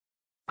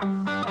The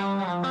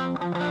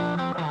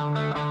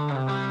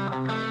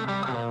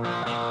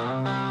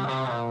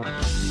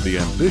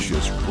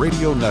Ambitious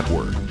Radio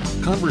Network.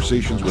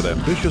 Conversations with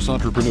ambitious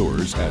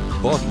entrepreneurs and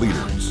thought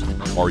leaders.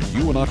 Are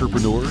you an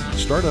entrepreneur,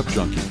 startup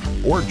junkie,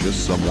 or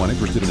just someone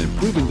interested in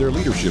improving their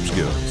leadership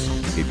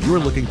skills? If you're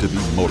looking to be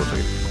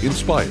motivated,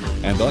 inspired,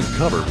 and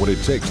uncover what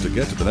it takes to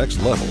get to the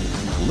next level,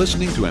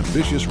 listening to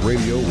Ambitious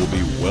Radio will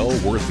be well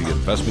worth the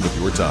investment of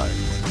your time.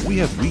 We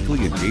have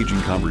weekly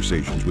engaging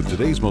conversations with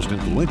today's most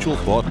influential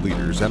thought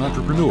leaders and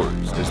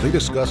entrepreneurs as they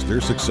discuss their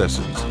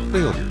successes,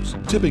 failures,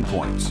 tipping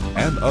points,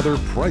 and other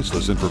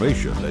priceless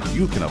information that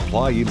you can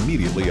apply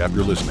immediately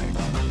after listening.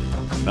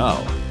 Now,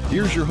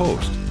 here's your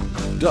host,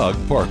 Doug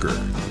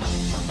Parker.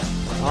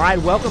 All right,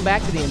 welcome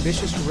back to the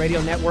Ambitious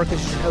Radio Network.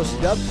 This is your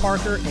host, Doug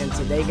Parker, and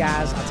today,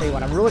 guys, I'll tell you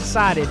what, I'm real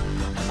excited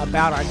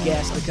about our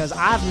guest because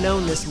I've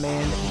known this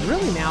man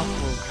really now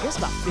for, I guess,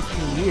 about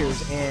 15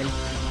 years, and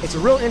it's a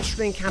real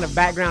interesting kind of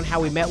background how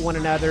we met one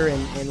another,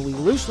 and we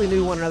loosely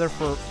knew one another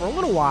for a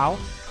little while,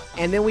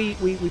 and then we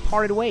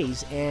parted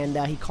ways, and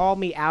he called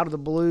me out of the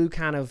blue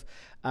kind of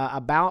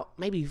about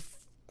maybe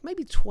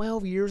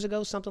 12 years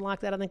ago, something like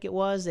that, I think it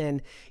was.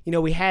 And, you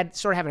know, we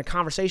started having a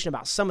conversation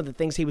about some of the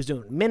things he was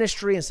doing in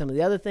ministry and some of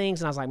the other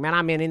things. And I was like, man,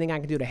 I'm in anything I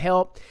can do to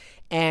help.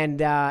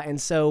 And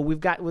so we've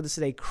got with us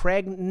today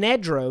Craig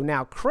Nedrow.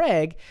 Now,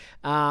 Craig,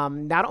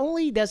 not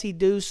only does he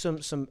do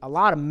a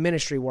lot of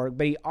ministry work,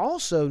 but he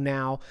also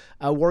now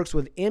works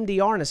with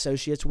MDR and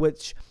Associates,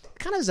 which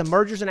kind of is a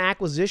mergers and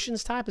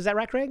acquisitions type. Is that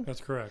right, Craig? That's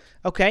correct.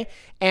 Okay.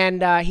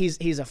 And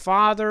he's a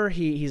father.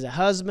 He's a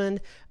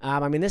husband.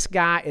 I mean, this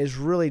guy is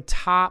really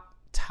top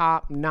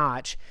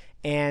notch.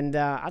 And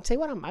I'll tell you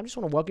what, I just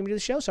want to welcome you to the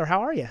show, sir. How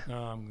are you?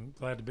 I'm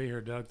glad to be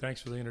here, Doug.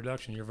 Thanks for the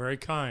introduction. You're very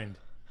kind.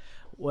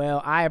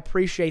 Well, I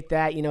appreciate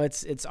that. You know,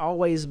 it's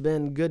always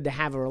been good to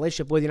have a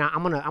relationship with you. Now,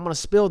 I'm gonna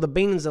spill the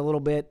beans a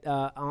little bit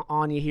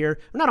on you here.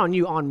 Not on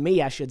you, on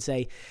me, I should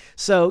say.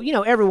 So, you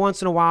know, every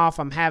once in a while, if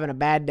I'm having a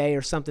bad day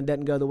or something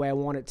doesn't go the way I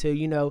want it to,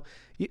 you know,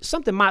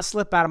 something might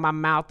slip out of my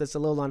mouth that's a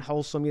little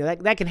unwholesome. You know,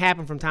 that can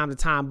happen from time to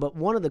time. But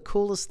one of the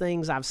coolest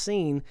things I've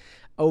seen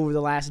over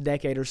the last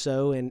decade or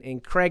so,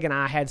 and Craig and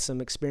I had some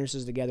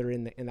experiences together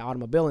in the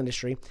automobile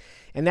industry,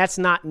 and that's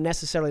not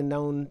necessarily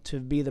known to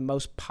be the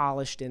most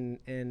polished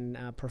and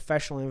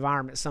professional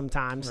environment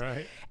sometimes.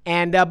 Right.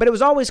 And but it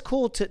was always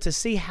cool to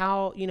see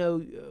how, you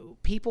know,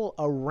 people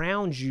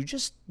around you,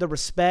 just the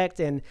respect,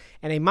 and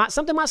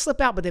something might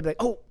slip out, but they'd be like,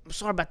 oh, I'm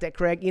sorry about that,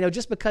 Craig. You know,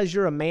 just because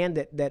you're a man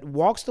that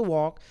walks the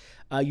walk,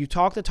 you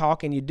talk the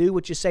talk, and you do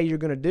what you say you're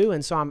going to do.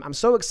 And so I'm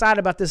so excited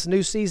about this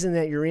new season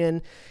that you're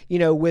in, you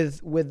know,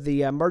 with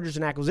the mergers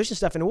and acquisition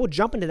stuff. And we'll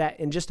jump into that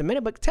in just a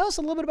minute. But tell us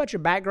a little bit about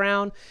your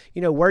background,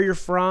 you know, where you're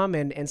from,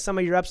 and some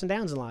of your ups and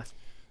downs in life.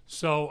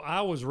 So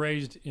I was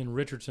raised in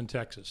Richardson,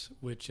 Texas,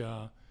 which,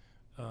 and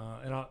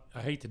I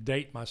hate to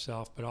date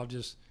myself, but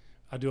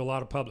I do a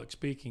lot of public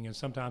speaking, and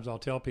sometimes I'll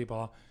tell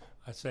people,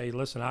 I say,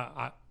 listen,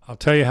 I'll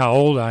tell you how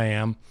old I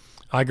am.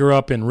 I grew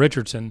up in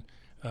Richardson,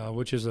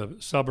 which is a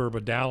suburb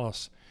of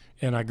Dallas,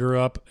 and I grew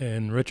up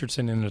in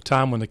Richardson in a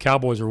time when the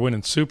Cowboys were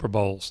winning Super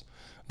Bowls,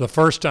 the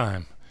first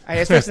time. Hey,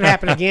 it's fixing to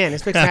happen again.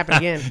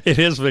 It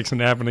is fixing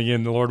to happen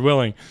again, the Lord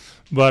willing.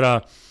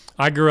 But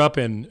I grew up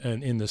in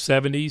the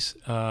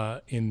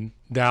 70s in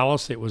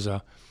Dallas. It was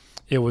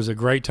a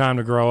great time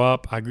to grow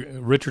up.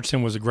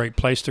 Richardson was a great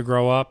place to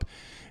grow up.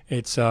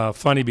 It's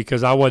funny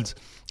because I was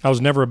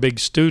never a big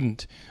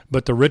student,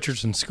 but the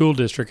Richardson School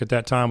District at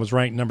that time was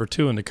ranked number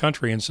 2 in the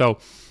country, and so,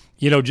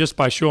 you know, just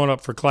by showing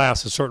up for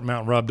class, a certain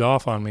amount rubbed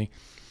off on me.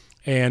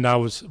 And I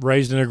was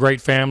raised in a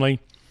great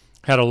family,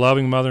 had a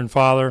loving mother and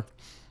father,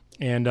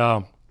 and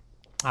I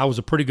was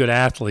a pretty good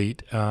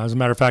athlete. As a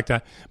matter of fact,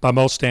 by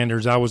most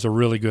standards, I was a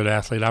really good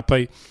athlete. I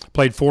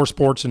played 4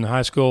 sports in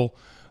high school,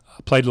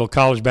 played a little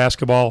college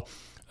basketball.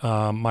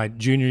 My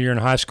junior year in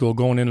high school,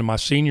 going into my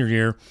senior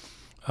year,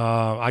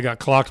 I got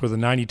clocked with a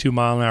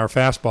 92-mile-an-hour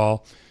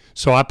fastball.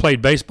 So I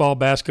played baseball,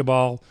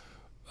 basketball,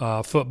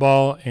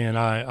 football, and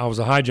I was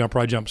a high jumper.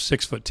 I jumped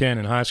 6'10"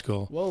 in high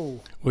school.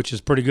 Whoa. Which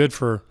is pretty good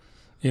for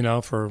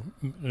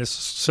this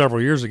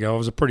several years ago.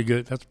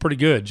 That's pretty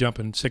good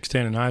jumping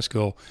 6'10" in high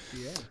school.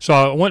 Yeah. So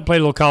I went and played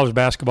a little college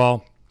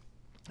basketball,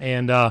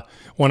 and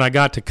when I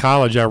got to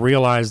college, I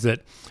realized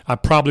that I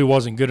probably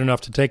wasn't good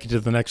enough to take it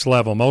to the next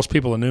level. Most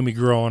people that knew me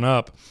growing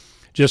up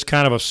just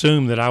kind of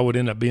assumed that I would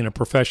end up being a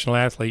professional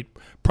athlete,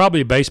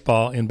 probably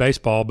baseball,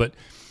 but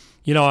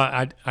you know,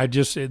 I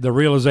just, the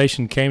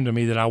realization came to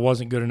me that I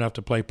wasn't good enough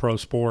to play pro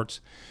sports.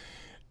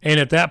 And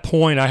at that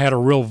point, I had a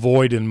real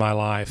void in my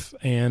life.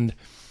 And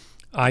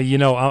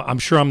I'm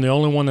sure I'm the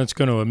only one that's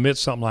going to admit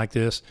something like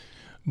this,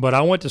 but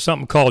I went to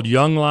something called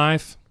Young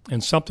Life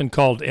and something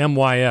called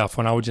MYF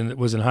when I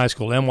was in high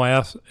school.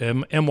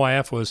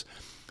 MYF was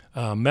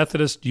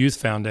Methodist Youth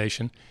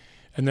Foundation.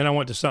 And then I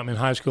went to something in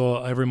high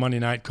school every Monday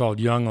night called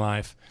Young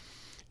Life.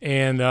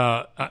 And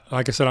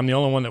like I said, I'm the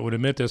only one that would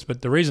admit this,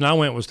 but the reason I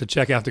went was to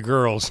check out the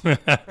girls.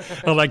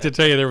 I'd like to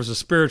tell you there was a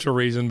spiritual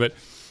reason, but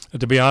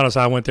to be honest,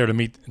 I went there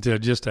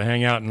to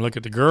hang out and look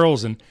at the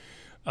girls. And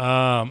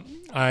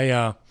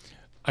I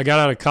I got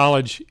out of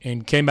college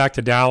and came back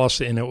to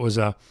Dallas, and it was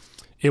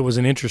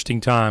an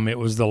interesting time. It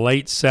was the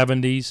late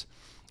 70s,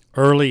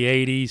 early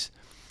 80s.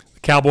 The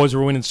Cowboys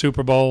were winning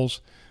Super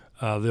Bowls.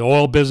 The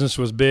oil business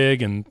was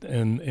big, and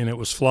it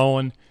was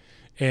flowing.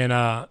 And,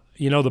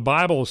 the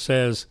Bible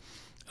says,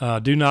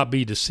 do not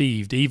be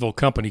deceived. Evil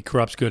company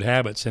corrupts good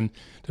habits. And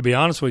to be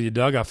honest with you,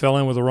 Doug, I fell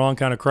in with the wrong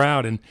kind of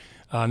crowd. And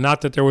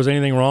not that there was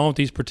anything wrong with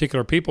these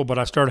particular people, but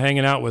I started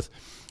hanging out with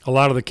a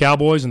lot of the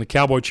Cowboys and the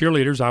Cowboy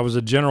cheerleaders. I was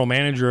a general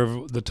manager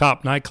of the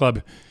top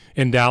nightclub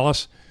in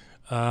Dallas.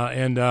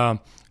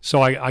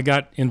 So I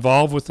got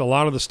involved with a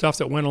lot of the stuff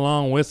that went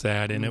along with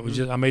that. And it was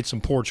just, I made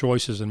some poor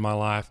choices in my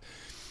life.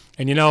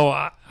 And,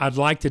 I'd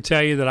like to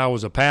tell you that I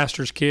was a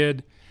pastor's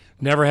kid,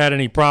 never had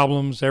any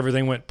problems.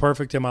 Everything went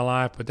perfect in my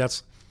life, but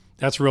that's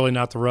really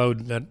not the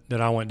road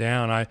that I went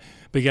down. I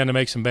began to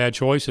make some bad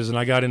choices, and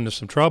I got into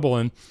some trouble.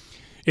 And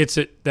it's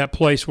at that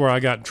place where I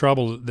got in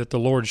trouble that the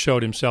Lord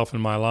showed himself in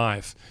my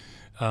life.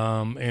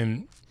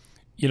 The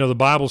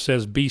Bible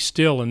says, be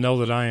still and know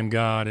that I am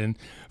God. And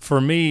for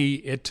me,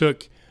 it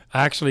took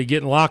actually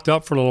getting locked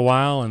up for a little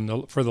while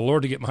and for the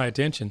Lord to get my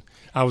attention.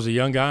 I was a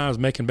young guy. I was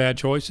making bad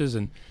choices,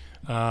 and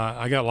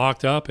I got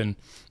locked up and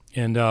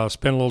spent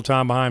a little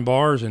time behind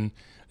bars, and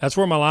that's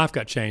where my life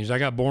got changed. I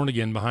got born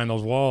again behind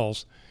those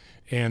walls,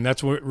 and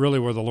that's really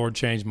where the Lord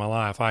changed my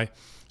life. I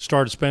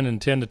started spending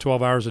 10 to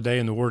 12 hours a day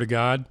in the Word of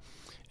God,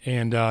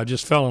 and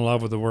just fell in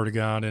love with the Word of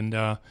God.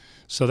 And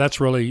so that's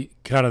really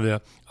kind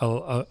of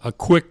a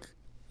quick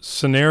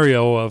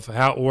scenario of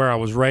where I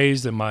was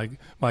raised and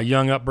my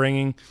young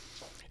upbringing.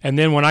 And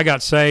then when I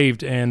got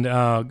saved and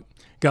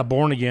got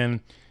born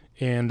again,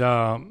 and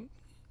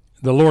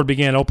the Lord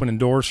began opening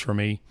doors for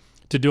me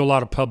to do a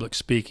lot of public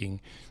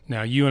speaking.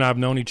 Now, you and I have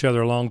known each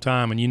other a long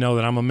time, and you know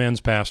that I'm a men's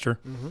pastor.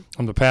 Mm-hmm.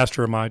 I'm the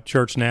pastor of my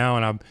church now,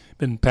 and I've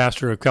been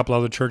pastor of a couple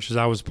other churches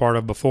I was part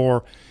of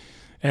before.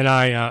 And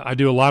I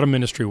do a lot of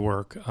ministry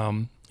work.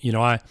 I'm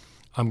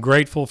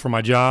grateful for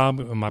my job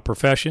and my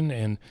profession,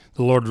 and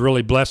the Lord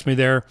really blessed me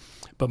there.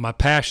 But my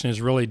passion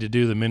is really to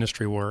do the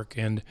ministry work,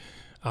 and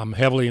I'm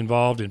heavily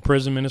involved in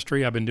prison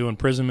ministry. I've been doing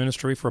prison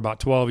ministry for about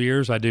 12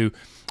 years. I'm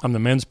the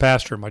men's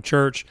pastor at my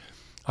church.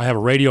 I have a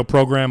radio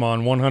program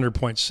on 100.7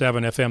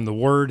 FM, The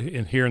Word,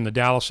 here in the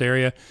Dallas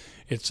area.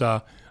 It's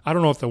I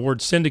don't know if the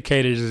word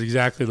syndicated is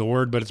exactly the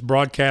word, but it's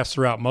broadcast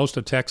throughout most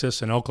of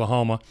Texas and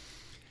Oklahoma.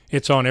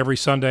 It's on every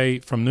Sunday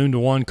from noon to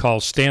 1,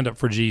 called Stand Up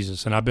for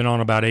Jesus, and I've been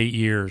on about 8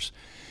 years.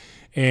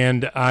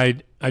 And I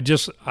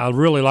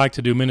really like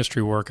to do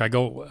ministry work.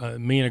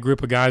 Me and a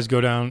group of guys go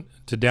down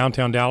to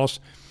downtown Dallas,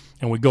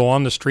 and we go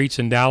on the streets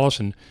in Dallas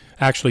and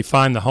actually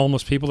find the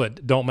homeless people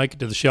that don't make it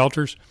to the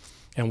shelters,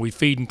 and we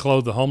feed and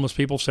clothe the homeless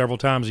people several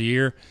times a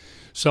year.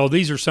 So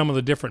these are some of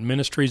the different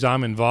ministries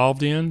I'm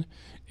involved in,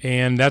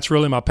 and that's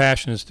really my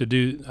passion is to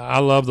do. I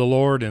love the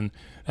Lord, and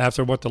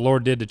after what the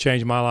Lord did to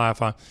change my life,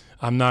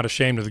 I'm not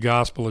ashamed of the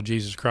gospel of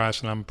Jesus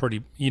Christ, and I'm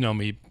pretty,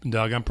 me,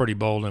 Doug, I'm pretty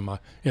bold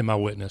in my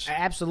witness.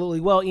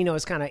 Absolutely. Well,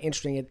 it's kind of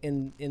interesting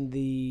in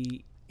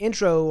the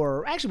intro,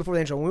 or actually before the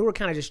intro, when we were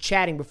kind of just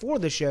chatting before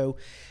the show,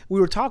 we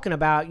were talking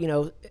about,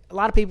 a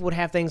lot of people would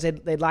have things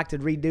they'd like to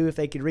redo if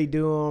they could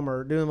redo them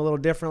or do them a little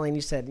differently. And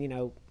you said,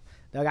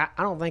 Doug, I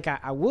don't think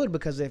I would,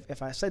 because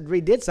if I said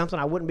redid something,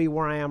 I wouldn't be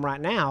where I am right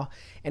now.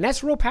 And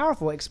that's real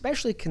powerful,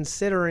 especially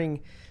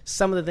considering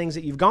some of the things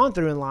that you've gone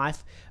through in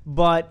life.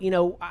 But,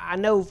 I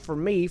know for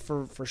me,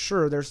 for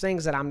sure, there's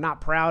things that I'm not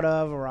proud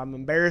of or I'm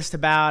embarrassed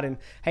about. And,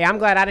 hey, I'm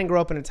glad I didn't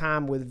grow up in a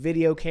time with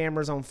video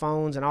cameras on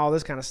phones and all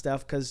this kind of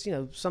stuff, because,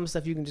 some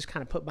stuff you can just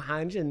kind of put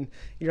behind you and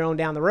you're on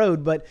down the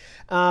road. But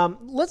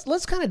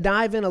let's kind of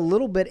dive in a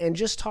little bit and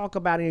just talk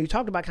about, you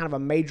talked about kind of a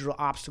major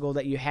obstacle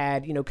that you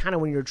had, kind of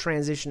when you're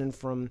transitioning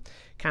from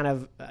kind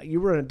of, you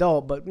were an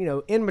adult, but,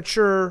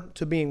 immature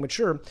to being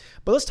mature.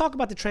 But let's talk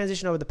about the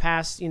transition over the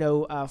past,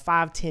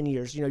 5-10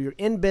 years. You're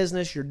in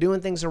business, you're doing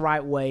things the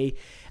right way.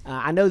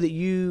 I know that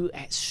you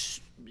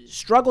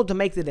struggled to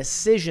make the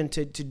decision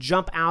to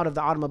jump out of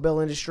the automobile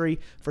industry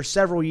for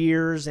several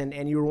years,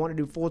 and you were wanting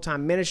to do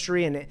full-time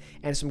ministry,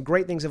 and some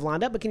great things have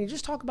lined up. But can you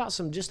just talk about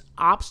some just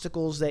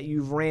obstacles that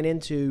you've ran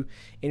into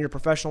in your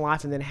professional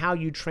life, and then how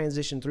you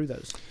transitioned through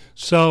those?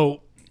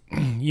 So,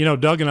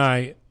 Doug and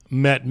I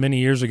met many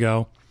years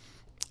ago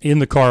in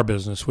the car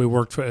business. We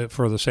worked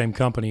for the same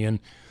company, and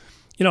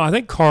I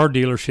think car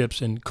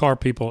dealerships and car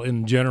people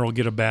in general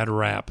get a bad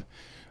rap.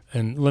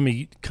 And let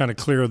me kind of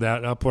clear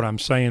that up, what I'm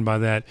saying by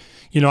that.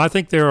 I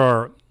think there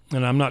are,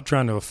 and I'm not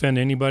trying to offend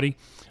anybody,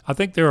 I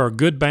think there are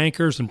good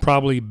bankers and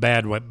probably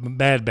bad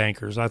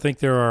bankers. I think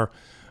there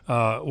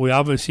are, we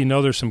obviously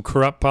know there's some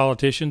corrupt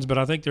politicians, but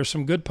I think there's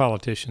some good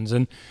politicians.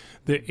 And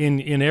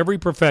in every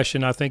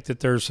profession, I think that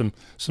there's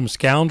some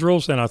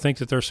scoundrels, and I think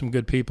that there's some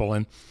good people.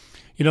 And,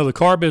 the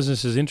car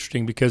business is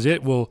interesting because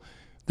the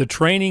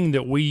training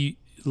that we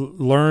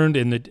learned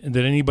and that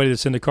anybody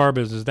that's in the car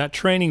business, that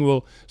training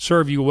will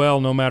serve you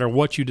well no matter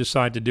what you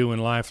decide to do in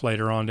life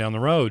later on down the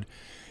road.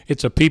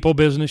 It's a people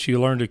business.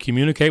 You learn to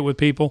communicate with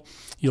people.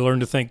 You learn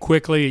to think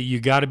quickly. You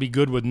got to be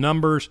good with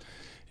numbers.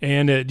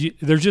 And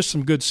there's just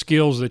some good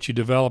skills that you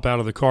develop out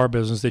of the car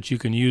business that you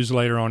can use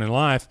later on in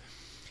life.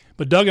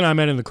 But Doug and I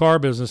met in the car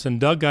business, and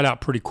Doug got out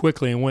pretty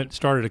quickly and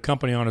started a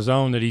company on his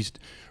own that he's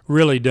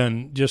really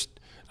done just,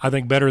 I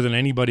think, better than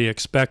anybody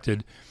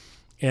expected.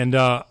 And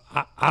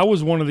I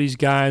was one of these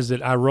guys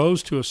that I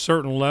rose to a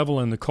certain level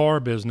in the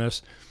car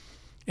business,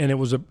 and it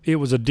was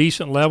a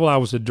decent level. I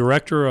was a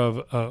director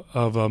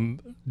of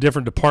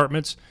different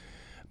departments.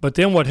 But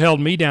then what held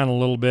me down a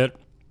little bit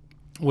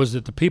was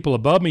that the people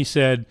above me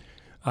said,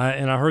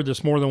 and I heard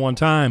this more than one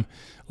time,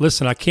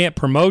 listen, I can't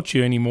promote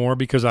you anymore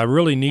because I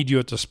really need you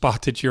at the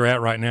spot that you're at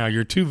right now.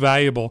 You're too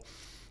valuable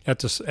at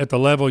the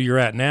level you're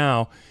at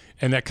now,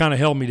 and that kind of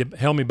held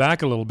me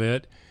back a little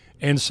bit.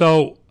 And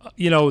so,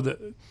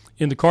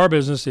 in the car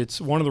business, it's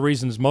one of the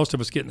reasons most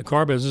of us get in the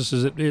car business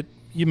is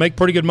you make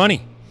pretty good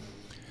money.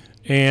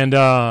 And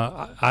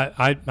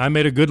I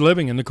made a good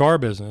living in the car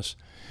business.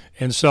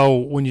 And so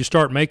when you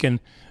start making,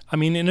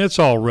 and it's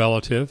all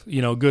relative,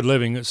 good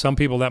living. Some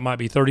people that might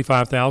be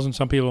 $35,000.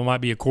 Some people it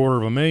might be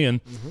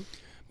 $250,000. Mm-hmm.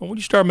 But when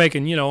you start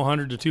making,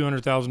 $100,000 to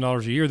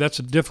 $200,000 a year, that's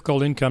a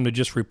difficult income to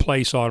just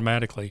replace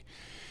automatically.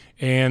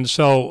 And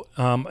so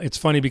it's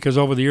funny because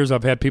over the years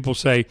I've had people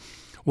say,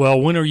 well,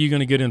 when are you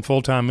going to get in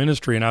full-time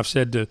ministry? And I've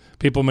said to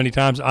people many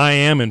times, I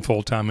am in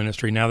full-time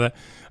ministry. Now that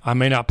I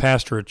may not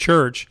pastor a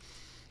church,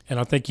 and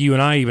I think you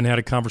and I even had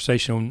a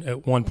conversation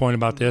at one point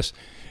about this,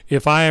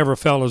 if I ever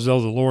felt as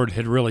though the Lord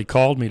had really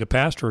called me to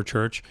pastor a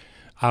church,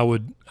 I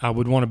would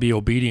want to be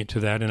obedient to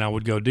that, and I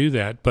would go do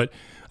that. But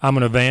I'm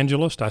an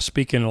evangelist. I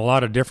speak in a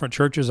lot of different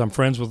churches. I'm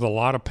friends with a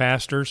lot of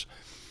pastors.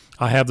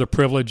 I have the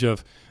privilege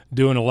of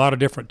doing a lot of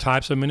different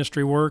types of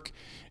ministry work,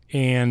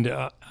 and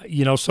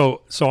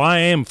so I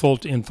am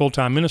in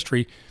full-time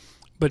ministry.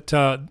 But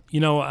I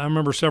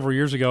remember several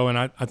years ago, and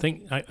I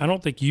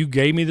don't think you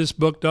gave me this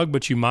book, Doug,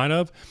 but you might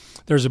have.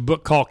 There's a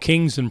book called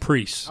Kings and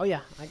Priests. Oh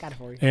yeah, I got it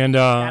for you. And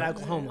out of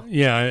Oklahoma.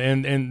 Yeah,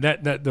 and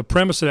that the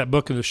premise of that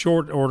book in the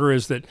short order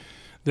is that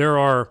there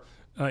are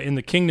in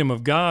the kingdom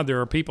of God there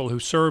are people who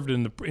served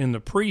in the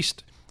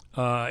priest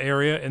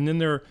area, and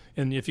then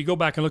and if you go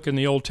back and look in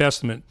the Old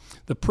Testament,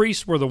 the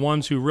priests were the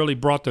ones who really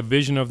brought the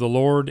vision of the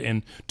Lord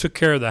and took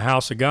care of the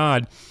house of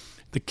God.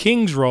 The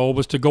king's role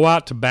was to go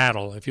out to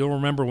battle. If you'll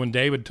remember when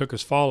David took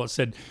his fall, it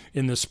said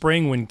in the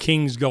spring when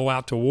kings go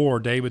out to war,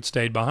 David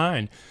stayed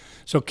behind.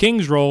 So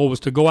king's role was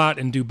to go out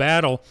and do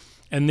battle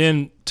and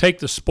then take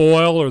the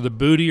spoil or the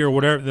booty or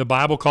whatever, the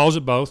Bible calls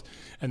it both,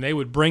 and they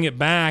would bring it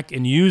back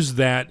and use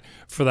that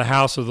for the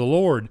house of the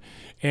Lord.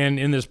 And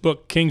in this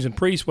book, Kings and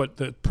Priests, what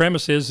the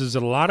premise is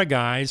that a lot of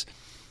guys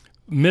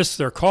miss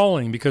their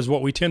calling because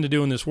what we tend to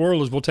do in this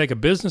world is we'll take a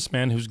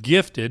businessman who's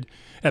gifted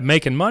at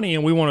making money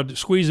and we want to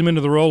squeeze him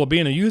into the role of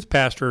being a youth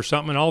pastor or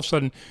something, and all of a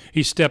sudden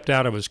he stepped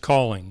out of his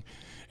calling.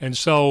 And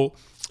so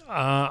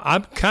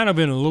I'm kind of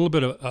in a little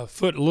bit of a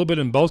foot, a little bit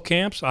in both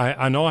camps.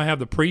 I know I have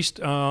the priest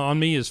on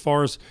me as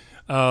far as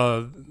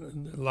I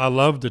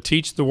love to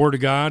teach the Word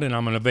of God, and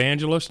I'm an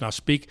evangelist, and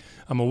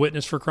I'm a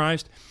witness for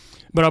Christ.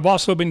 But I've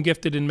also been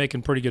gifted in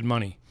making pretty good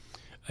money.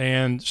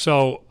 And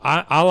so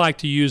I like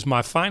to use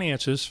my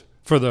finances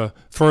for the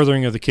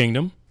furthering of the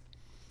kingdom.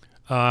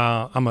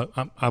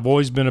 I've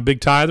always been a big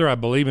tither. I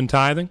believe in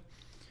tithing.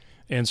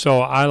 And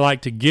so I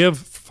like to give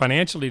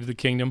financially to the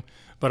kingdom,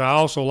 but I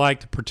also like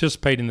to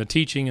participate in the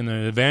teaching and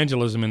the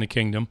evangelism in the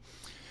kingdom.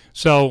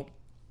 So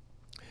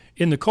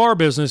in the car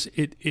business,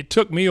 it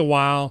took me a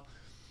while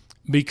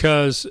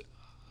because,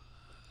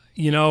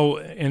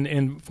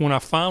 and when I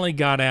finally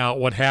got out,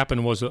 what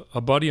happened was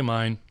a buddy of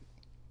mine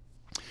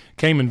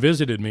came and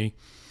visited me,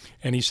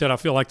 and he said, I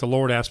feel like the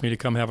Lord asked me to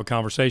come have a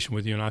conversation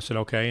with you. And I said,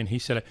 okay. And he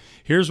said,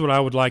 here's what I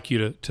would like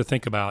you to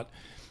think about.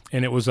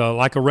 And it was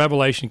like a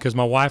revelation because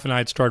my wife and I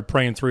had started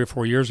praying 3 or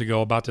 4 years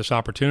ago about this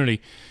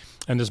opportunity.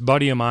 And this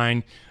buddy of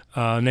mine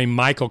named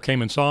Michael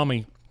came and saw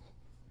me.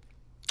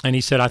 And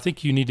he said, I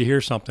think you need to hear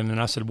something.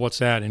 And I said, what's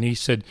that? And he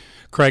said,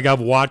 Craig,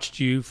 I've watched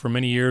you for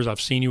many years.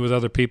 I've seen you with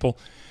other people.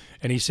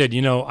 And he said,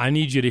 I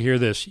need you to hear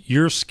this.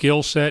 Your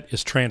skill set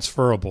is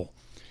transferable.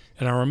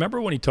 And I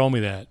remember when he told me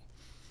that.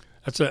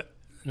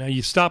 Now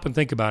you stop and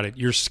think about it.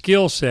 Your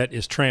skill set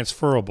is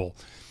transferable.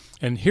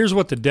 And here's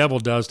what the devil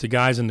does to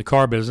guys in the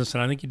car business,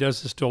 and I think he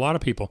does this to a lot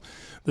of people.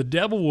 The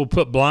devil will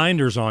put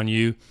blinders on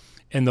you,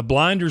 and the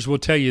blinders will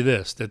tell you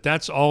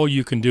that's all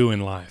you can do in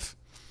life.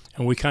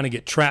 And we kind of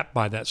get trapped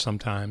by that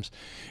sometimes.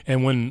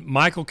 And when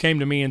Michael came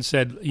to me and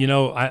said,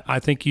 I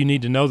think you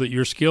need to know that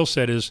your skill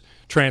set is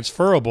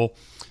transferable,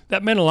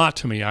 that meant a lot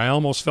to me. I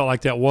almost felt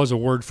like that was a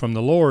word from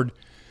the Lord.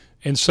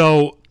 And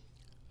so,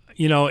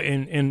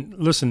 and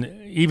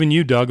listen, even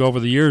you, Doug, over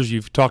the years,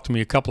 you've talked to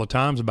me a couple of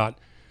times about,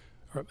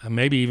 or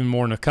maybe even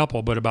more than a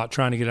couple, but about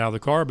trying to get out of the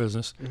car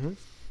business. Mm-hmm.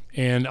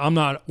 And I'm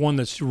not one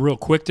that's real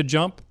quick to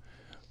jump,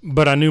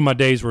 but I knew my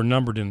days were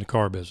numbered in the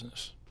car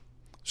business.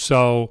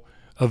 So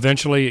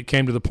eventually it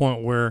came to the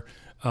point where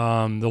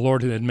the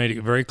Lord had made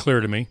it very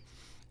clear to me.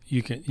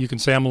 You can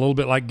say I'm a little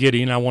bit like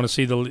Gideon. I want to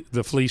see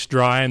the fleece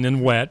dry and then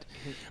wet,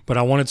 but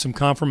I wanted some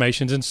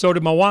confirmations, and so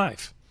did my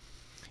wife.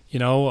 A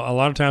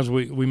lot of times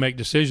we make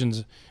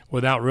decisions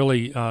without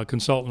really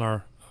consulting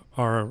our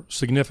our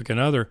significant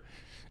other,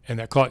 and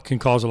that can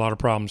cause a lot of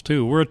problems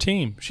too. We're a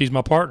team. She's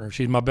my partner.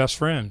 She's my best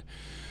friend.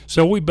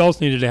 So we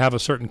both needed to have a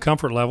certain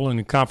comfort level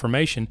and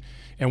confirmation,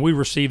 and we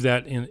received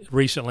that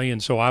recently.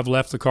 And so I've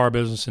left the car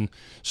business and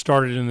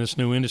started in this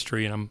new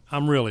industry, and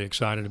I'm really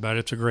excited about it.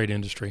 It's a great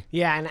industry.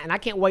 Yeah, and I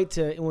can't wait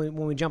to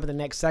when we jump in the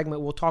next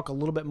segment, we'll talk a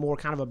little bit more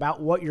kind of about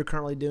what you're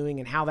currently doing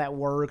and how that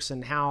works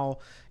and how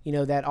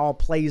that all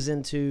plays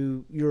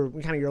into your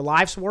kind of your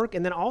life's work,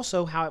 and then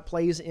also how it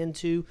plays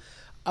into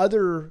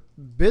other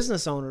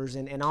business owners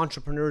and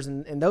entrepreneurs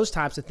and those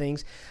types of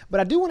things.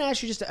 But I do want to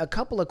ask you just a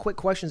couple of quick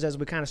questions as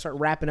we kind of start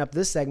wrapping up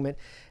this segment.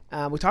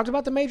 We talked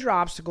about the major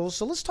obstacles,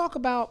 so let's talk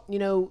about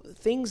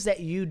things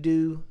that you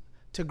do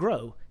to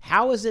grow.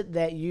 How is it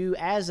that you,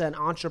 as an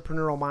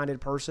entrepreneurial-minded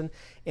person,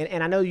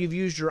 and I know you've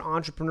used your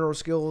entrepreneurial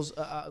skills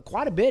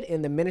quite a bit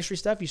in the ministry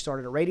stuff. You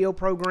started a radio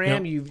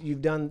program. Yep. You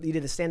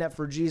did the Stand Up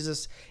for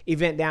Jesus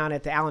event down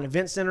at the Allen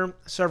Event Center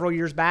several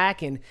years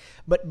back.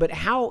 But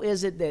how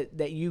is it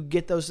that you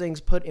get those things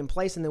put in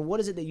place, and then what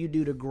is it that you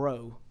do to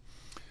grow?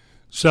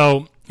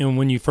 So,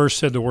 when you first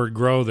said the word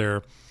grow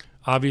there,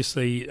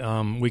 obviously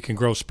we can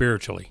grow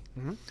spiritually.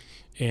 Mm-hmm.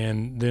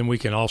 And then we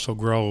can also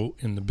grow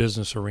in the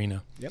business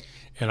arena. Yep.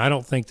 And I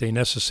don't think they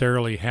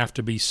necessarily have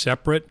to be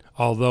separate,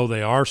 although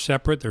they are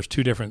separate. There's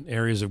two different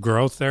areas of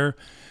growth there.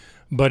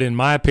 But in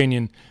my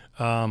opinion,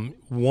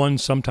 one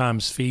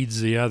sometimes feeds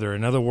the other.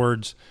 In other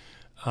words,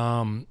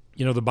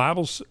 the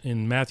Bible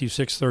in Matthew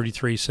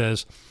 6:33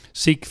 says,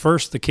 "Seek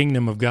first the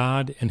kingdom of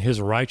God and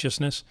his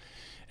righteousness,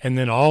 and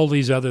then all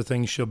these other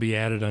things shall be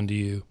added unto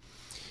you."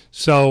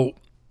 So,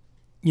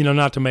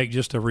 not to make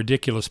just a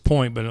ridiculous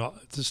point,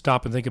 but to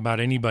stop and think about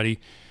anybody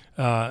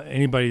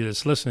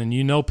that's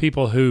listening.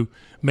 People who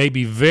may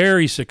be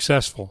very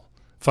successful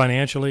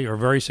financially or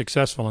very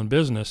successful in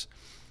business,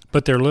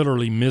 but they're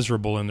literally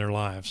miserable in their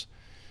lives.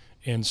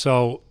 And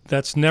so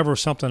that's never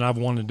something I've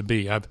wanted to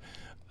be.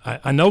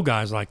 I know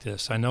guys like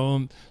this. I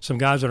know some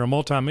guys that are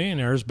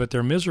multimillionaires, but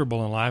they're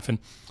miserable in life. And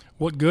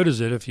what good is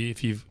it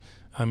if you've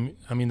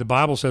the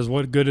Bible says,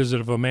 what good is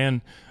it if a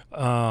man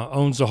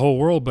owns the whole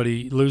world, but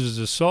he loses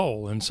his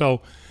soul? And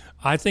so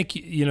I think,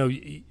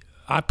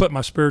 I put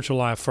my spiritual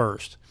life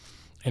first.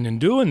 And in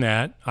doing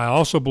that, I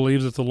also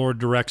believe that the Lord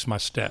directs my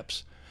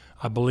steps.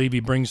 I believe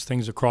he brings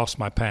things across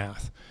my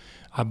path.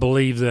 I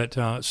believe that,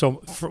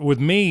 with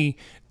me,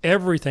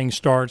 everything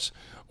starts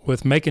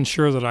with making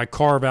sure that I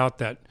carve out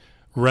that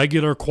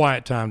regular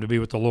quiet time to be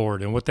with the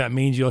Lord. And what that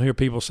means, you'll hear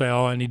people say,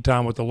 I need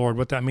time with the Lord.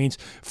 What that means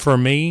for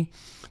me,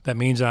 that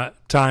means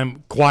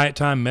quiet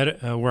time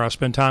where I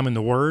spend time in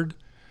the Word,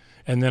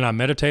 and then I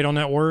meditate on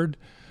that Word,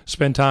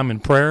 spend time in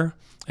prayer.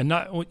 And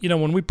not,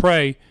 when we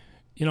pray,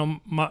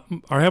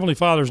 our Heavenly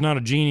Father is not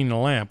a genie in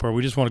a lamp where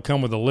we just want to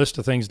come with a list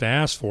of things to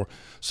ask for.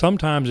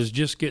 Sometimes it's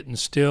just getting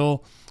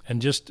still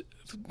and just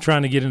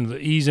trying to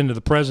ease into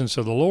the presence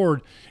of the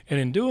Lord. And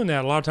in doing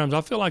that, a lot of times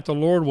I feel like the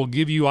Lord will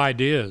give you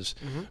ideas.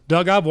 Mm-hmm.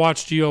 Doug, I've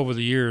watched you over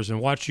the years and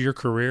watched your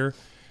career,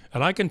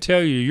 and I can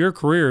tell you your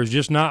career is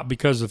just not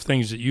because of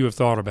things that you have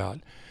thought about.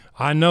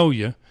 I know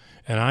you,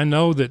 and I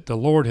know that the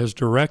Lord has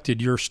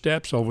directed your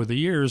steps over the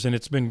years, and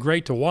it's been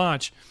great to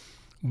watch.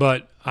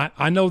 But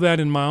I know that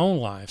in my own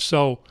life.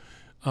 So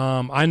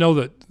I know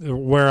that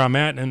where I'm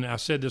at, and I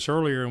said this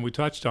earlier and we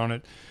touched on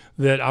it,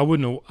 that I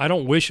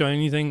don't wish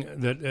anything,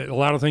 that a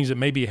lot of things that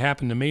maybe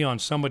happened to me on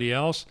somebody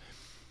else.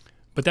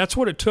 But that's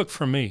what it took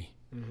for me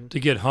to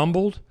get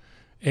humbled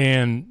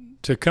and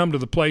to come to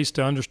the place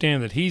to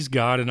understand that he's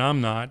God and I'm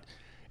not,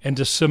 and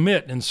to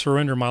submit and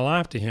surrender my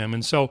life to him.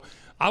 And so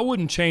I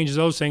wouldn't change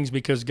those things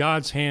because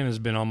God's hand has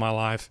been on my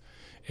life.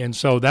 And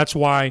so that's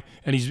why,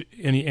 and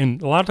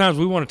a lot of times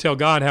we want to tell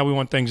God how we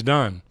want things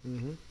done.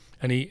 Mm-hmm.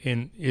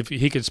 And if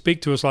he could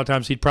speak to us a lot of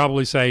times, he'd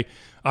probably say,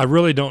 I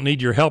really don't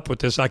need your help with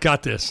this. I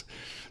got this.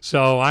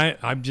 So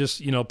I'm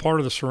just, part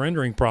of the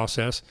surrendering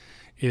process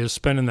is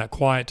spending that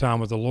quiet time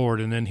with the Lord,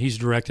 and then he's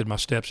directed my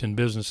steps in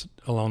business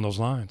along those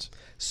lines.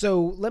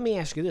 So let me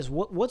ask you this.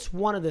 What's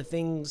one of the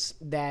things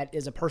that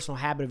is a personal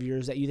habit of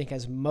yours that you think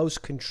has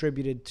most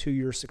contributed to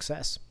your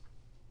success?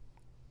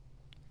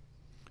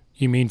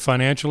 You mean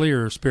financially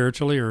or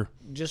spiritually or?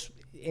 Just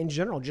in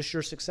general, just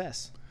your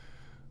success.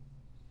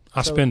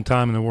 I spend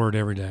time in the Word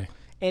every day.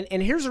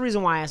 And here's the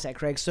reason why I asked that,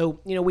 Craig. So,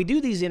 we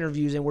do these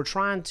interviews and we're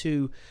trying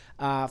to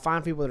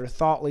find people that are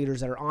thought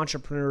leaders, that are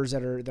entrepreneurs,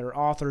 that are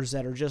authors,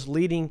 that are just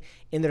leading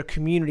in their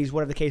communities,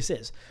 whatever the case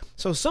is.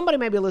 So somebody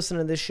may be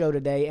listening to this show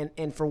today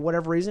and for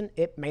whatever reason,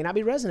 it may not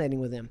be resonating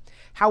with them.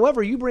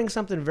 However, you bring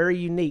something very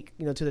unique,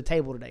 to the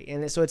table today.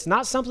 And so it's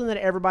not something that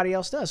everybody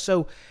else does.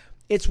 So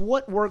it's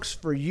what works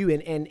for you.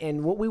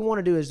 And what we want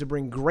to do is to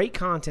bring great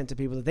content to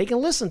people that they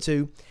can listen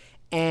to.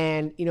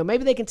 And,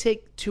 maybe they can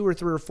take 2 or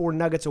 3 or 4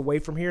 nuggets away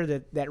from here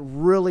that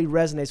really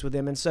resonates with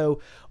them. And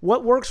so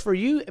what works for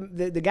you,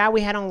 the guy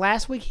we had on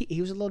last week,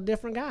 he was a little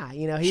different guy.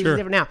 He was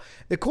different. Now,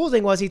 the cool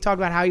thing was he talked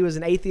about how he was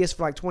an atheist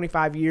for like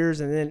 25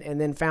 years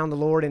and then found the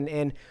Lord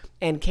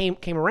and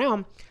came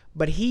around.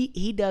 but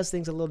he does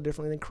things a little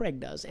differently than Craig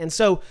does. And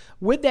so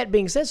with that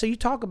being said, so you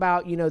talk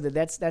about,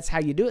 that's how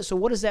you do it. So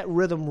what does that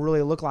rhythm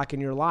really look like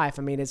in your life?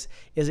 I mean, is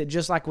it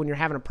just like when you're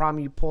having a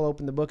problem, you pull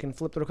open the book and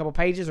flip through a couple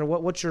pages, or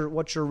what's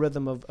your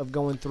rhythm of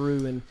going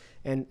through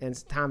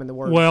and time in the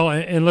Word? Well,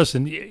 and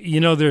listen,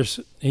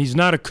 he's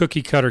not a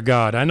cookie cutter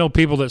God. I know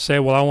people that say,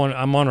 well,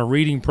 I'm on a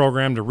reading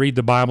program to read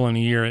the Bible in a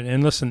year.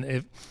 And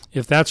listen,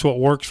 if that's what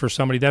works for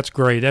somebody, that's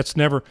great. That's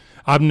not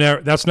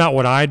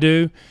what I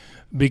do.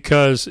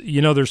 Because,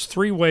 there's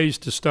 3 ways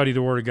to study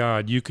the Word of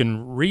God. You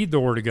can read the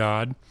Word of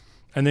God,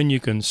 and then you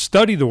can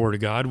study the Word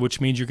of God, which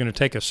means you're going to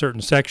take a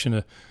certain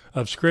section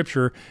of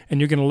Scripture,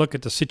 and you're going to look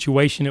at the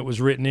situation it was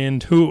written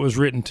in, who it was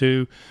written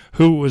to,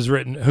 who was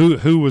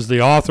the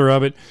author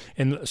of it,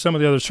 and some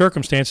of the other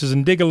circumstances,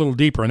 and dig a little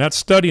deeper. And that's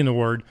studying the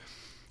Word.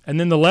 And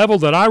then the level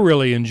that I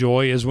really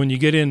enjoy is when you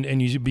get in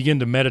and you begin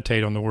to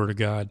meditate on the Word of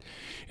God.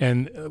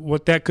 And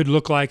what that could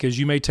look like is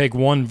you may take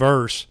one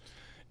verse,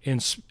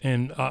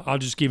 and I'll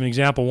just give an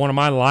example. One of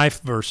my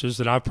life verses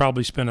that I've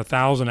probably spent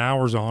 1,000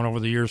 hours on over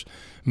the years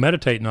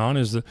meditating on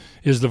is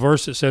the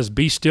verse that says,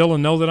 "Be still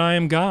and know that I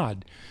am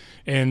God."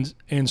 And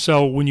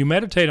so when you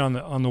meditate on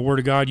the Word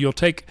of God, you'll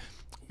take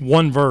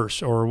one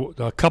verse or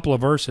a couple of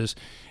verses,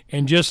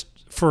 and just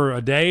for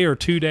a day or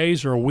 2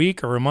 days or a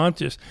week or a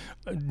month,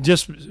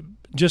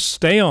 just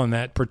stay on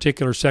that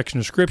particular section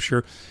of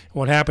Scripture.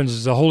 What happens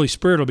is the Holy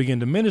Spirit will begin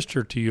to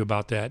minister to you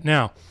about that.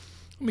 Now,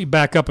 let me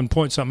back up and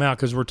point something out,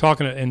 because we're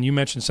talking, and you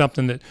mentioned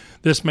something that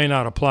this may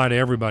not apply to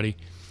everybody.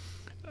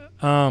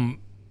 We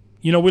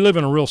live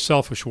in a real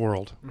selfish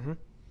world, mm-hmm.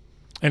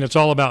 and it's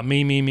all about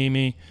me, me, me,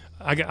 me.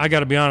 I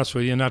got to be honest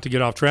with you, not to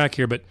get off track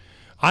here, but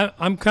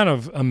I'm kind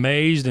of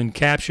amazed and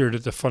captured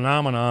at the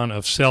phenomenon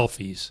of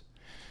selfies,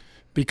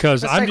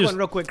 because Let's take one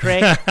real quick,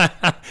 Craig.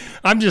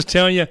 I'm just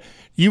telling you,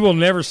 you will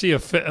never see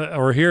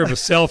or hear of a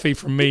selfie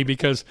from me,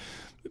 because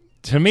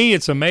to me,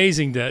 it's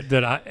amazing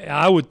that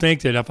I would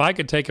think that if I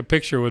could take a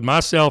picture with my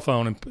cell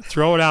phone and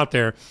throw it out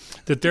there,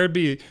 that there'd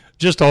be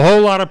just a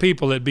whole lot of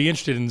people that'd be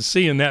interested in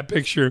seeing that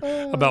picture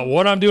about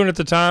what I'm doing at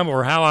the time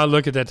or how I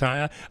look at that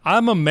time.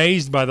 I'm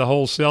amazed by the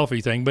whole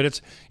selfie thing, but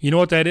it's, you know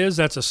what that is?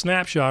 That's a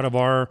snapshot of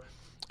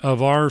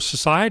our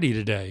society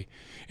today.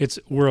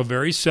 We're a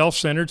very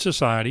self-centered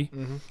society.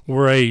 Mm-hmm.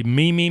 We're a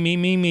me, me, me,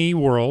 me, me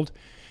world,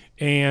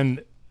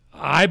 and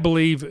I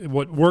believe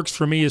what works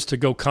for me is to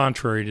go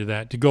contrary to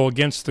that, to go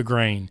against the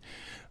grain.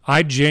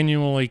 I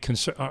genuinely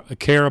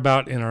care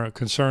about and are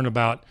concerned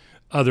about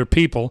other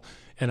people.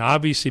 And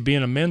obviously,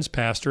 being a men's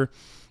pastor,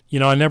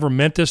 I never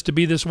meant this to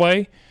be this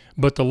way,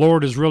 but the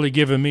Lord has really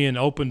given me an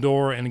open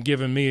door and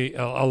given me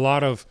a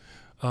lot of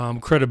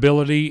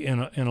credibility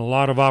and a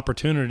lot of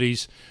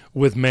opportunities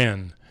with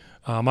men.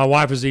 My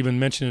wife has even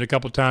mentioned it a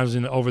couple of times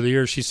over the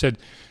years. She said,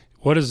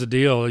 "What is the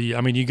deal? I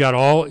mean, you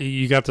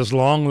got this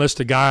long list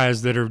of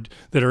guys that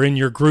are in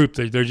your group.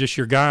 They're just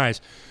your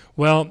guys."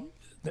 Well,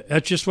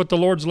 that's just what the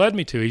Lord's led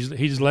me to.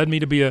 He's led me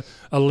to be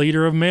a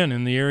leader of men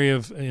in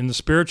the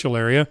spiritual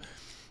area,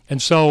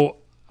 and so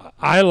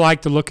I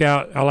like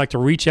to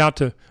reach out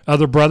to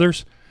other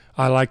brothers.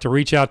 I like to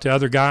reach out to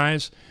other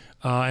guys,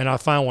 and I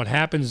find what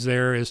happens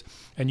there is,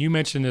 and you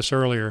mentioned this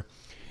earlier.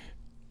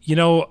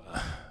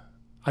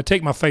 I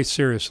take my faith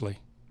seriously.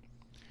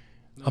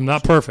 I'm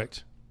not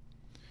perfect,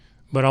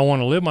 but I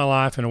want to live my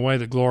life in a way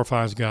that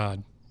glorifies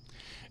God.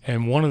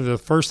 And one of the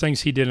first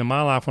things He did in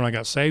my life when I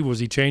got saved was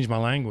He changed my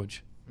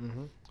language.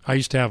 Mm-hmm. I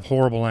used to have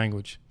horrible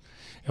language.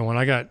 And when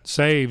I got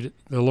saved,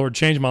 the Lord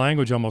changed my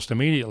language almost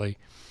immediately.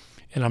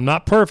 And I'm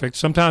not perfect.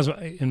 Sometimes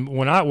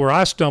where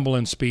I stumble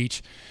in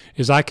speech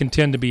is I can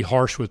tend to be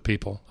harsh with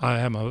people. I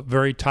have a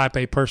very type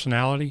A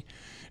personality.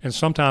 And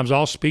sometimes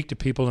I'll speak to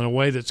people in a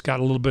way that's got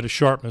a little bit of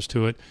sharpness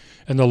to it,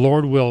 and the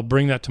Lord will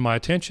bring that to my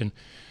attention.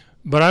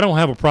 But I don't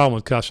have a problem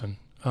with cussing.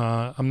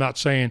 I'm not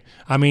saying,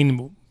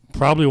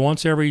 probably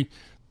once every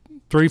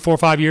 3, 4,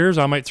 5 years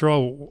I might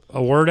throw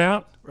a word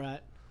out.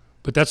 Right.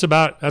 But that's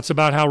about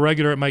how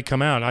regular it might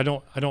come out. I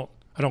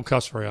don't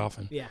cuss very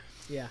often. Yeah.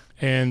 Yeah.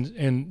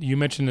 And you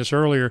mentioned this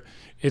earlier.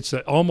 It's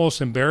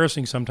almost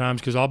embarrassing sometimes,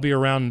 because I'll be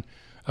around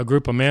a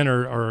group of men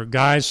or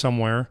guys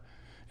somewhere,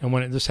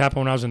 and this happened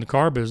when I was in the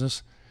car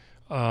business.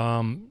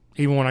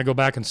 Even when I go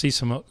back and see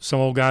some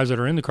old guys that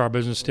are in the car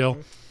business still,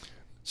 mm-hmm.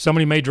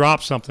 somebody may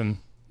drop something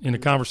in a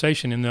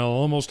conversation, and they'll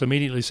almost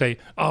immediately say,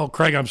 "Oh,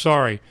 Craig, I'm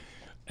sorry,"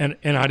 and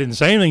I didn't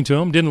say anything to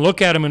them, didn't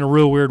look at them in a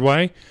real weird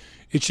way.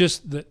 It's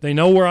just that they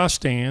know where I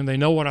stand, they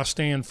know what I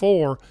stand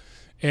for,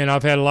 and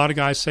I've had a lot of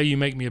guys say, "You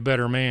make me a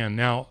better man."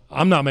 Now,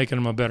 I'm not making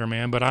them a better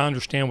man, but I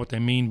understand what they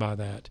mean by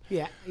that.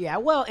 Yeah.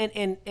 Well,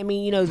 and I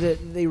mean,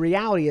 the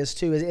reality is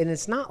too, and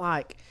it's not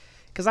like,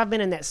 because I've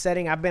been in that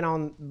setting, I've been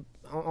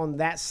on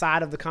that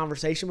side of the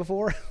conversation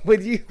before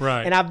with you,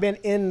 right? And I've been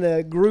in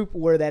the group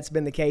where that's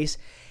been the case,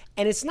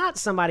 and it's not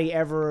somebody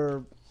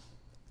ever.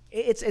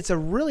 It's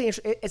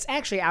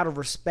actually out of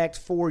respect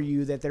for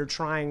you that they're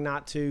trying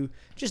not to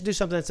just do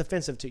something that's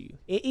offensive to you,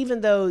 even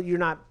though you're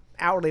not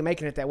outwardly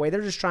making it that way.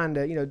 They're just trying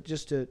to,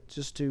 just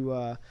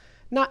to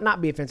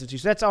not be offensive to you.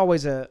 So that's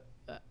always a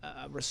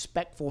a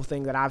respectful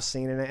thing that I've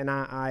seen, and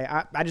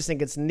I just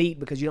think it's neat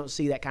because you don't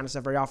see that kind of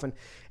stuff very often.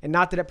 And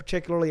not that it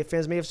particularly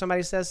offends me if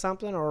somebody says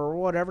something or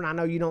whatever, and I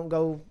know you don't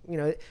go,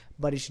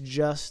 but it's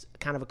just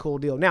kind of a cool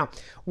deal. Now,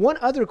 one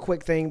other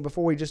quick thing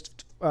before we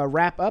just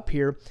wrap up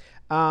here.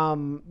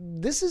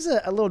 This is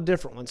a little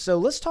different one. So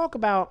let's talk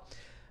about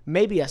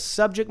maybe a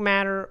subject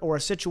matter or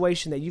a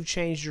situation that you've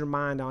changed your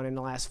mind on in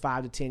the last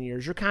 5 to 10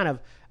 years. You're kind of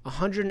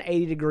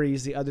 180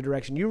 degrees the other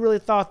direction. You really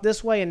thought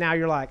this way, and now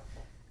you're like,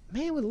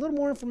 man, with a little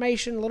more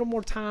information, a little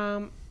more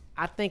time,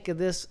 I think of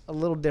this a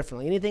little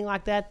differently. Anything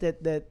like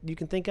that you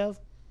can think of?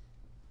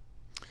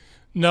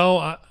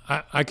 No,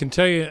 I can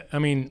tell you, I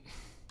mean,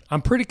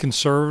 I'm pretty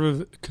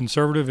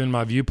conservative in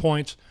my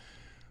viewpoints.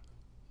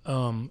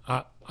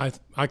 I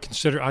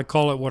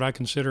call it what I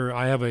consider.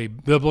 I have a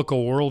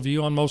biblical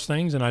worldview on most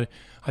things, and I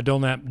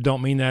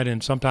don't mean that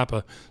in some type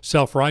of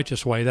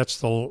self-righteous way. That's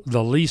the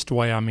least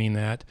way I mean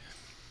that.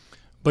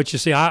 But you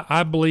see,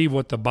 I believe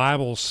what the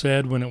Bible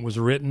said when it was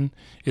written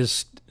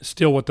is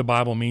still what the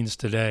Bible means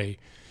today.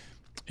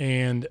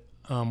 And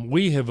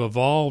we have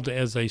evolved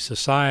as a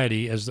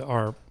society, as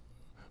our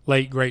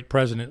late great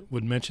president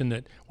would mention,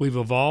 that we've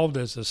evolved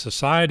as a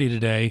society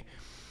today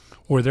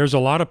where there's a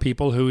lot of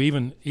people who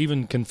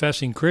even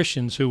confessing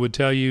Christians who would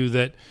tell you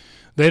that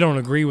they don't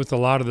agree with a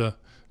lot of the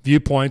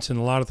viewpoints and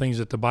a lot of things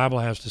that the Bible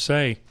has to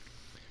say.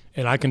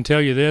 And I can tell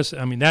you this,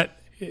 I mean,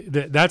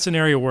 that's an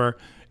area where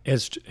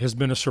has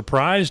been a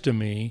surprise to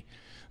me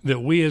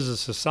that we as a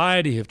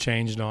society have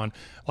changed on.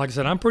 Like I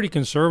said, I'm pretty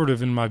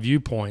conservative in my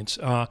viewpoints.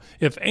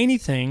 If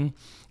anything,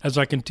 as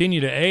I continue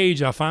to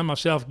age, I find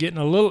myself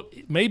getting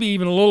maybe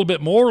even a little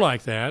bit more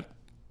like that.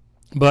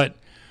 But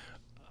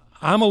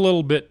I'm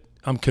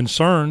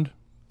concerned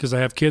because I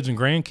have kids and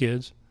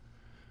grandkids.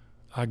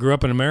 I grew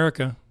up in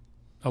America.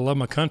 I love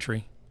my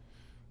country.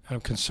 I'm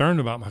concerned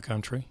about my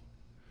country.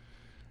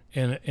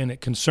 And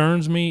it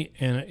concerns me,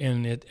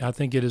 and I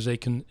think it is a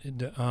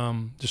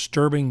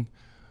disturbing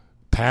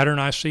pattern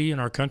I see in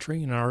our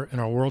country, in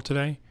our world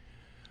today,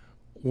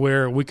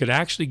 where we could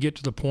actually get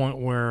to the point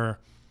where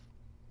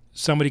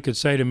somebody could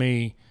say to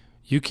me,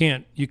 "You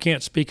can't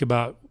speak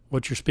about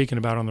what you're speaking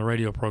about on the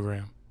radio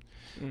program.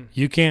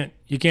 You can't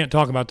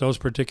talk about those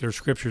particular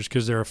scriptures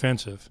because they're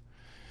offensive."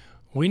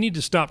 We need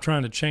to stop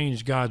trying to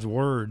change God's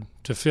word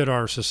to fit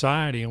our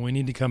society, and we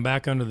need to come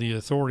back under the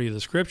authority of the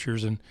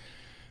scriptures.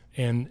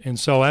 And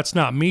so that's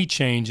not me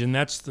changing.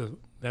 That's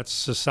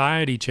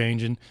society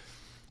changing.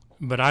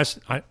 But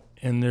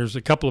and there's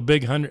a couple of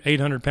big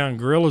 800-pound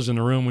gorillas in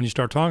the room when you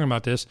start talking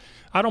about this.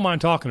 I don't mind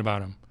talking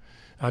about them.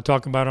 I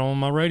talk about them on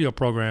my radio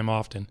program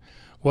often.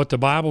 What the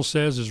Bible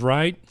says is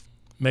right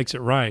makes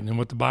it right, and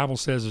what the Bible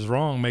says is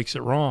wrong makes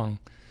it wrong.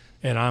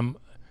 And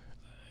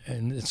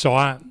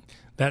so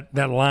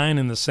that line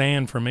in the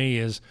sand for me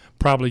has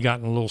probably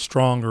gotten a little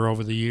stronger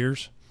over the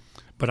years.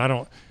 But I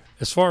don't.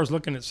 As far as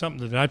looking at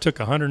something that I took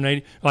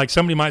 180, like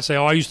somebody might say,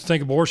 "Oh, I used to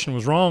think abortion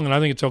was wrong, and I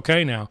think it's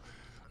okay now."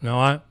 No,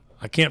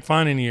 I can't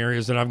find any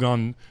areas that I've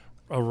gone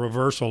a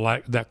reversal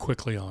like that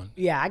quickly on.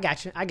 Yeah, I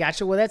got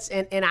you. Well, that's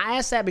and I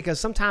ask that because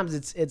sometimes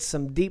it's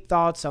some deep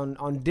thoughts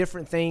on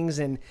different things,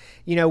 and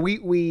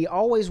we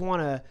always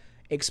want to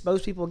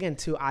expose people again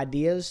to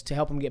ideas to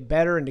help them get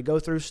better and to go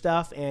through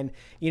stuff. And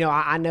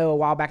I know a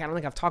while back, I don't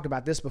think I've talked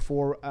about this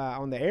before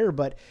on the air,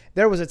 but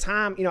there was a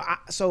time,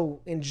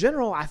 so in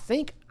general, I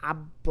think I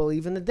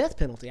believe in the death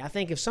penalty. I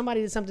think if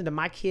somebody did something to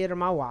my kid or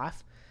my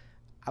wife,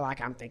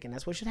 I'm thinking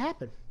that's what should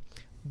happen.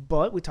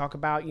 But we talk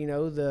about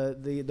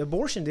the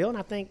abortion deal, and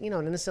I think an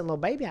innocent little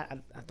baby,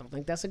 I don't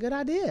think that's a good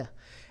idea.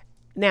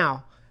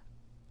 Now,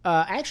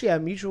 actually, a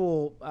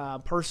mutual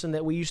person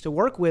that we used to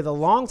work with a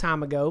long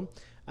time ago,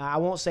 I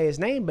won't say his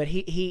name, but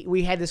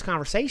we had this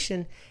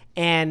conversation,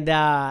 and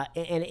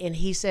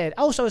he said,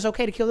 "Oh, so it's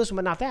okay to kill this one,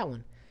 but not that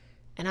one."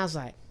 And I was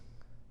like,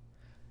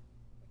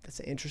 "That's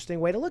an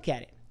interesting way to look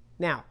at it."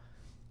 Now,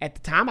 at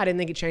the time, I didn't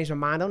think it changed my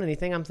mind on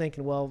anything. I'm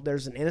thinking, well,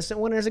 there's an innocent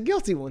one, there's a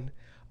guilty one.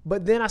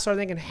 But then I started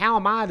thinking, how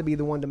am I to be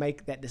the one to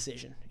make that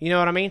decision? You know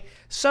what I mean?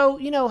 So,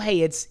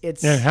 hey, it's.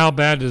 And how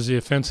bad does the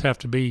offense have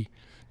to be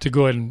to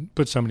go ahead and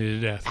put somebody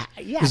to death?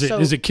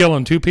 Is it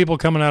killing two people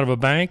coming out of a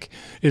bank?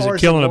 Is it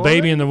killing a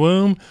baby in the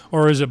womb?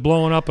 Or is it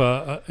blowing up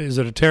is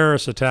it a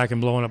terrorist attack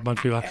and blowing up a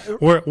bunch of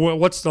people?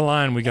 What's the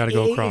line we got to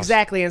go across?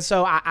 Exactly. And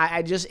so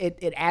I just,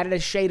 it added a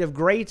shade of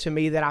gray to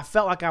me that I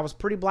felt like I was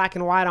pretty black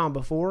and white on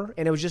before,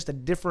 and it was just a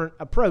different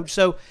approach.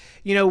 So,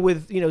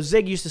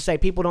 Zig used to say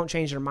people don't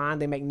change their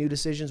mind, they make new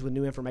decisions with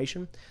new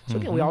information. So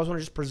again, we always want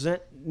to just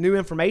present new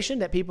information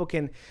that people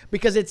can,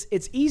 because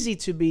it's easy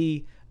to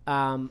be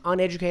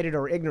uneducated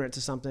or ignorant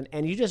to something,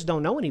 and you just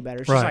don't know any better.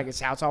 It's just like it's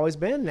how it's always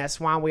been. And that's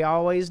why we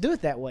always do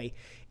it that way.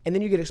 And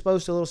then you get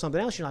exposed to a little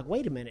something else. You're like,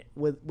 wait a minute,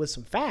 with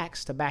some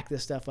facts to back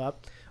this stuff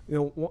up.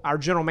 Our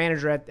general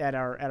manager at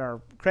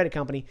our credit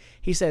company,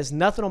 he says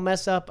nothing will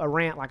mess up a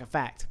rant like a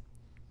fact.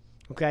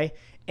 Okay,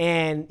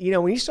 And,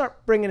 when you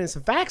start bringing in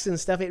some facts and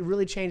stuff, it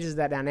really changes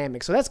that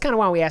dynamic. So that's kind of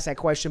why we asked that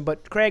question.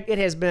 But, Craig, it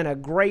has been a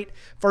great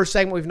first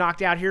segment we've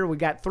knocked out here. We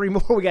got 3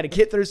 more we got to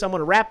get through, so I'm going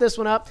to wrap this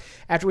one up.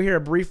 After we hear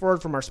a brief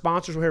word from our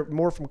sponsors, we'll hear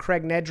more from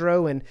Craig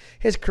Nedrow and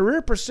his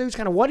career pursuits,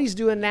 kind of what he's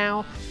doing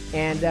now,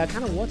 and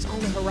kind of what's on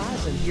the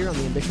horizon here on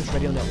the Ambitious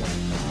Radio Network.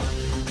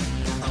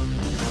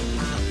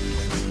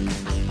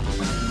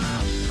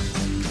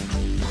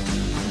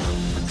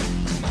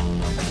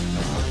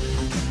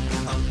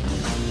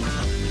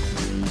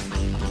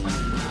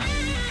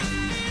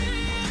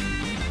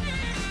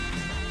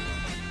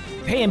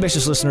 Hey,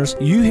 ambitious listeners,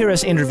 you hear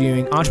us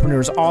interviewing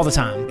entrepreneurs all the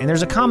time, and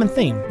there's a common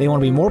theme. They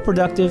want to be more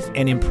productive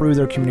and improve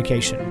their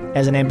communication.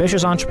 As an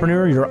ambitious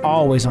entrepreneur, you're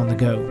always on the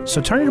go.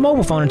 So turn your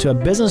mobile phone into a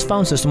business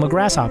phone system with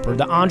Grasshopper,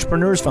 the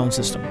entrepreneur's phone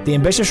system. The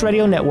Ambitious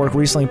Radio Network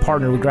recently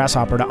partnered with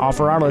Grasshopper to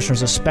offer our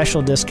listeners a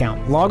special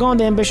discount. Log on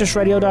to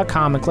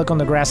ambitiousradio.com and click on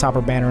the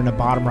Grasshopper banner in the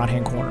bottom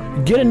right-hand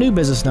corner. Get a new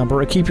business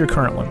number or keep your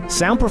current one.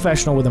 Sound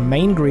professional with a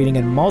main greeting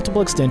and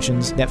multiple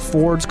extensions that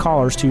forwards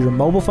callers to your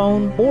mobile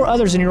phone or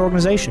others in your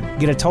organization.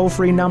 Get a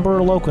toll-free number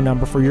or local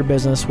number for your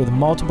business with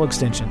multiple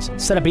extensions.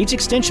 Set up each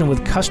extension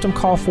with custom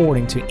call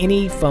forwarding to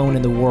any phone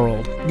in the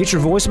world. Get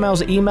your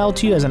voicemails emailed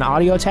to you as an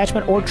audio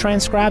attachment or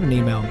transcribe an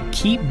email.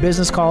 Keep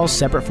business calls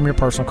separate from your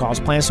personal calls.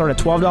 Plans start at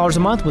 $12 a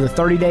month with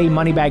a 30-day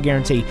money-back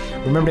guarantee.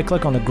 Remember to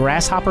click on the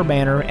Grasshopper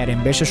banner at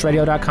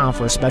ambitiousradio.com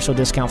for a special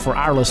discount for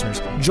our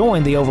listeners.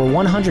 Join the over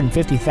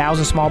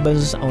 150,000 small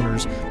business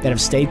owners that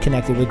have stayed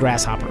connected with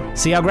Grasshopper.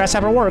 See how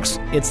Grasshopper works?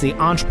 It's the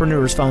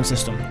entrepreneur's phone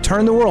system.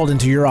 Turn the world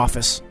into your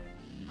office.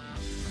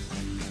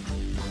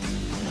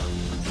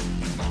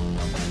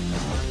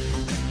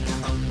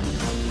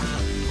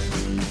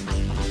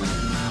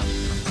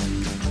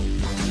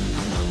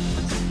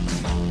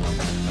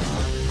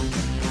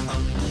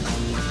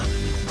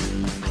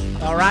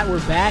 All right,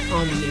 we're back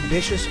on the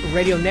Ambitious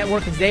Radio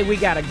Network, and today we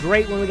got a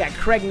great one. We got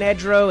Craig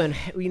Nedrow, and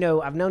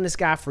I've known this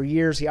guy for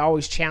years. He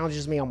always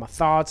challenges me on my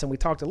thoughts, and we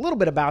talked a little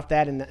bit about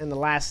that in the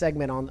last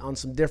segment on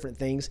some different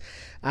things.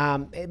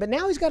 But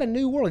now he's got a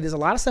new world. He does a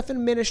lot of stuff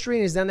in ministry,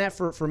 and he's done that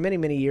for many,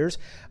 many years.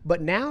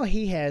 But now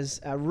he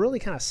has really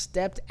kind of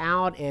stepped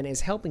out and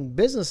is helping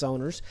business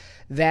owners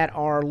that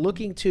are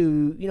looking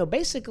to,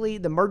 basically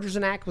the mergers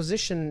and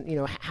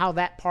acquisition, how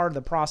that part of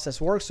the process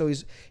works. So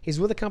he's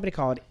with a company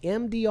called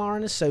MDR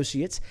and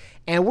Associates,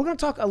 and we're going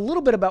to talk a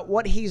little bit about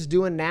what he's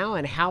doing now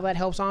and how that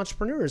helps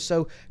entrepreneurs.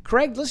 So,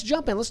 Craig, let's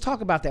jump in. Let's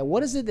talk about that.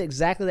 What is it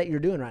exactly that you're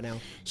doing right now?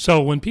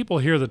 So when people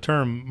hear the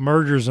term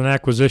mergers and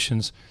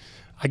acquisitions,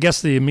 I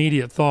guess the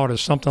immediate thought is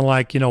something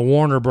like,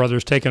 Warner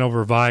Brothers taking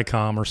over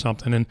Viacom or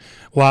something. And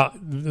while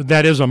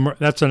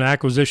that's an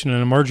acquisition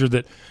and a merger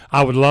that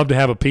I would love to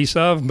have a piece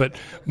of, but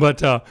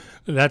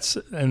that's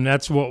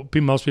what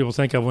most people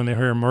think of when they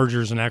hear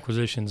mergers and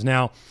acquisitions.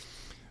 Now,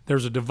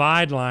 there's a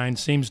divide line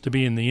seems to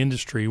be in the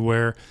industry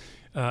where,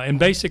 and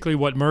basically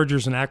what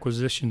mergers and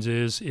acquisitions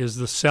is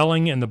the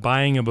selling and the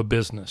buying of a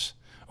business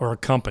or a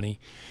company.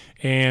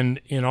 And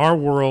in our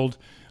world,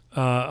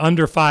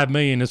 under $5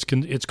 million,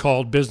 it's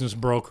called business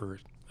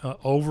broker.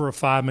 Over a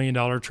 $5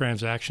 million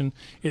transaction,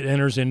 it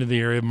enters into the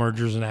area of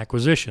mergers and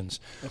acquisitions.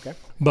 Okay.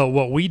 But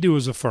what we do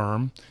as a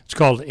firm, it's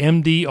called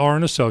MDR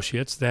and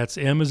Associates. That's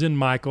M as in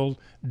Michael,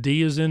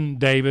 D as in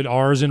David,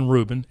 R as in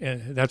Reuben.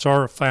 That's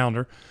our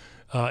founder.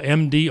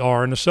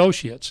 MDR and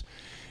Associates.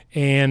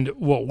 And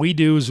what we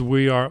do is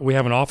we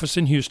have an office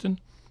in Houston.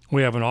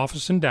 We have an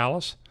office in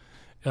Dallas.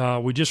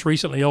 We just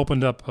recently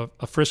opened up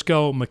a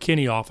Frisco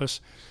McKinney office,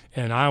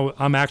 and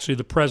I'm actually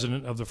the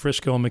president of the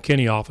Frisco and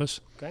McKinney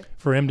office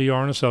for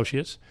MDR and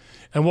Associates.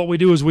 And what we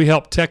do is we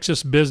help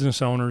Texas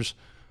business owners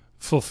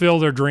fulfill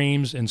their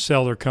dreams and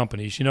sell their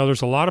companies.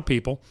 There's a lot of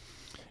people,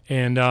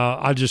 and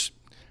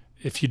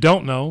if you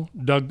don't know,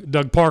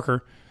 Doug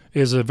Parker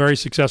is a very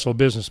successful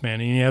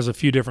businessman, and he has a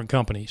few different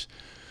companies.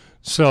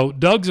 So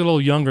Doug's a little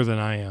younger than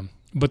I am,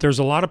 but there's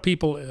a lot of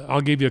people.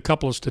 I'll give you a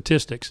couple of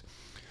statistics.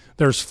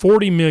 There's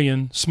 40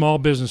 million small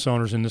business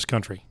owners in this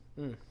country,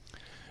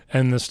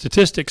 and the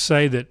statistics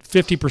say that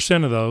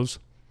 50% of those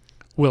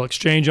will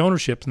exchange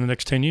ownership in the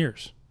next 10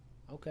 years.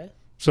 Okay.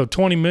 So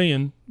 20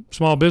 million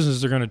small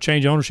businesses are going to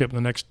change ownership in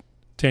the next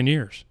 10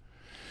 years.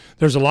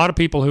 There's a lot of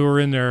people who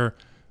are in their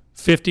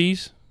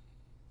 50s,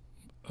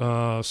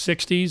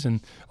 60s,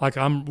 and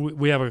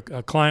we have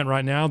a client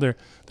right now. There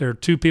are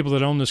 2 people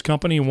that own this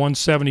company, one's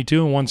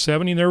 72 and one's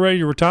 70, and they're ready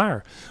to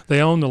retire. They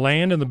own the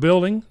land and the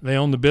building, they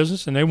own the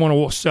business, and they want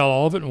to sell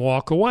all of it and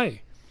walk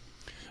away.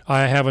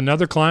 I have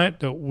another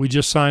client that we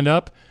just signed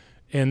up,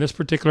 and this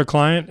particular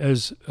client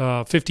is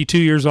 52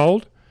 years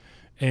old,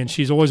 and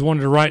she's always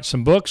wanted to write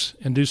some books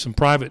and do some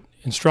private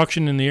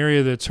instruction in the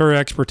area that's her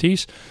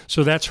expertise,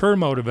 so that's her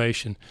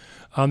motivation.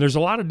 There's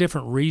a lot of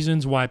different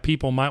reasons why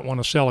people might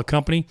want to sell a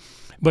company.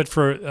 But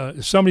for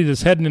somebody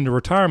that's heading into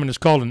retirement, it's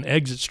called an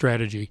exit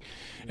strategy.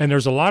 And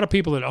there's a lot of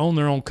people that own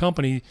their own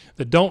company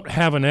that don't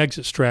have an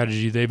exit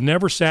strategy. They've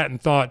never sat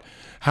and thought,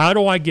 how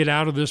do I get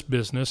out of this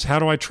business? How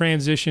do I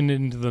transition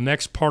into the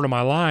next part of my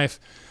life?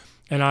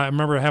 And I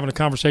remember having a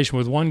conversation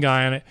with one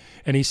guy on it,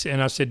 and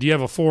I said, "Do you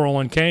have a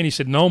 401k?" And he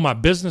said, "No, my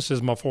business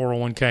is my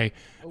 401k."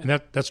 And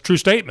that's a true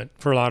statement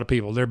for a lot of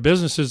people. Their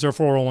business is their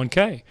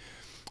 401k.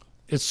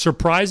 It's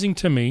surprising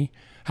to me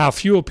how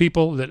few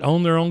people that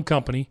own their own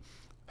company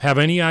have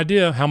any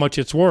idea how much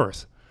it's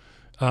worth.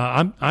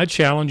 I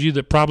challenge you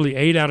that probably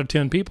 8 out of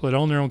 10 people that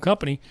own their own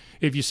company,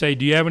 if you say,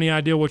 "Do you have any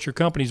idea what your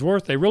company's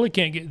worth?" They really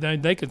can't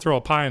get. They can throw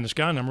a pie in the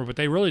sky number, but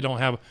they really don't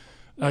have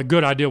a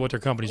good idea what their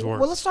company's worth.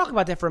 Well, let's talk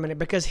about that for a minute,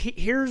 because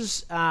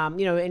here's, and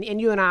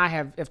you and I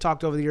have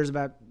talked over the years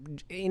about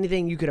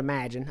anything you could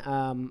imagine.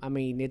 I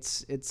mean,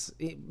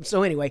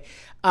 so anyway,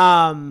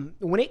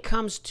 when it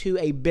comes to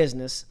a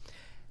business,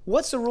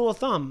 what's the rule of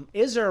thumb?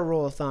 Is there a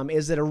rule of thumb?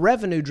 Is it a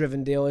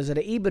revenue-driven deal? Is it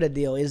an EBITDA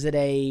deal? Is it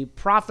a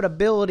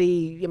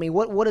profitability? I mean,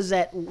 what is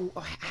that?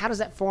 How does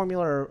that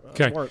formula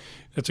work?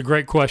 That's a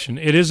great question.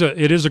 It is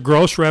a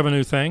gross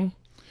revenue thing.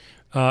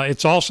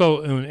 It's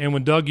also, and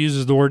when Doug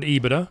uses the word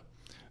EBITDA,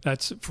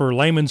 that's, for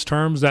layman's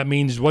terms, that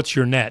means what's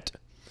your net.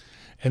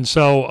 And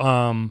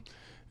so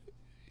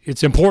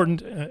it's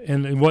important,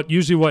 and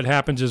what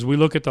happens is we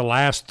look at the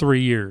last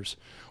 3 years.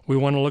 We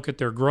want to look at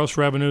their gross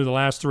revenue the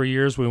last 3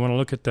 years. We want to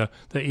look at the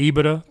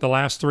EBITDA the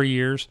last 3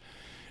 years.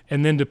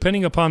 And then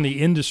depending upon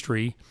the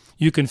industry,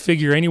 you can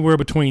figure anywhere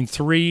between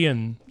 3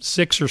 and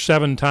 6 or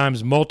 7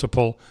 times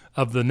multiple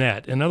of the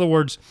net. In other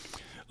words,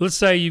 let's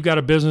say you've got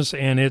a business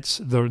and it's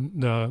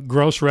the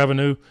gross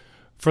revenue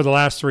for the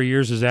last 3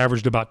 years has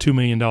averaged about $2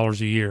 million a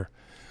year.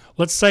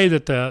 Let's say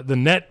that the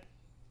net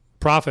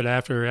profit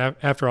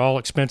after all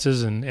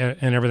expenses and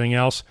everything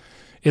else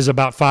is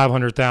about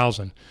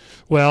 $500,000.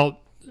 Well,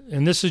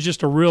 and this is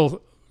just a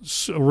real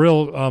vague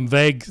rule of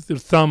the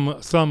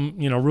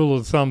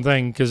thumb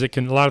thing, because a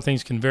lot of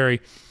things can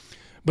vary.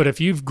 But if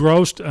you've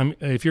grossed,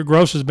 if your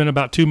gross has been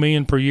about $2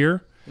 million per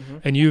year,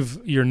 and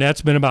your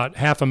net's been about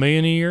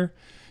 $500,000 a year,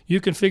 you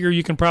can figure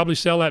you can probably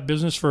sell that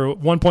business for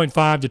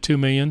 $1.5 to $2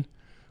 million,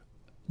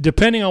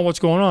 depending on what's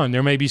going on.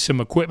 There may be some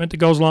equipment that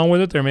goes along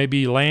with it. There may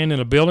be land in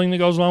a building that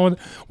goes along with it,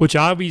 which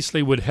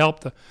obviously would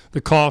help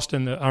the cost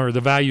or the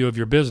value of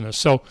your business.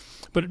 So,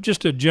 but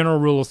just a general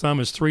rule of thumb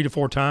is 3 to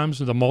 4 times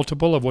the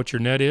multiple of what your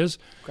net is.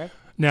 Okay.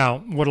 Now,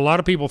 what a lot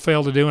of people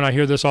fail to do, and I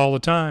hear this all the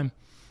time,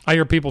 I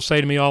hear people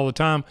say to me all the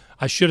time,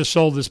 "I should have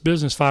sold this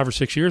business 5 or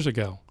 6 years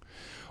ago."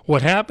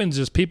 What happens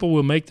is people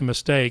will make the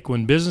mistake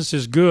when business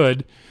is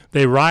good,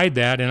 they ride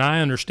that, and I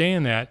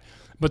understand that,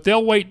 but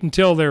they'll wait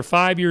until they're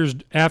 5 years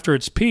after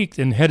it's peaked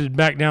and headed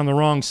back down the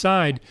wrong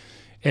side,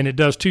 and it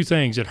does 2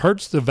 things. It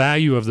hurts the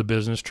value of the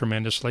business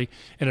tremendously,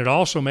 and it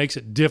also makes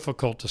it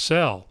difficult to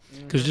sell.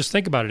 Because just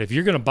think about it. If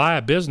you're going to buy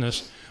a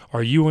business,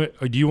 are you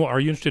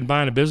interested in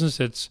buying a business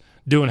that's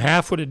doing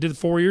half what it did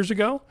 4 years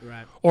ago?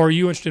 Right. Or are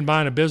you interested in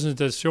buying a business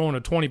that's showing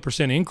a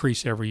 20%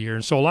 increase every year?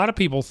 And so a lot of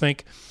people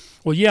think,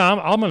 well, yeah,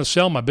 I'm going to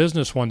sell my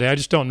business one day. I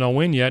just don't know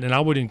when yet. And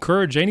I would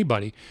encourage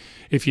anybody,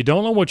 if you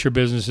don't know what your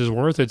business is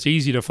worth, it's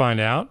easy to find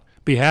out.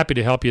 Be happy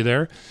to help you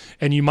there.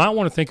 And you might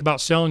want to think about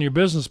selling your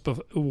business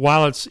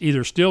while it's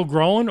either still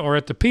growing or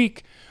at the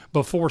peak,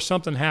 before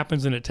something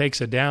happens and it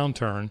takes a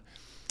downturn.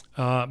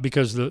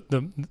 Because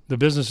the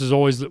business is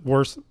always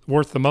worth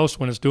the most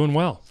when it's doing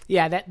well.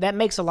 Yeah, that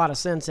makes a lot of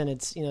sense, and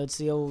it's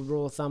the old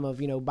rule of thumb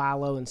of buy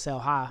low and sell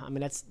high. I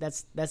mean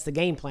that's the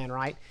game plan,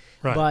 right?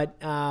 Right. But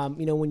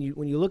when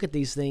you look at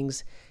these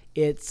things,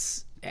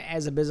 it's,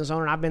 as a business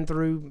owner, I've been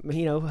through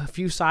a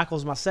few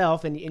cycles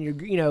myself, and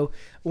you're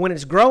when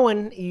it's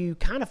growing, you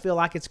kind of feel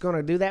like it's going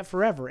to do that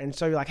forever, and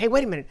so you're like, hey,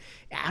 wait a minute,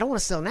 I don't want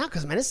to sell now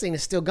because this thing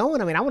is still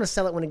going. I mean, I want to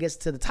sell it when it gets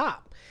to the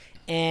top.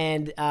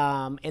 And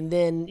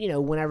then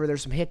whenever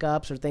there's some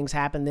hiccups or things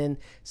happen, then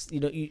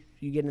you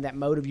get into that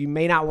mode of you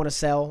may not want to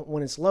sell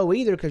when it's low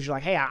either, because you're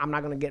like, hey, I'm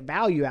not going to get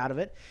value out of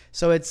it.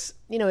 So it's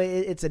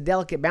it's a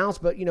delicate balance.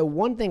 But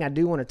one thing I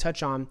do want to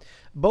touch on,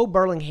 Bo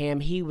Burlingham,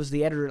 he was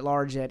the editor at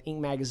large at Inc.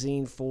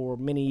 magazine for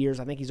many years.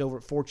 I think he's over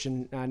at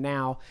Fortune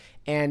now,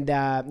 and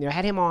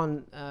had him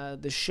on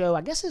the show.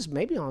 I guess it's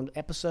maybe on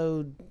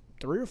episode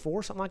 3 or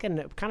 4, something like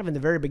that, kind of in the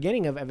very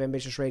beginning of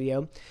Ambitious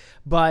Radio.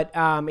 But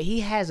he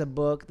has a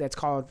book that's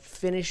called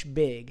Finish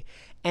Big,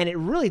 and it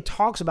really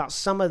talks about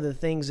some of the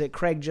things that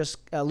Craig just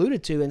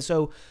alluded to. And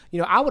so,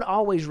 I would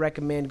always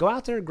recommend go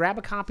out there, grab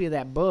a copy of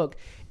that book,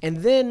 and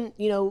then,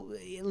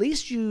 at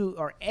least you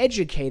are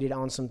educated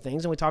on some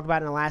things. And we talked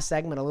about in the last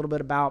segment a little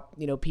bit about,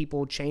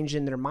 people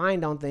changing their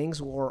mind on things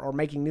or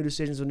making new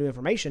decisions with new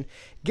information.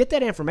 Get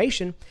that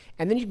information,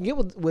 and then you can get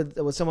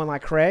with someone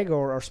like Craig,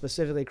 or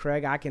specifically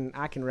Craig, I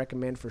can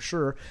recommend for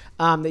sure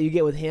that you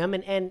get with him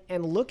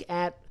and look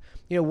at,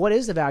 what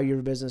is the value of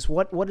your business?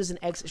 What does an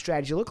exit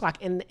strategy look like?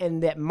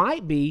 And that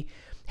might be,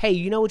 hey,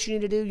 you know what you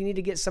need to do? You need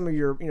to get some of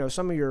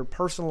your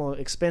personal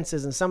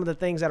expenses and some of the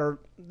things they're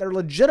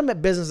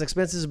legitimate business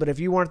expenses, but if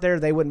you weren't there,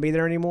 they wouldn't be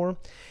there anymore.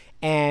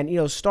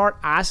 And, start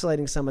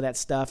isolating some of that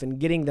stuff and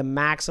getting the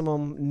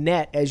maximum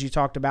net, as you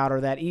talked about,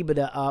 or that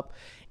EBITDA up.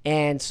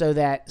 And so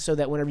that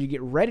whenever you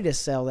get ready to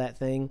sell that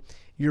thing,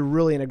 you're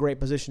really in a great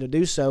position to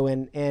do so.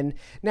 And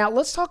now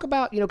let's talk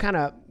about,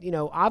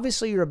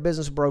 obviously you're a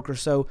business broker.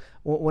 So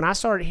when I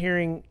started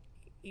hearing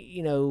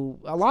you know,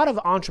 a lot of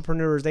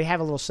entrepreneurs, they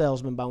have a little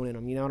salesman bone in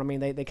them. You know what I mean?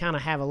 They kind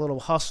of have a little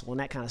hustle and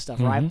that kind of stuff,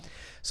 right?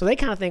 So they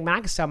kind of think, man, I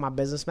can sell my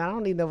business, man. I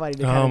don't need nobody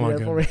to kind of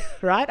do it for me,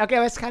 right? Okay,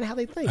 that's kind of how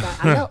they think.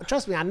 I know.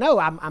 Trust me, I know.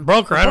 I'm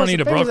broker. I don't need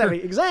a broker.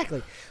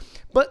 Exactly.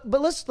 But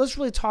let's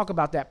really talk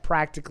about that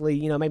practically.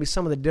 You know, maybe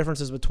some of the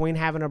differences between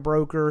having a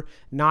broker,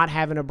 not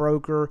having a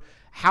broker.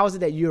 How is it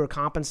that you are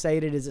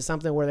compensated? Is it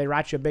something where they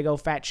write you a big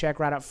old fat check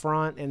right up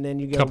front and then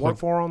you go work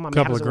for them? I mean,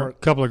 how does it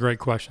work? Couple of great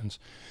questions.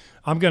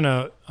 I'm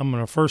gonna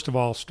first of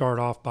all start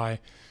off by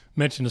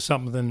mentioning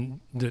something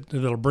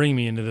that'll bring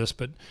me into this.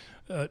 But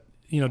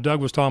you know,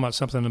 Doug was talking about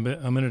something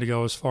a minute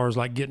ago as far as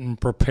like getting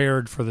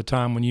prepared for the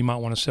time when you might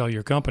want to sell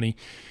your company.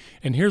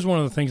 And here's one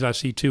of the things I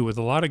see too with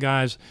a lot of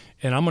guys,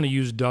 and I'm going to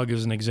use Doug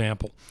as an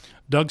example.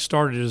 Doug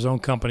started his own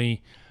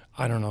company.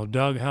 I don't know,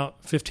 Doug, how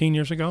 15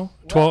 years ago?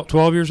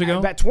 12 years ago?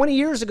 About 20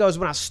 years ago is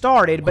when I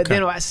started, but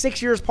then about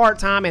 6 years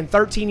part-time and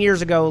 13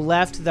 years ago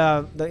left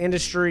the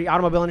industry,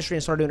 automobile industry,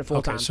 and started doing it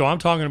full-time. Okay, so I'm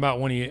talking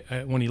about when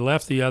he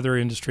left the other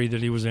industry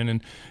that he was in,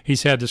 and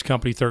he's had this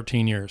company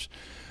 13 years.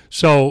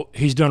 So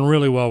he's done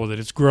really well with it.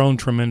 It's grown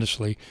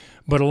tremendously.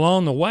 But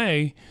along the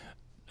way,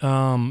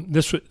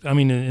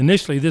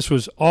 initially this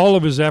was all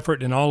of his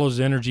effort and all his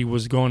energy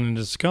was going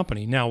into this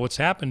company. Now what's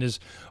happened is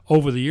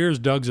over the years,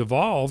 Doug's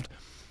evolved.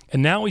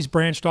 And now he's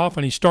branched off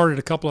and he started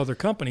a couple other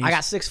companies. I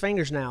got 6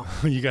 fingers now.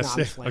 You got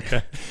 6?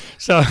 Okay.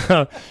 So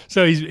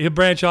he'll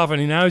branch off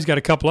and now he's got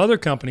a couple other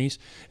companies.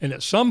 And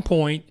at some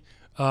point,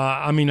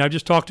 I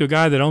just talked to a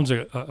guy that owns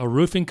a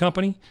roofing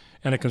company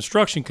and a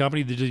construction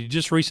company that he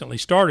just recently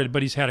started,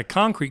 but he's had a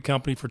concrete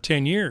company for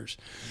 10 years.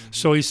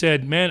 So he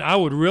said, man,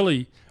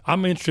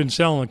 I'm interested in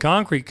selling a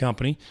concrete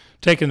company,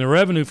 taking the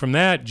revenue from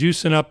that,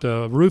 juicing up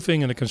the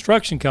roofing and the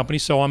construction company.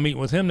 So I'm meeting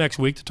with him next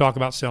week to talk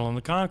about selling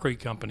the concrete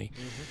company.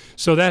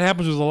 So that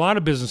happens with a lot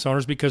of business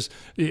owners because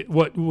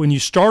when you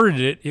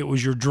started it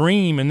was your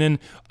dream, and then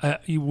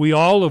we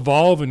all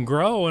evolve and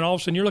grow, and all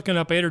of a sudden you're looking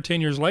up 8 or 10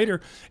 years later,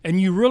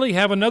 and you really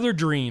have another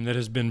dream that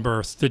has been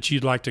birthed that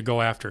you'd like to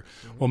go after.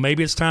 Well,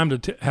 maybe it's time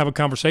to have a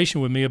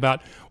conversation with me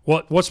about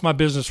what's my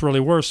business really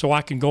worth so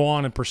I can go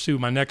on and pursue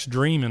my next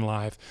dream in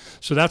life.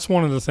 So that's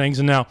one of the things.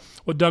 And now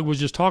what Doug was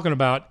just talking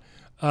about,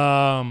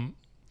 let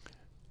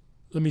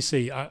me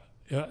see.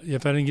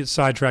 If I didn't get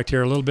sidetracked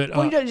here a little bit.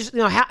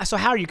 Well,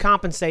 how are you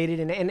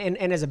compensated?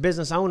 And as a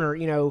business owner,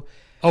 you know.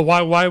 Oh,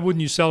 why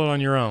wouldn't you sell it on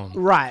your own?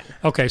 Right.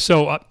 Okay,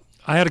 so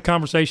I had a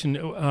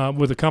conversation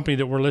with a company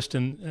that we're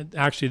listing,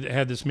 actually that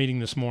had this meeting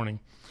this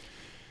morning.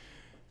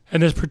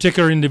 And this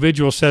particular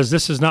individual says,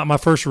 this is not my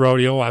first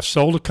rodeo. I've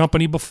sold a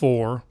company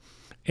before,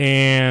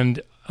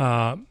 and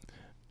I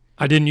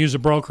didn't use a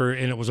broker,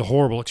 and it was a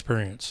horrible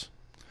experience.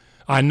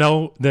 I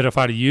know that if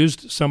I'd have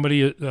used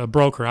a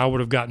broker, I would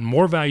have gotten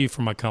more value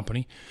from my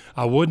company.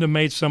 I wouldn't have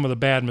made some of the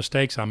bad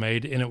mistakes I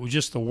made, and it was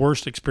just the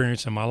worst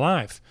experience in my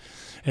life.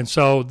 And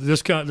so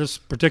this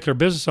particular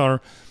business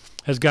owner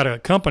has got a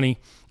company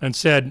and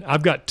said,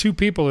 I've got 2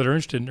 people that are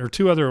interested, or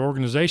 2 other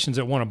organizations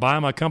that want to buy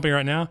my company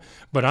right now,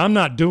 but I'm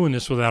not doing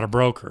this without a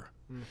broker.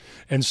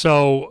 And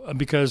so,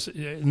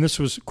 and this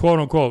was quote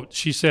unquote,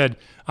 she said,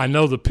 I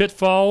know the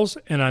pitfalls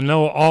and I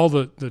know all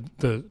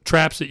the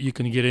traps that you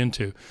can get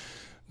into.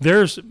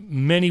 There's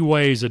many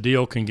ways a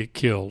deal can get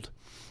killed.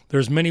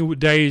 There's many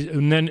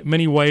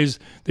ways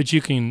that you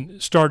can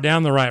start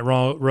down the right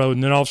road,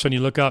 and then all of a sudden you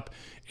look up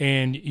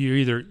and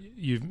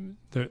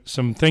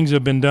some things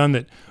have been done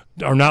that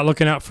are not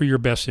looking out for your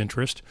best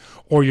interest,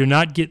 or you're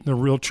not getting the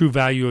real true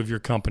value of your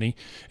company.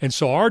 And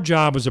so our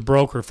job as a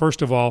broker,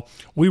 first of all,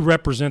 we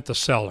represent the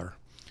seller.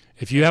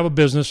 If you have a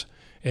business,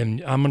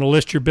 and I'm going to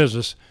list your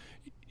business,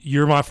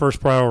 you're my first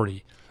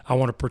priority. I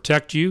want to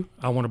protect you.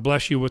 I want to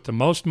bless you with the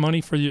most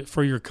money for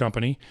your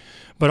company.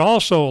 But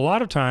also, a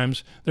lot of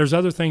times, there's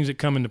other things that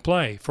come into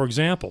play. For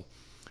example,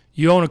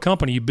 you own a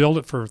company. You build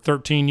it for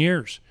 13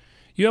 years.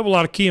 You have a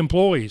lot of key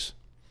employees,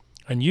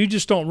 and you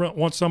just don't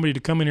want somebody to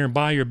come in here and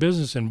buy your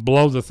business and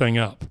blow the thing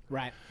up.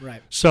 Right.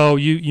 So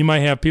you might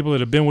have people that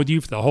have been with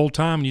you for the whole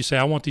time, and you say,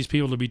 I want these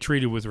people to be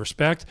treated with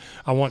respect.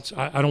 I don't want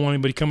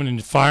anybody coming in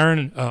and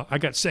firing. I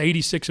got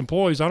 86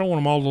 employees. I don't want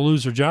them all to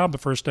lose their job the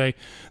first day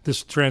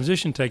this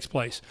transition takes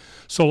place.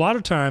 So a lot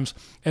of times,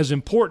 as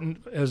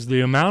important as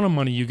the amount of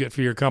money you get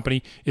for your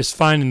company is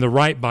finding the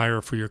right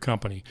buyer for your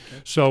company.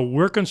 Okay. So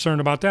we're concerned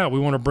about that. We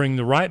want to bring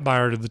the right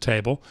buyer to the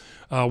table.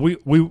 We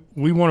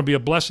want to be a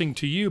blessing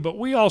to you, but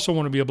we also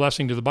want to be a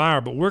blessing to the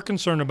buyer. But we're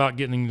concerned about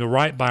getting the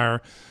right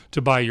buyer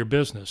to buy your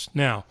business.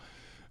 Now,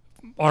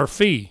 our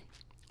fee,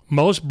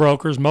 most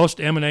brokers, most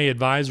M&A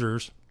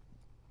advisors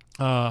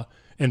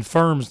and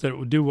firms that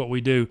would do what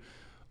we do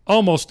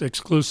almost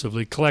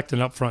exclusively collect an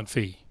upfront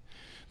fee.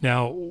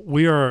 Now,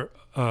 we are,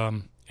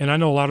 and I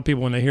know a lot of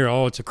people when they hear,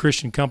 it's a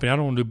Christian company, I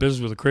don't want to do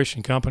business with a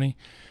Christian company,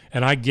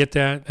 and I get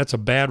that. That's a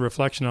bad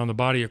reflection on the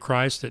body of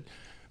Christ, that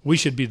we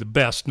should be the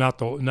best, not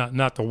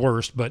the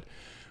worst, but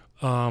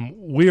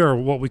we are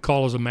what we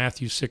call as a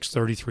Matthew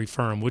 6:33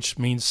 firm, which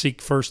means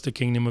seek first the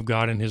kingdom of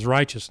God and his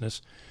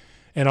righteousness,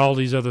 and all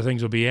these other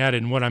things will be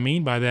added. And what I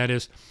mean by that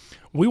is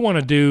we want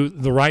to do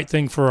the right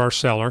thing for our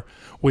seller.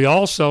 We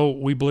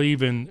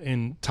believe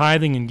in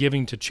tithing and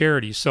giving to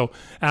charities. So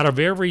out of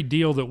every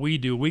deal that we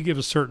do, we give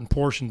a certain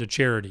portion to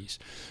charities,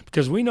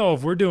 because we know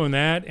if we're doing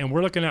that and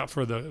we're looking out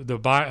for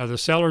the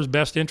seller's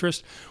best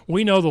interest,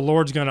 we know the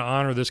Lord's going to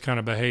honor this kind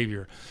of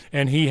behavior.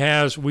 And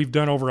we've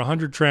done over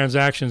 100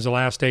 transactions the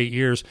last 8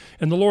 years,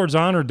 and the Lord's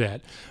honored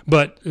that.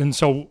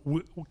 So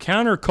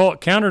counter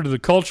to the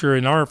culture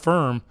in our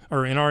firm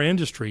or in our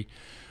industry,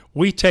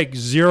 we take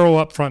zero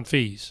upfront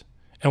fees.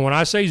 And when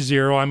I say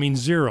zero, I mean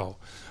zero.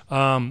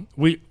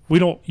 You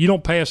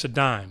don't pay us a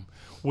dime.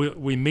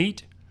 We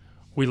meet,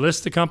 we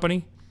list the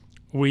company,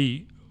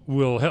 we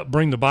will help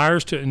bring the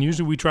buyers to, and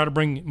usually we try to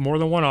bring more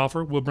than one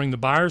offer. We'll bring the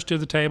buyers to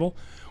the table.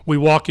 We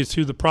walk you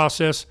through the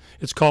process.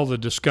 It's called the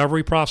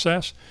discovery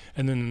process,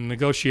 and then the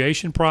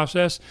negotiation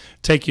process,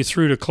 take you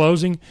through to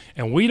closing.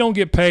 And we don't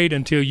get paid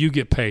until you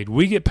get paid.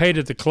 We get paid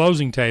at the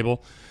closing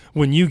table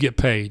when you get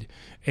paid.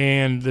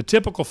 And the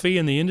typical fee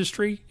in the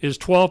industry is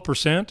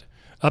 12%.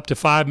 Up to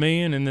 $5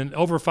 million, and then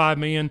over $5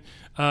 million,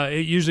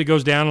 it usually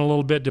goes down a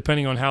little bit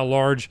depending on how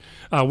large.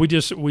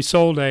 We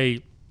sold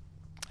a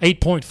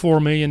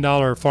 $8.4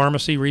 million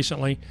pharmacy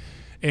recently,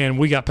 and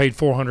we got paid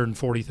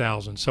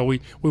 $440,000. So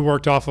we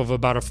worked off of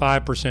about a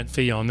 5%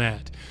 fee on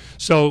that.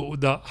 So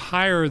the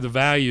higher the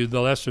value,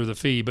 the lesser the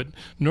fee. But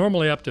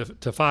normally up to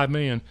 $5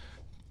 million,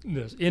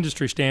 the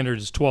industry standard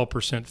is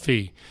 12%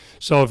 fee.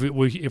 So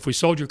if we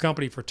sold your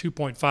company for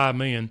 $2.5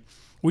 million,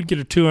 we'd get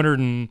a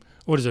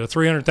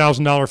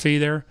 $300,000 fee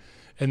there,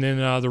 and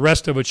then the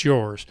rest of it's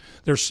yours.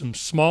 There's some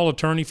small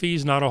attorney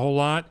fees, not a whole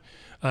lot,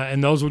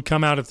 and those would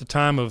come out at the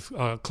time of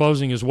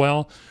closing as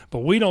well. But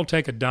we don't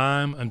take a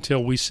dime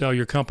until we sell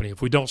your company.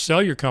 If we don't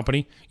sell your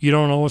company, you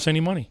don't owe us any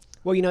money.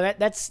 Well,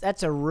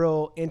 that's a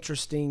real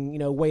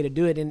interesting, way to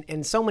do it.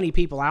 And so many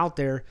people out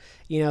there,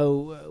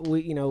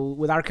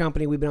 with our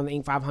company, we've been on the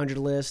Inc. 500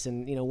 list,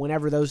 and,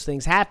 whenever those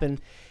things happen,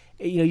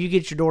 you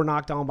get your door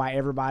knocked on by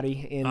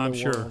everybody in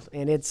the world,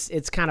 and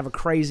it's kind of a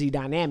crazy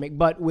dynamic.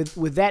 But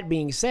with that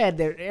being said,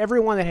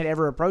 everyone that had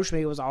ever approached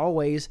me was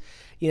always,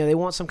 they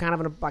want some kind of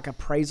an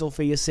appraisal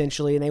fee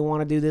essentially, and they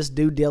want to do this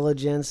due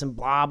diligence and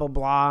blah blah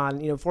blah. And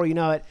before you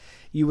know it,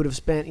 you would have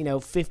spent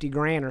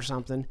 $50,000 or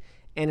something,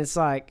 and it's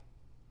like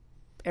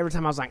every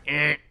time I was like,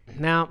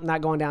 no, I'm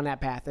not going down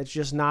that path. It's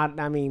just not.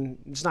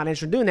 It's not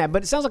interested in doing that.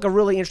 But it sounds like a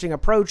really interesting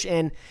approach.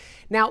 And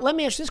now, let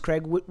me ask this,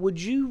 Craig.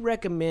 Would you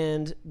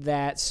recommend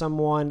that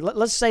someone,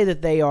 let's say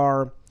that they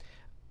are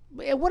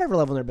at whatever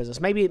level in their business,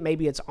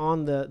 maybe it's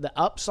on the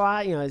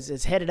upside,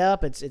 it's headed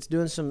up, it's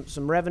doing some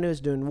revenue,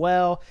 it's doing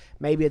well.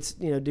 Maybe it's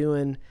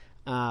doing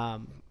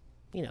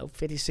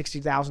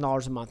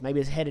 $50,000-$60,000 a month. Maybe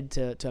it's headed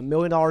to $1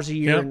 million a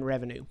year in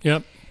revenue.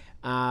 Yep.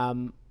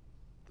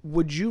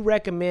 Would you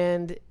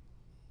recommend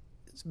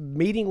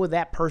meeting with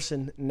that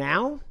person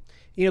now?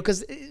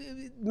 Because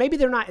maybe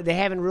they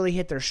haven't really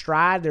hit their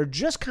stride. They're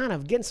just kind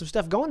of getting some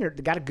stuff going.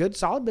 They've got a good,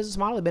 solid business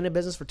model. They've been in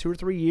business for 2 or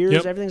 3 years.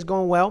 Yep. Everything's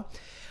going well.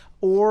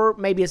 Or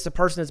maybe it's the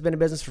person that's been in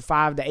business for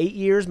 5 to 8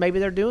 years. Maybe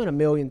they're doing $1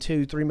 million,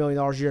 $3 million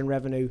a year in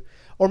revenue.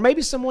 Or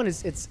maybe someone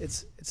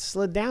it's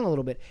slid down a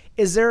little bit.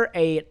 Is there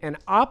an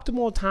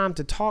optimal time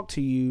to talk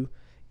to you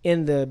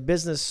in the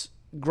business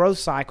growth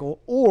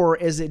cycle, or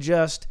is it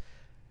just,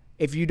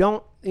 if you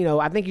don't,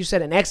 I think you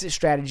said an exit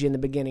strategy in the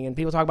beginning, and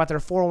people talk about their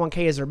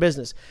 401k as their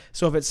business.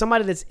 So if it's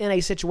somebody that's in a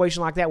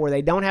situation like that where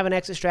they don't have an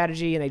exit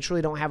strategy and they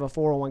truly don't have a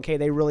 401k,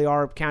 they really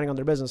are counting on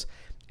their business.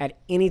 At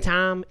any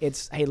time,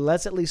 it's, hey,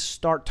 let's at least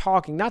start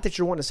talking. Not that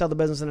you're wanting to sell the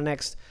business in the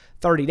next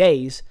 30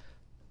 days,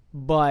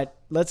 but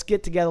let's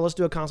get together, let's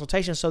do a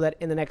consultation so that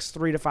in the next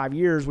 3 to 5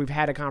 years, we've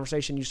had a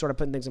conversation, you start of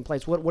putting things in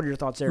place. What are your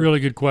thoughts there? Really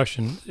good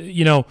question.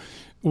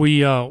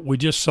 We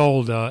just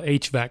sold a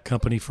HVAC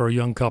company for a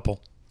young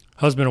couple.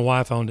 Husband and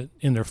wife owned it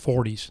in their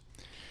 40s.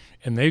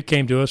 And they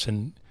came to us,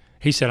 and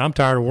he said, I'm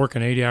tired of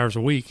working 80 hours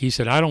a week. He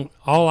said,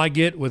 all I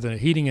get with the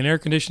heating and air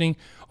conditioning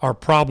are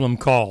problem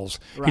calls.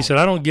 Right. He said,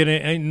 I don't get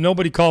it.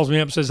 Nobody calls me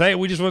up and says, hey,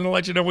 we just want to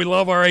let you know we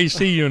love our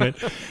AC unit.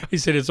 He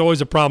said, it's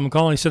always a problem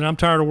calling. He said, I'm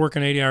tired of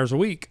working 80 hours a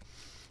week.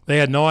 They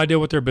had no idea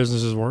what their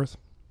business is worth.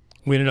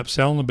 We ended up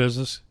selling the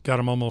business, got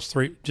them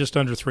just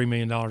under $3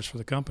 million for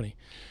the company.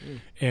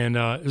 And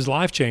it was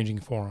life-changing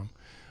for them.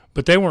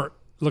 But they weren't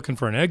looking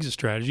for an exit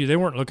strategy. They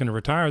weren't looking to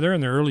retire. They're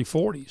in their early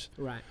 40s.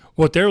 Right.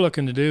 What they're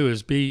looking to do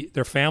is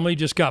their family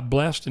just got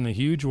blessed in a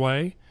huge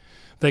way.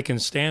 They can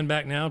stand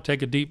back now,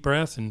 take a deep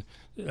breath, and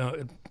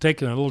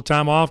take a little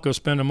time off, go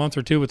spend a month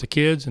or two with the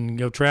kids, and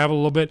go travel a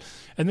little bit.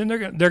 And then they're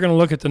going to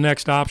look at the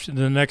next option,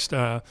 the next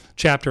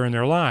chapter in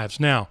their lives.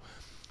 Now,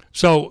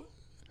 so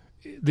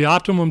the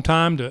optimum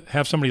time to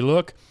have somebody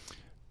look,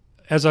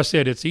 as I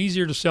said, it's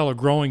easier to sell a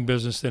growing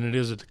business than it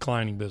is a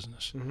declining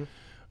business. Mm-hmm.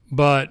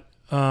 But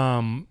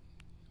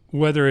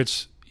whether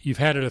it's you've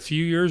had it a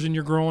few years and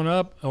you're growing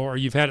up, or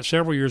you've had it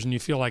several years and you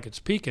feel like it's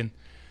peaking,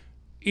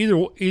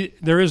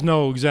 there is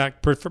no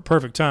exact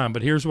perfect time.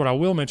 But here's what I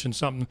will mention,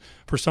 something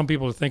for some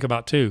people to think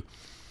about too.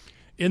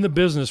 In the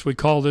business, we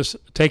call this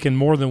taking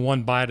more than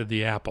one bite of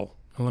the apple.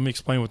 And let me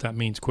explain what that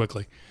means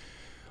quickly.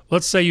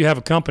 Let's say you have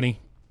a company,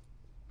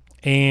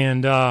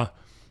 and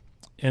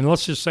and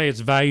let's just say it's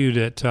valued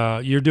at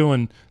you're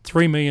doing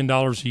 $3 million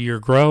a year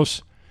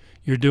gross.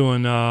 You're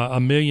doing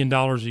 $1 million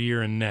a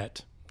year in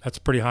net. That's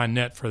a pretty high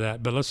net for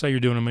that. But let's say you're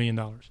doing $1 million.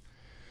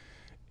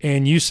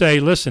 And you say,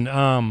 listen,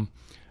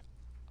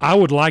 I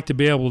would like to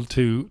be able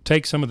to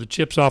take some of the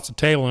chips off the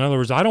table. In other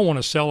words, I don't want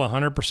to sell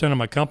 100% of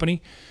my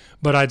company,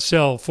 but I'd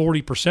sell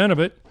 40% of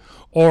it,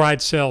 or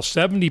I'd sell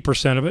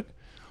 70% of it,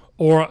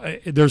 or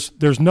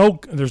there's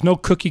no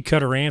cookie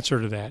cutter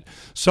answer to that.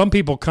 Some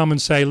people come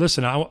and say,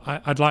 listen,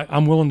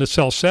 I'm willing to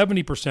sell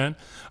 70%.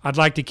 I'd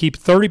like to keep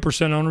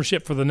 30%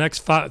 ownership for the next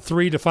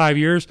 3 to 5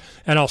 years,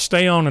 and I'll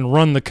stay on and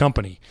run the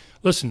company.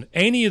 Listen,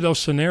 any of those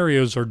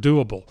scenarios are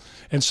doable.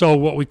 And so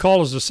what we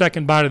call is the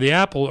second bite of the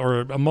apple,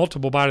 or a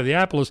multiple bite of the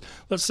apple, is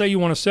let's say you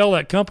want to sell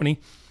that company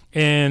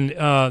and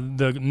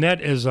the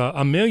net is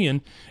 $1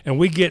 million and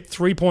we get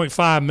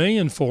 $3.5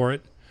 million for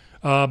it.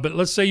 But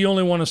let's say you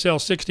only want to sell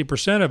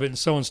 60% of it. And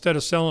so instead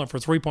of selling it for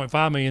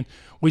 $3.5 million,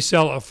 we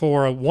sell it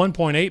for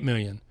 $1.8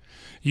 million.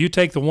 You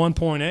take the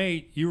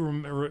 1.8, you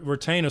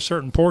retain a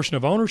certain portion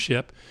of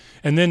ownership,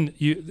 and then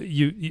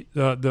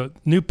the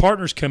new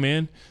partners come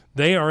in.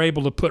 They are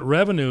able to put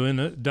revenue in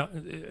it,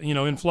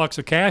 influx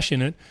of cash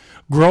in it,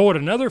 grow it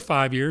another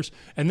 5 years,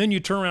 and then you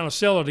turn around and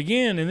sell it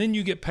again, and then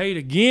you get paid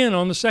again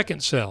on the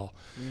second sell.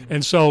 Mm-hmm.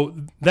 And so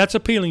that's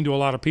appealing to a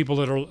lot of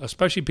people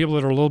especially people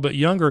that are a little bit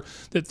younger,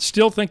 that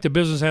still think the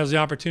business has the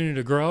opportunity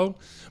to grow,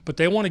 but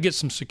they want to get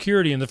some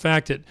security in the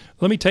fact that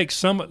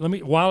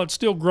while it's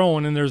still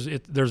growing and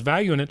there's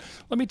value in it,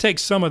 let me take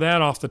some of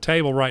that off the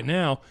table right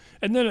now,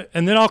 and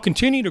then I'll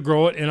continue to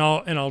grow it, and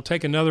I'll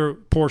take another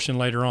portion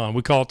later on.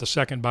 We call it the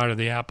second bite of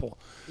the apple.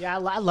 Yeah,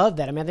 I love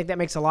that. I mean, I think that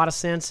makes a lot of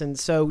sense. And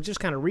so, just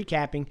kind of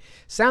recapping,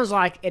 sounds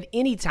like at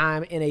any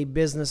time in a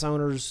business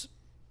owner's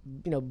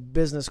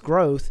business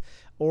growth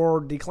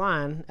or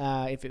decline,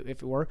 if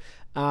it were,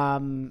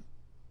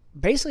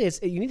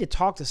 basically you need to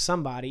talk to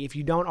somebody if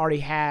you don't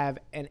already have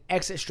an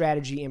exit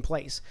strategy in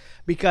place.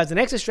 Because an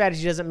exit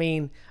strategy doesn't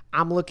mean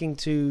I'm looking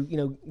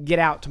to get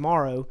out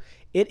tomorrow.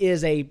 It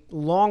is a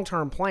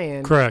long-term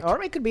plan. Correct.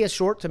 Or it could be a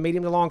short to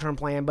medium to long-term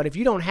plan. But if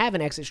you don't have an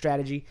exit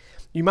strategy,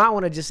 you might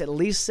want to just at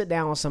least sit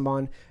down with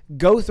someone,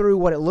 go through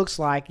what it looks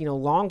like,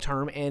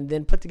 long-term, and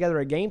then put together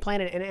a game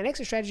plan. And an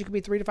exit strategy could be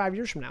 3 to 5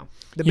 years from now.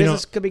 The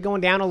business could be going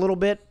down a little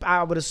bit,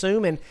 I would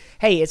assume. And,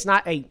 hey, it's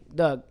not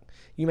Doug,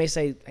 you may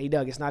say, hey,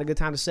 Doug, it's not a good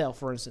time to sell,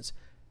 for instance.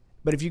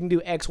 But if you can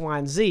do X, Y,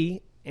 and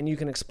Z, and you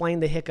can explain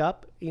the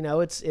hiccup,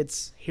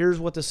 it's here's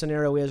what the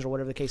scenario is, or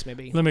whatever the case may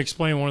be. Let me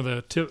explain one of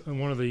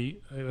the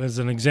as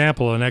an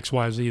example an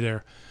XYZ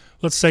there.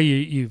 Let's say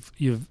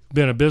you've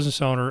been a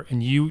business owner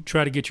and you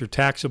try to get your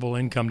taxable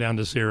income down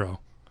to zero.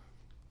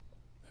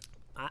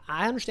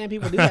 I understand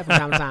people do that from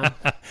time to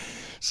time.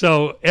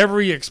 So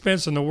every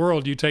expense in the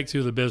world you take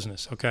through the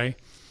business, okay?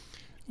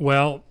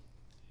 Well,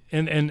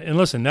 and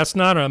listen, that's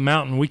not a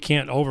mountain we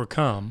can't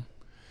overcome.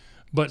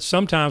 But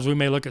sometimes we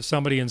may look at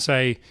somebody and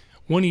say,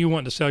 when do you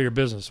want to sell your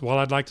business? Well,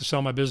 I'd like to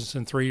sell my business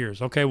in 3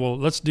 years. Okay, well,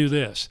 let's do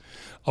this.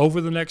 Over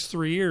the next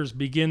 3 years,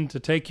 begin to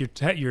take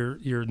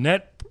your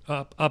net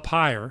up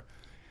higher.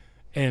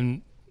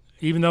 And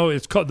even though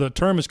the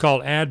term is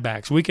called add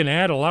backs, we can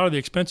add a lot of the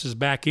expenses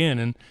back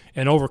in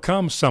and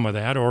overcome some of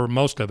that or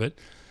most of it.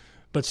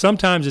 But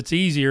sometimes it's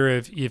easier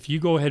if you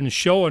go ahead and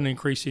show an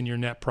increase in your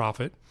net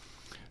profit,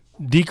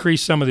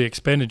 decrease some of the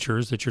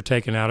expenditures that you're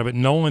taking out of it,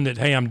 knowing that,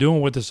 hey, I'm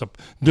doing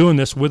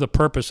this with a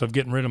purpose of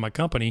getting rid of my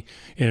company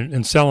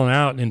and selling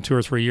out in 2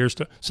 or 3 years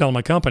to sell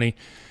my company.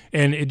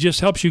 And it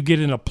just helps you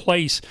get in a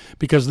place,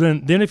 because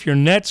then if your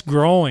net's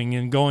growing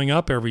and going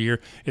up every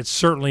year, it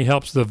certainly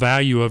helps the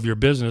value of your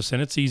business,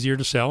 and it's easier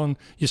to sell, and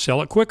you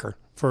sell it quicker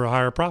for a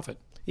higher profit.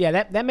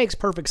 Yeah, that makes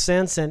perfect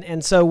sense,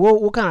 and so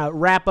we'll kind of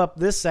wrap up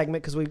this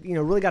segment, because we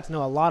really got to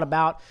know a lot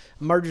about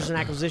mergers and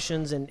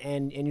acquisitions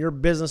and your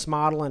business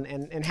model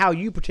and how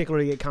you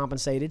particularly get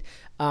compensated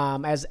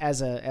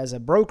as a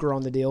broker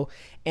on the deal.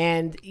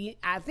 And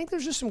I think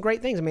there's just some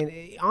great things. I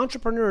mean,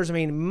 entrepreneurs. I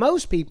mean,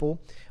 most people,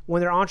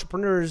 when they're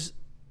entrepreneurs,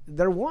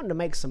 they're wanting to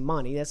make some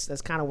money.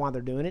 That's kind of why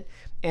they're doing it.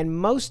 And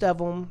most of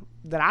them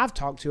that I've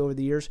talked to over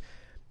the years,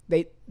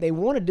 They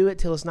want to do it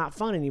till it's not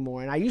fun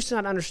anymore. And I used to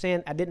not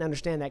understand. I didn't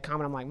understand that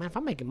comment. I'm like, man, if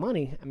I'm making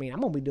money, I mean, I'm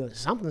going to be doing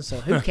something. So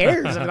who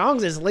cares? As long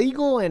as it's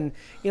legal and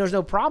there's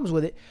no problems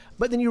with it.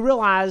 But then you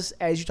realize,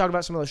 as you talk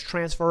about some of those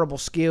transferable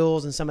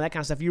skills and some of that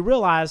kind of stuff, you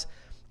realize,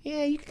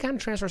 yeah, you can kind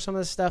of transfer some of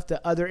this stuff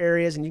to other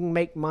areas, and you can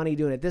make money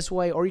doing it this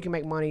way, or you can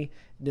make money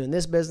doing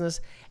this business.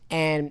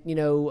 And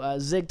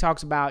Zig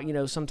talks about,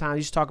 sometimes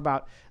you just talk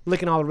about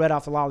licking all the red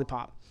off the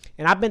lollipop.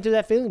 And I've been through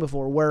that feeling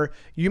before, where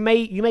you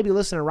may be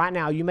listening right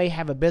now. You may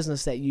have a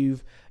business that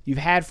you've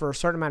had for a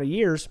certain amount of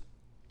years,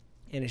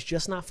 and it's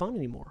just not fun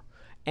anymore.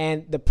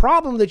 And the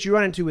problem that you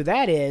run into with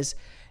that is,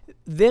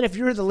 then if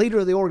you're the leader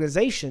of the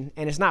organization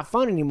and it's not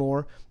fun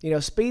anymore,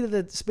 speed of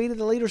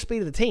the leader, speed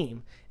of the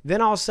team.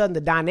 Then all of a sudden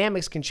the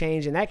dynamics can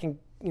change, and that can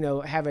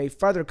have a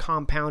further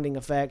compounding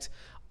effect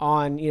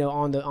on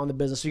the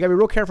business. So you got to be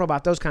real careful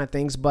about those kind of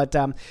things. But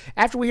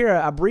after we hear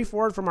a brief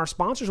word from our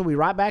sponsors, we'll be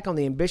right back on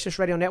the Ambitious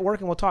Radio Network,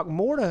 and we'll talk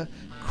more to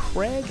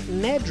Craig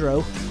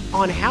Nedrow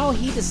on how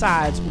he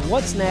decides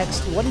what's next,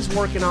 what he's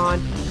working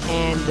on,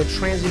 and the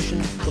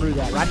transition through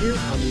that right here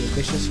on the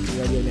Ambitious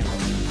Radio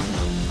Network.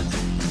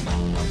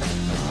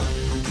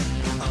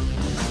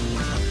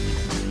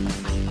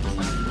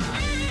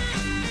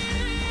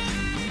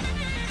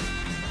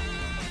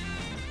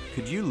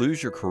 Could you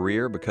lose your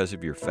career because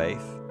of your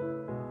faith?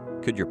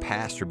 Could your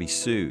pastor be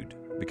sued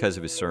because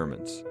of his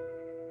sermons?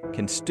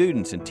 Can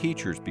students and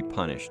teachers be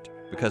punished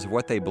because of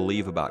what they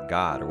believe about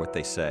God or what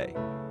they say?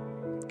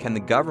 Can the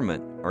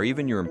government or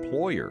even your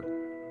employer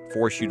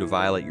force you to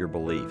violate your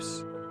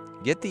beliefs?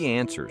 Get the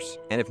answers,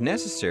 and if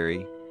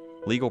necessary,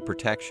 legal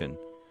protection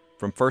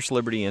from First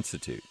Liberty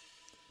Institute.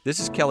 This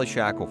is Kelly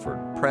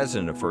Shackelford,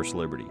 president of First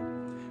Liberty.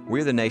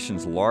 We're the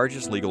nation's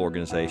largest legal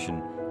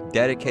organization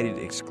dedicated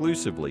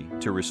exclusively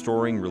to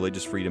restoring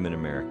religious freedom in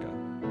America.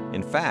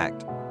 In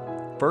fact,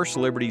 First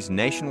Liberty's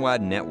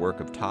nationwide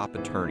network of top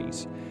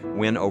attorneys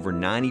win over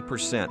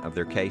 90% of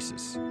their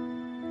cases.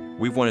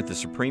 We've won at the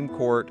Supreme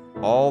Court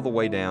all the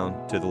way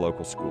down to the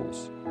local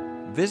schools.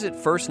 Visit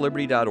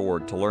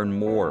firstliberty.org to learn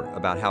more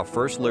about how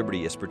First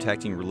Liberty is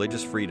protecting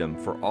religious freedom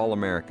for all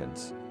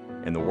Americans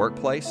in the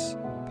workplace,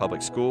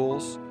 public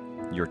schools,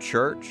 your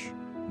church,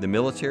 the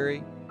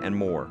military, and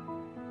more.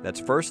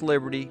 That's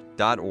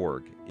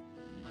firstliberty.org.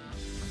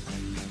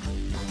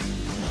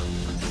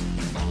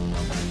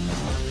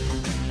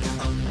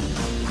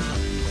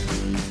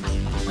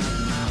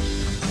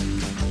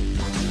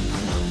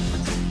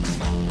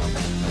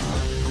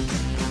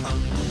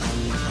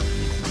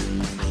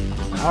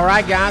 All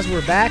right, guys,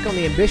 we're back on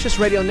the Ambitious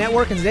Radio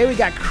Network, and today we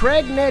got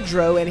Craig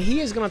Nedrow, and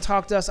he is going to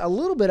talk to us a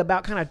little bit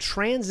about kind of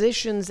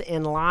transitions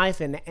in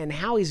life and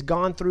how he's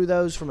gone through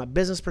those from a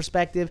business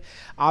perspective.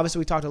 Obviously,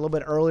 we talked a little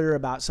bit earlier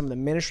about some of the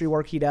ministry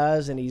work he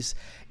does, and he's,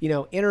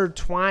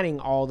 intertwining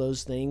all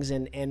those things.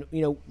 And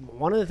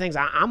one of the things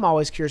I'm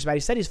always curious about, he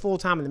said he's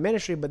full-time in the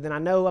ministry, but then I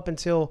know up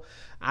until,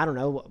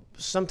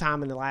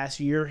 sometime in the last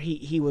year,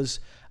 he was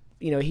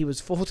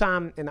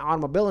full-time in the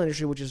automobile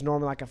industry, which is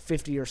normally like a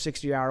 50 or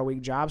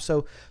 60-hour-a-week job.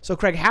 So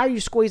Craig, how are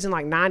you squeezing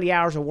like 90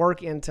 hours of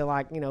work into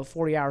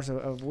 40 hours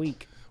a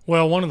week?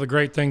 Well, one of the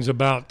great things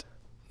about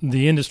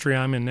the industry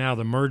I'm in now,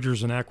 the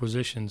mergers and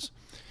acquisitions,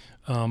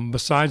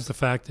 besides the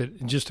fact that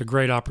it's just a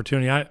great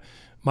opportunity.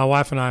 My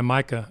wife and I,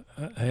 Micah,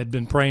 had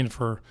been praying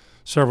for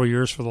several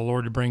years for the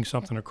Lord to bring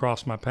something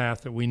across my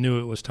path that we knew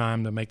it was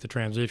time to make the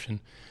transition.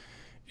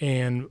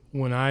 And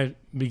when I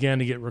began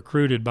to get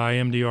recruited by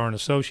MDR and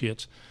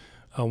Associates,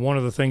 one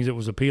of the things that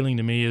was appealing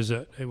to me is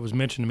that it was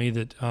mentioned to me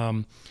that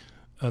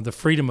the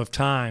freedom of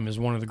time is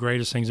one of the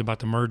greatest things about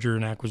the merger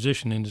and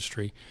acquisition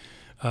industry.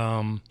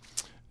 The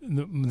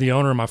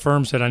owner of my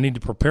firm said, I need to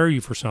prepare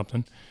you for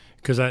something,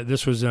 because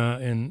this was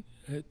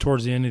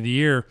towards the end of the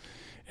year.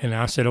 And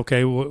I said,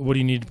 okay, what do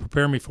you need to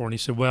prepare me for? And he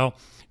said, well,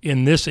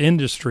 in this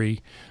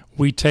industry,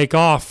 we take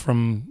off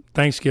from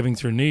Thanksgiving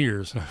through New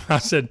Year's. And I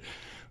said,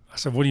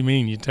 what do you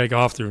mean you take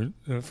off through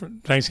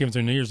Thanksgiving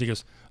through New Year's? He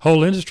goes,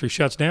 whole industry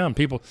shuts down.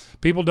 People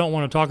don't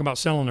want to talk about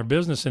selling their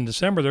business in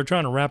December. They're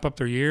trying to wrap up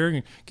their year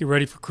and get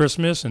ready for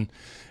Christmas. And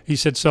he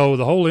said, so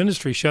the whole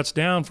industry shuts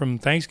down from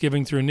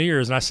Thanksgiving through New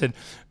Year's. And I said,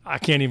 I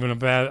can't even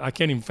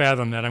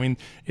fathom that. I mean,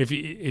 if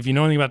you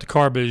know anything about the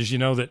car business, you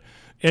know that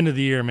end of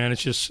the year, man,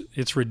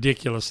 it's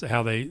ridiculous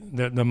how the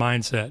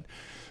mindset.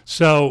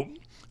 So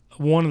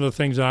one of the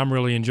things that I'm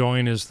really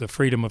enjoying is the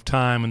freedom of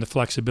time and the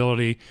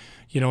flexibility.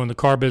 In the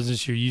car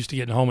business, you're used to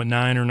getting home at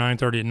 9 or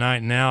 9:30 at night,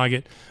 and now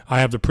I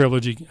have the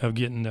privilege of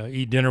getting to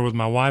eat dinner with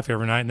my wife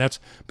every night, and that's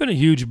been a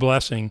huge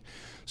blessing.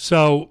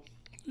 So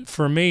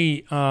for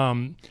me,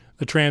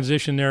 the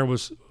transition there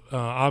was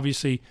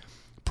obviously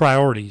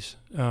priorities.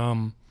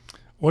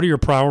 What are your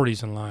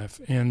priorities in life?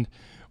 And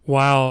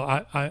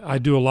while I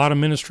do a lot of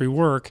ministry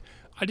work,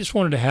 I just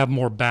wanted to have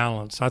more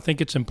balance. I think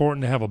it's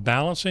important to have a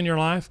balance in your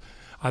life.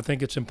 I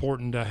think it's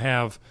important to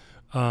have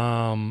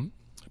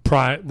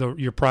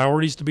your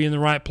priorities to be in the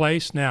right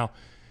place. Now,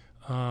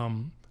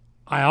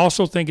 I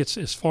also think it's,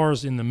 as far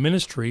as in the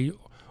ministry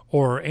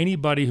or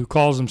anybody who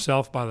calls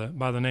himself by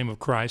the name of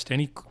Christ,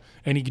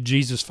 any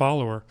Jesus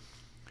follower,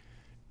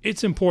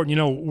 it's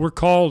important. We're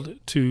called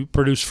to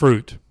produce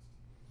fruit,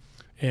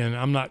 and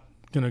I'm not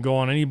going to go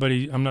on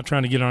I'm not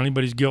trying to get on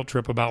anybody's guilt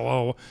trip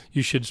about,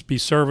 you should be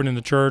serving in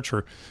the church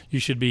or you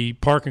should be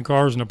parking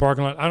cars in the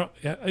parking lot.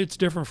 It's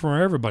different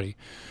for everybody.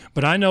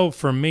 But I know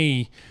for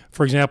me,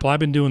 for example, I've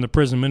been doing the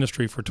prison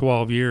ministry for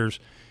 12 years,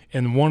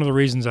 and one of the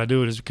reasons I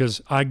do it is because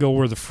I go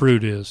where the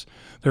fruit is.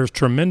 There's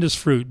tremendous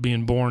fruit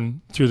being born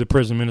through the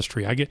prison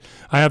ministry. I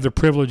have the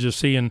privilege of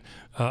seeing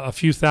a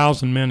few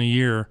thousand men a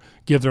year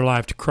give their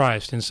life to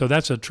Christ, and so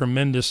that's a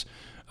tremendous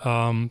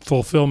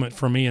fulfillment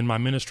for me in my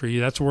ministry.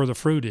 That's where the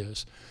fruit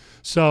is.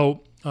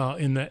 So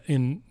in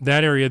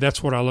that area,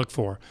 that's what I look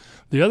for.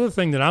 The other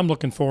thing that I'm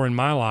looking for in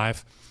my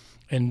life,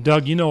 and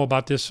Doug, you know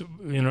about this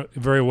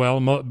very well,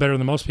 better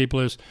than most people,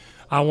 is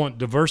I want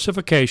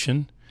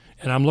diversification,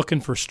 and I'm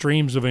looking for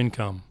streams of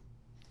income.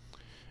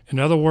 In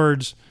other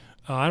words,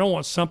 I don't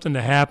want something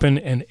to happen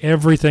and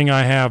everything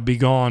I have be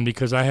gone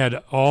because I had I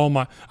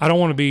don't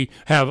want to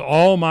have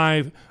all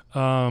my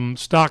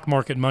stock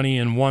market money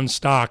in one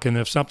stock, and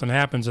if something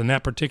happens and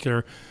that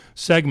particular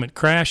segment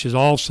crashes,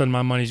 all of a sudden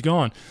my money's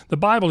gone. The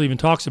Bible even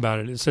talks about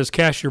it. It says,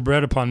 cast your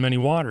bread upon many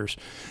waters.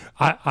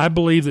 I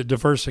believe that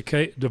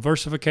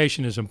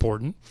diversification is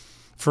important.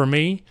 For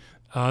me,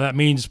 that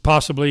means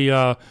possibly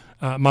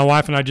my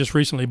wife and I just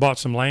recently bought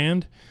some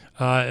land.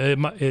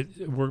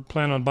 We're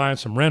planning on buying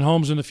some rent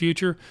homes in the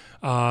future.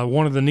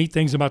 One of the neat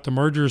things about the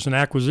mergers and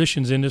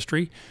acquisitions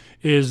industry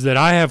is that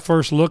I have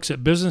first looks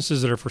at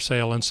businesses that are for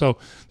sale. And so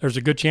there's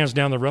a good chance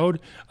down the road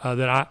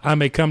that I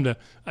may come to,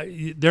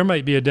 there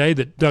might be a day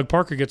that Doug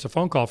Parker gets a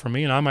phone call from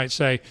me and I might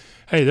say,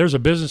 hey, there's a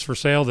business for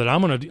sale that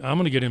I'm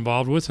gonna get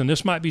involved with, and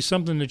this might be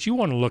something that you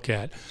want to look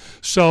at.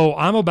 So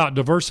I'm about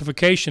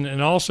diversification,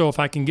 and also if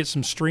I can get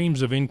some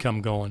streams of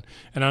income going.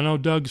 And I know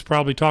Doug's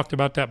probably talked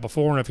about that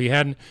before, and if he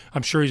hadn't,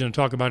 I'm sure he's going to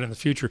talk about it in the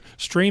future.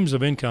 Streams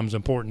of income is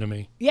important to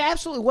me. Yeah,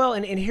 absolutely. Well,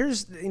 and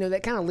here's,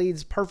 that kind of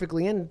leads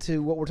perfectly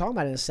into what we're talking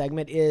about in this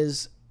segment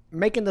is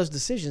making those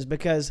decisions,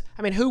 because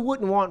who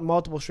wouldn't want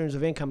multiple streams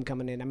of income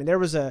coming in? There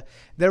was a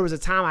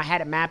time I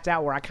had it mapped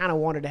out where I kind of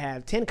wanted to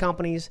have 10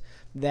 companies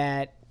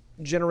that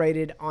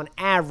generated on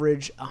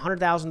average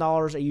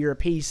 $100,000 a year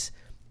apiece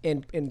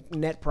in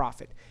net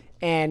profit.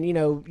 And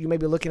you may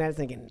be looking at it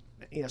thinking,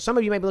 some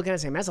of you may be looking at it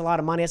saying, that's a lot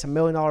of money. That's $1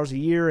 million a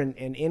year in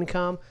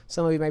income.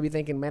 Some of you may be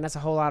thinking, man, that's a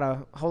whole lot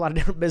of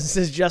different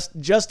businesses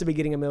just to be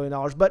getting $1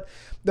 million. But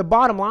the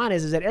bottom line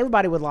is that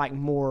everybody would like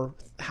more,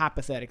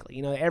 hypothetically.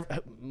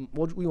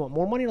 We want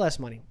more money or less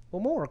money?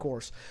 Well, more, of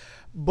course.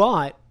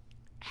 But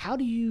how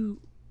do you,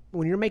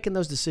 when you're making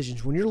those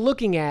decisions, when you're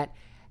looking at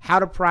how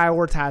to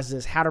prioritize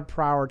this, how to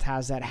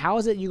prioritize that, how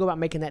is it you go about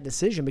making that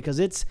decision? Because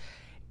it's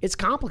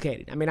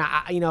complicated.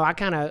 I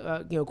kind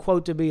of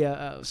quote to be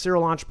a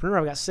serial entrepreneur.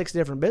 I've got 6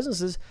 different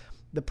businesses.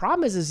 The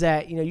problem is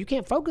that you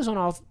can't focus on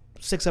all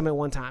 6 of them at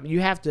one time.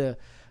 You have to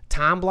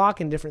time block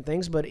and different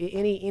things. But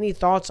any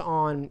thoughts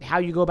on how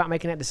you go about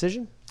making that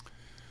decision?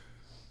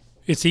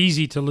 It's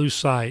easy to lose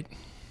sight,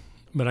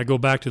 but I go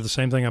back to the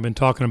same thing I've been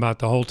talking about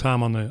the whole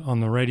time on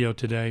the radio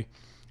today.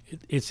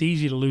 It's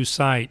easy to lose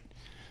sight,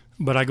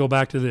 but I go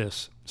back to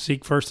this: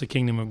 seek first the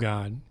kingdom of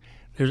God.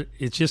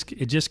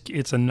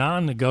 It's a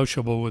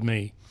non-negotiable with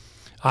me.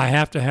 I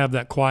have to have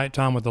that quiet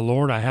time with the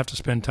Lord. I have to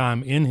spend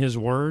time in His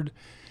Word,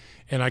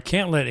 and I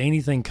can't let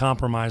anything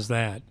compromise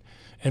that.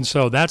 And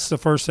so that's the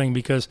first thing,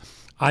 because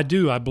I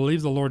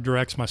believe the Lord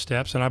directs my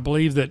steps, and I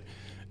believe that,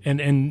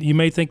 and you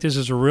may think this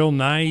is a real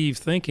naive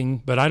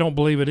thinking, but I don't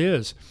believe it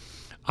is.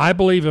 I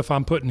believe if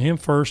I'm putting Him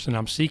first and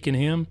I'm seeking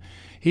Him,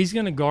 He's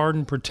going to guard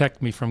and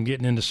protect me from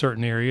getting into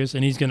certain areas,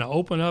 and He's going to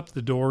open up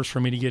the doors for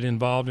me to get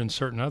involved in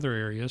certain other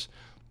areas.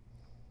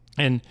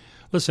 And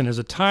listen, as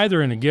a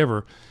tither and a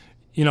giver,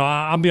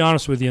 I'll be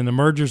honest with you, in the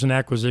mergers and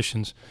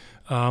acquisitions,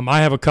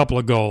 I have a couple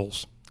of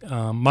goals.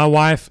 My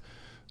wife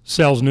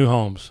sells new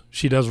homes.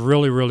 She does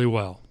really, really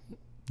well.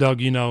 Doug,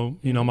 you know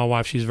my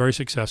wife, she's very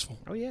successful.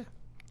 Oh, yeah.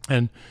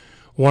 And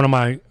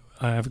I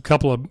have a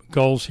couple of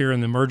goals here in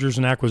the mergers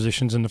and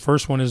acquisitions. And the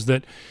first one is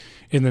that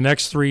in the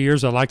next 3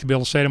 years, I'd like to be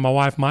able to say to my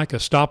wife, Micah,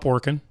 stop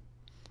working.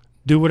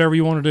 Do whatever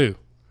you want to do.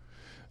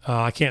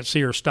 I can't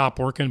see her stop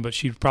working, but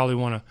she'd probably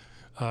want to,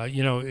 a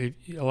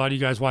lot of you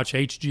guys watch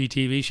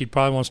HGTV. She'd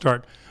probably want to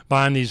start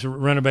buying these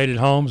renovated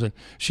homes. And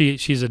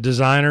she's a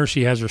designer.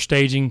 She has her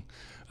staging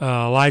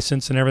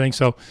license and everything.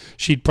 So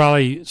she'd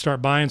probably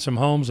start buying some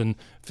homes and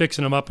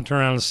fixing them up and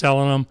turn around and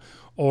selling them,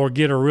 or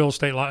get her real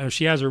estate license. If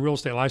she has her real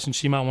estate license,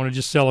 she might want to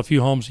just sell a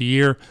few homes a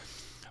year.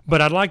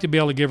 But I'd like to be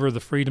able to give her the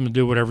freedom to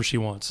do whatever she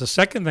wants. The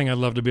second thing I'd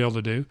love to be able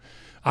to do,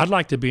 I'd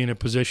like to be in a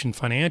position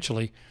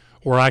financially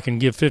where I can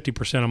give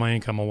 50% of my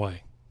income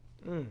away.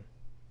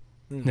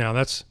 Now,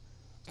 that's,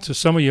 to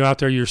some of you out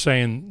there, you're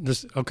saying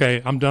this.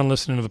 Okay, I'm done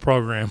listening to the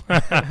program.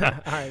 All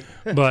right,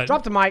 but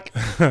drop the mic.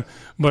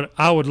 But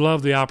I would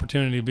love the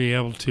opportunity to be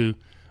able to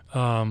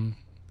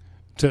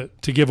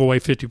give away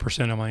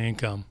 50% of my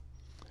income,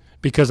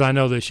 because I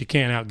know that you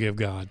can't outgive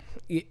God.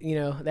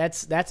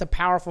 That's a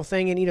powerful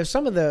thing. And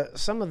some of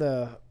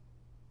the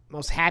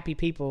most happy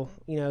people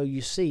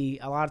you see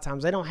a lot of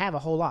times, they don't have a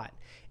whole lot,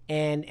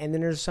 and then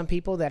there's some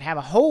people that have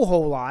a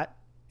whole lot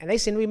and they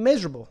seem to be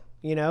miserable.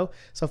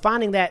 So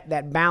finding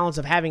that balance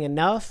of having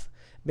enough,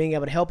 being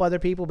able to help other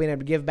people, being able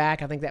to give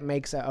back, I think that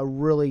makes a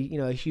really,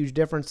 a huge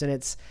difference. And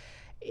it's,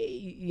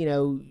 you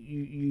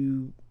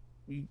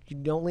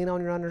don't lean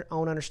on your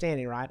own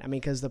understanding, right?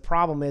 Because the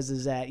problem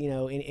is that,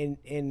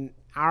 in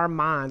our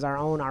minds, our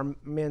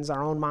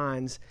own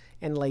minds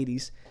and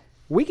ladies,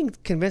 we can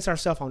convince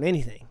ourselves on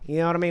anything. You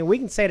know what I mean? We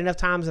can say it enough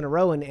times in a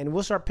row and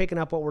we'll start picking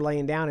up what we're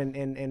laying down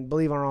and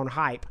believe our own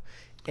hype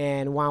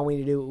and why we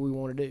need to do what we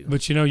want to do.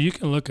 But you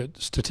can look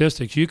at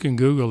statistics. You can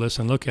Google this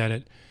and look at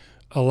it.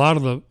 A lot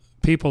of the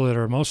people that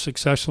are most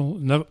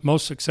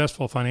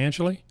successful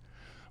financially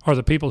are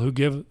the people who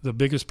give the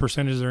biggest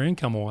percentage of their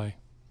income away.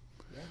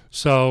 Yeah.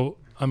 So,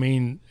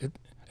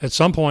 at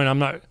some point,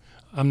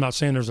 I'm not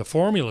saying there's a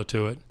formula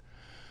to it,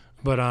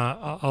 But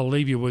I'll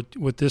leave you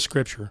with this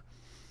scripture.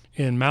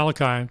 In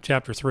Malachi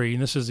chapter 3,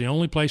 and this is the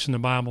only place in the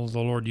Bible the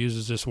Lord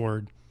uses this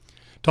word,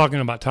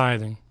 talking about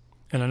tithing.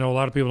 And I know a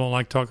lot of people don't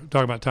like to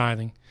talk about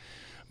tithing.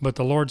 But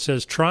the Lord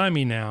says, "Try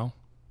me now,"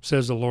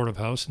 says the Lord of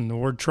hosts. And the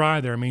word try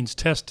there means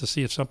test to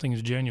see if something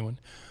is genuine.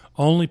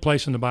 Only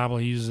place in the Bible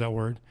he uses that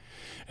word.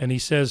 And he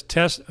says,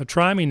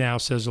 "Try me now,"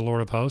 says the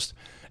Lord of hosts,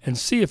 "and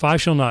see if I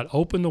shall not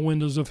open the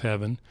windows of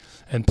heaven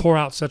and pour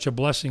out such a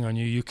blessing on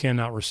you, you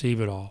cannot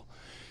receive it all."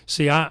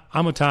 See,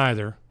 I'm a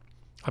tither.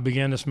 I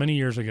began this many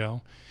years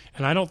ago.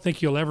 And I don't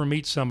think you'll ever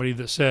meet somebody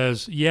that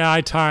says, "Yeah,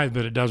 I tithe,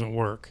 but it doesn't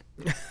work."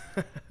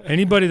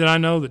 Anybody that I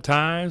know that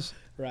tithes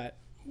right.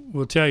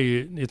 will tell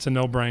you it's a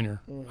no-brainer.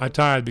 Mm-hmm. I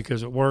tithe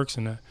because it works,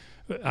 and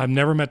I've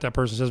never met that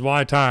person who says, "Well,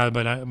 I tithe,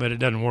 but it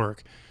doesn't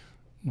work."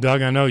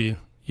 Doug, I know you.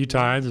 You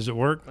tithe. Does it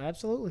work?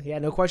 Absolutely. Yeah,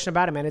 no question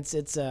about it, man. It's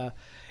a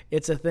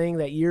thing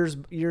that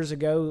years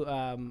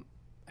ago,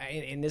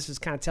 and this is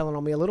kind of telling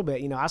on me a little bit.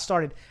 You know,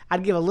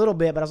 I'd give a little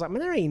bit, but I was like, man,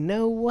 there ain't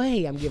no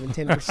way I'm giving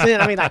 10%.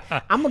 I mean, like,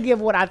 I'm going to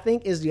give what I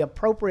think is the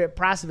appropriate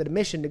price of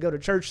admission to go to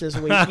church this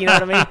week. You know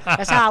what I mean?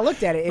 That's how I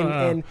looked at it.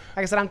 And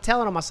like I said, I'm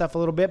telling on myself a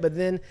little bit, but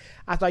then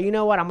I thought, you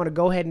know what, I'm going to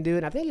go ahead and do it.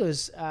 And I think it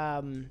was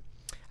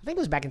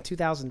back in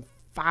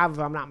 2005, if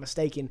I'm not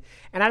mistaken.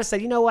 And I just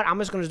said, you know what, I'm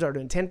just going to start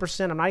doing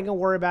 10%. I'm not even going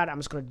to worry about it. I'm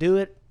just going to do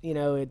it. You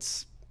know,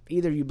 it's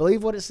either you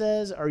believe what it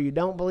says or you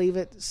don't believe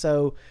it.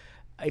 So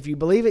if you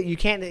believe it, you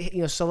can't,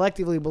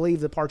 selectively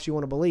believe the parts you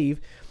want to believe.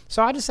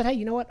 So I just said, hey,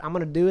 you know what? I'm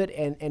going to do it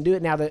and do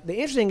it. Now, the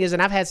interesting is,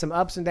 and I've had some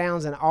ups and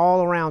downs and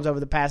all arounds over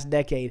the past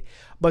decade,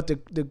 but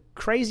the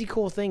crazy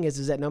cool thing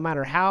is that no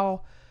matter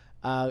how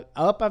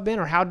up I've been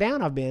or how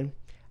down I've been,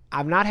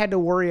 I've not had to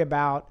worry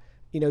about,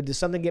 does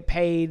something get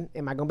paid?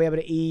 Am I going to be able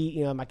to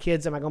eat? My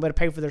kids, am I going to be able to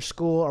pay for their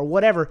school or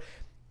whatever?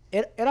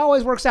 It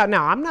always works out.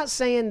 Now, I'm not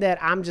saying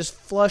that I'm just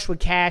flush with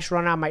cash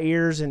running out of my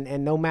ears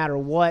and no matter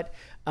what,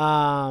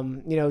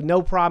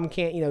 no problem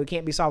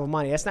can't be solved with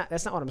money. That's not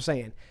what I'm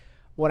saying.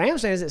 What I am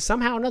saying is that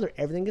somehow or another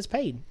everything gets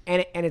paid,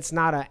 and it's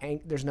not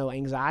there's no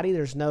anxiety.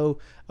 There's no,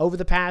 over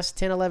the past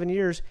 10, 11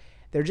 years,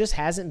 there just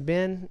hasn't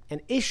been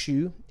an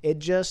issue. It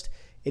just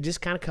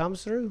kind of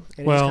comes through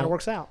and it just kind of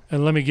works out.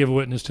 And let me give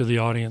witness to the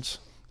audience.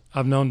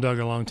 I've known Doug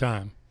a long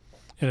time.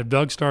 And if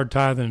Doug started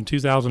tithing in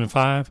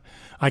 2005,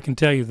 I can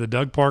tell you the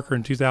Doug Parker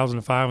in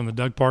 2005 and the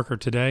Doug Parker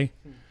today,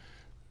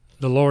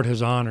 the Lord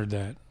has honored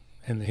that.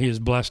 And he has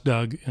blessed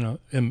Doug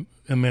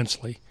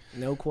immensely.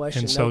 No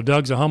question. And so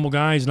Doug's a humble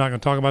guy. He's not going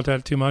to talk about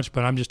that too much,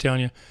 but I'm just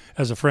telling you,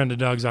 as a friend of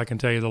Doug's, I can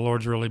tell you the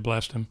Lord's really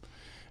blessed him.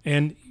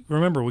 And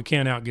remember, we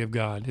can't outgive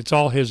God. It's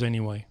all his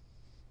anyway.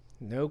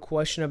 No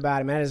question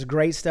about it, man. That is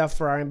great stuff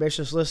for our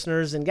ambitious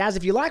listeners. And guys,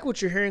 if you like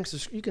what you're hearing,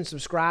 you can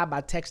subscribe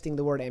by texting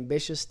the word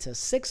ambitious to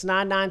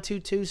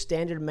 69922.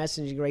 Standard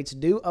messaging rates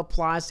do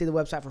apply. See the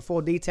website for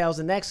full details.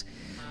 And next,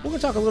 we're going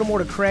to talk a little more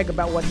to Craig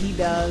about what he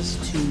does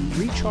to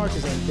recharge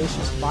his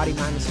ambitious body,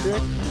 mind, and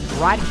spirit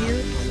right here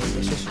on the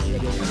Ambitious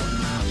Radio Network.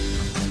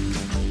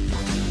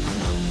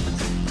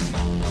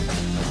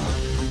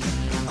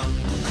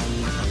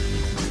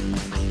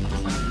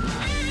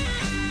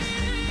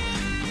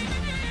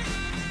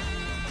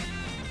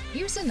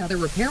 Here's another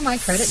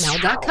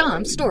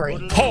RepairMyCreditNow.com story.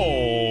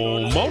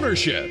 Home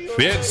ownership.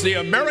 It's the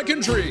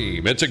American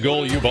dream. It's a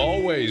goal you've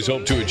always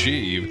hoped to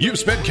achieve. You've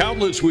spent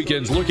countless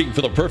weekends looking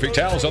for the perfect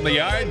house on the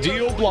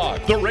ideal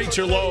block. The rates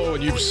are low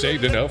and you've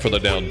saved enough for the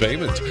down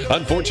payment.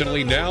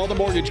 Unfortunately, now the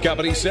mortgage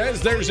company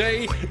says there's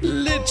a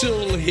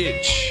little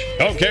hitch.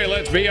 Okay,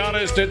 let's be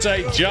honest. It's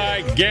a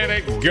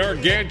gigantic,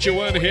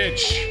 gargantuan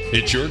hitch.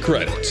 It's your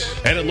credit.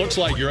 And it looks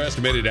like your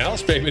estimated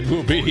house payment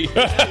will be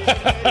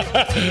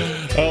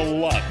a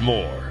lot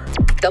more.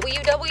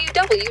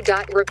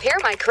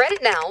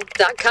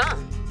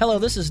 www.repairmycreditnow.com. Hello,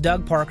 this is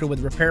Doug Parker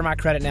with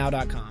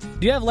RepairMyCreditNow.com.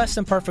 Do you have less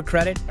than perfect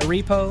credit, a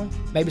repo,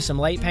 maybe some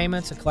late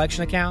payments, a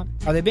collection account?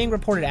 Are they being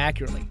reported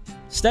accurately?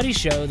 Studies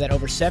show that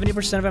over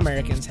 70% of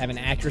Americans have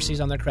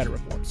inaccuracies on their credit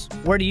reports.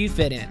 Where do you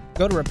fit in?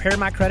 Go to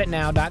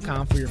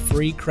RepairMyCreditNow.com for your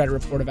free credit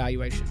report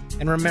evaluation.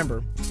 And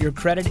remember, your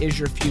credit is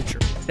your future.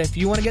 If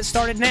you want to get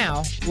started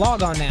now,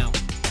 log on now.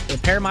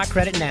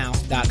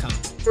 RepairMyCreditNow.com.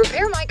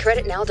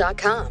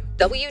 RepairMyCreditNow.com.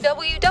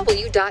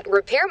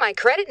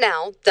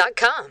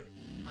 www.repairmycreditnow.com.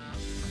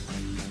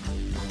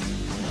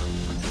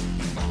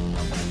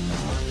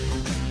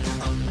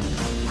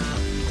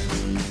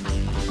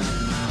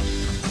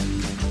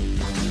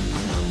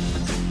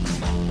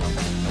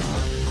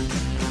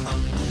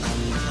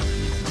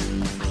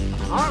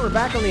 All right, we're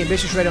back on the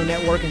Ambitious Radio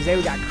Network, and today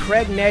we got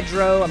Craig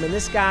Nedrow. I mean,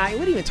 this guy, we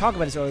didn't even talk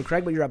about this earlier,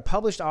 Craig, but you're a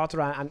published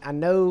author. I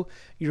know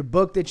your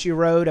book that you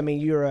wrote. I mean,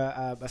 you're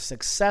a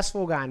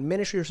successful guy in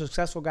ministry. You're a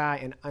successful guy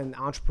in the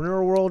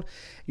entrepreneur world.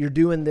 You're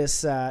doing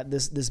this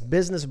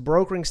business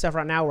brokering stuff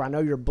right now where I know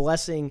you're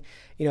blessing,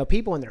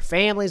 people and their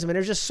families. I mean,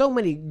 there's just so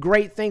many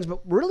great things, but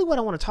really what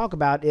I want to talk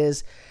about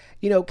is,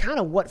 kind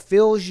of what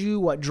fills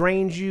you, what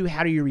drains you,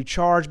 how do you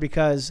recharge,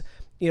 because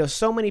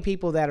so many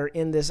people that are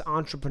in this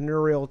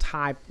entrepreneurial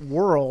type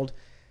world,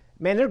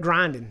 man, they're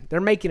grinding. They're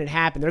making it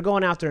happen. They're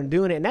going out there and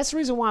doing it. And that's the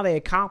reason why they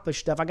accomplish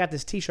stuff. I got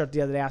this T-shirt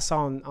the other day I saw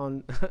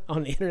on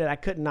the internet. I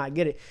could not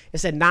get it. It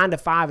said 9 to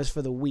 5 is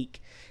for the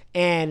week.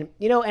 And,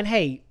 and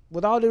hey,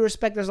 with all due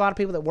respect, there's a lot of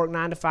people that work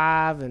 9 to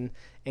 5,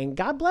 and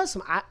God bless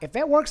them. If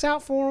that works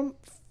out for them,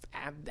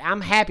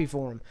 I'm happy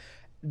for them.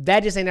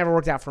 That just ain't never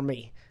worked out for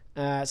me.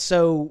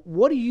 So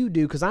what do you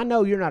do? Because I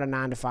know you're not a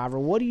 9 to 5er.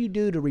 What do you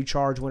do to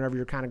recharge whenever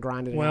you're kind of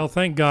grinding? Well,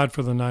 thank God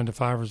for the 9 to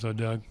 5ers, though,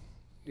 Doug.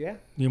 Yeah.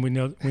 We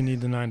know we need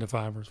the 9 to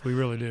 5ers. We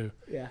really do.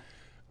 Yeah.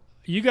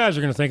 You guys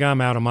are going to think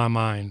I'm out of my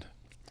mind.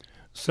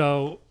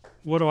 So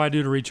what do I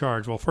do to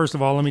recharge? Well, first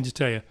of all, let me just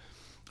tell you,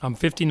 I'm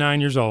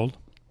 59 years old.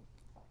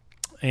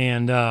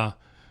 And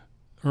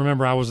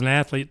remember, I was an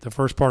athlete the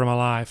first part of my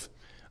life.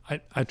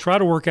 I try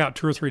to work out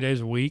 2 or 3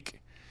 days a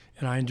week,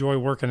 and I enjoy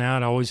working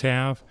out. I always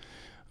have.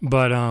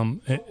 But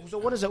so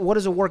what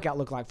does a workout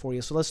look like for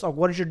you? So let's talk.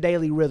 What is your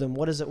daily rhythm?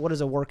 What does a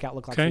workout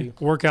look like for you?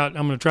 Workout.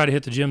 I'm going to try to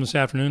hit the gym this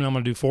afternoon. I'm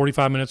going to do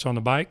 45 minutes on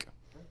the bike,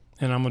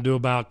 and I'm going to do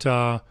about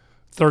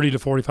 30 to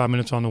 45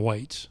 minutes on the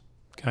weights.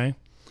 Okay,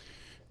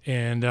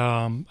 and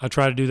I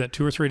try to do that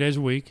 2 or 3 days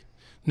a week.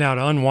 Now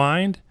to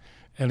unwind,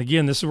 and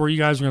again, this is where you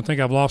guys are going to think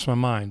I've lost my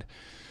mind.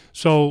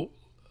 So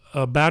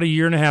about a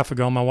year and a half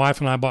ago, my wife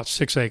and I bought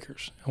 6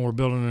 acres, and we're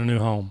building a new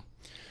home.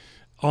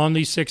 On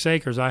these 6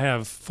 acres, I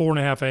have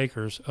 4.5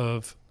 acres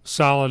of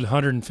solid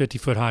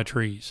 150-foot high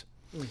trees.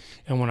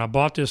 And when I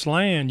bought this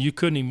land, you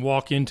couldn't even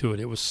walk into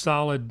it. It was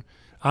solid.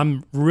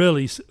 I'm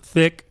really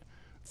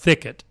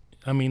thicket.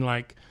 I mean,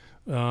 like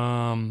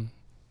the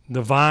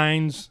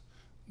vines.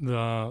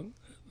 I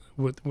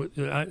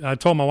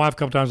told my wife a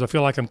couple times I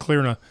feel like I'm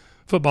clearing a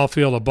football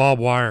field of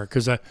barbed wire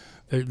because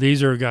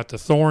these are got the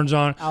thorns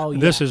on. Oh,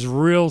 yeah. This is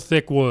real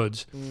thick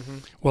woods. Mm-hmm.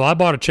 Well, I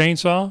bought a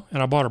chainsaw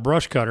and I bought a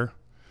brush cutter.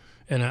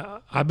 And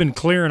I've been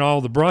clearing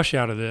all the brush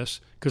out of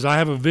this because I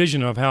have a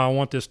vision of how I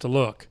want this to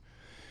look.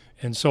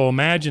 And so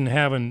imagine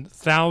having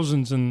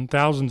thousands and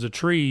thousands of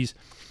trees,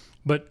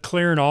 but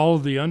clearing all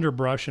of the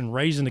underbrush and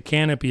raising the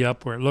canopy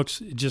up where it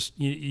looks just,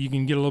 you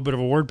can get a little bit of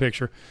a word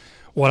picture.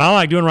 What I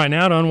like doing right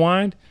now to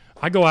unwind,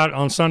 I go out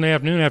on Sunday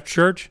afternoon after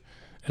church,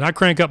 and I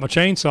crank up my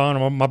chainsaw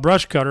and my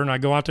brush cutter, and I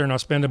go out there and I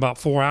spend about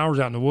 4 hours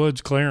out in the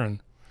woods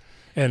clearing.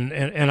 And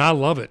I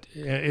love it.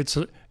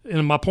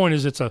 And my point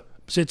is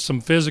it's some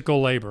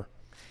physical labor.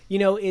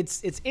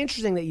 It's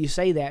interesting that you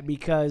say that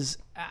because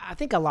I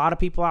think a lot of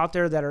people out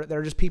there that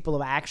are just people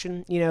of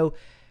action,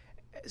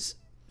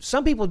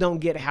 some people don't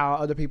get how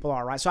other people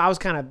are, right? So I was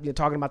kind of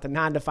talking about the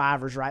 9 to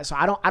 5ers, right? So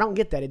I don't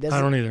get that. I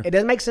don't either. It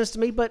doesn't make sense to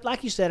me, but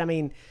like you said, I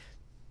mean,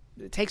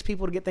 it takes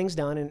people to get things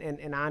done,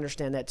 and I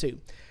understand that too.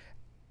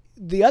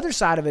 The other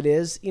side of it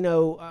is,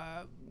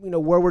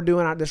 where we're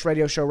doing this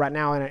radio show right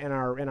now in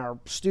our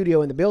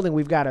studio in the building,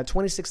 we've got a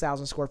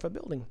 26,000 square foot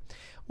building.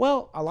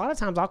 Well, a lot of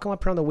times I'll come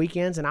up here on the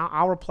weekends and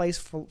I'll replace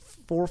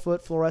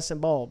 4-foot fluorescent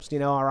bulbs,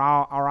 or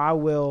I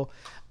will,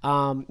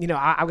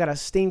 I've got a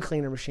steam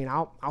cleaner machine.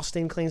 I'll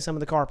steam clean some of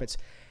the carpets,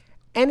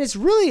 and it's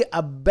really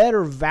a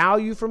better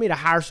value for me to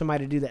hire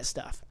somebody to do that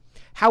stuff.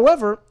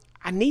 However,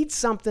 I need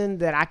something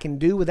that I can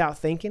do without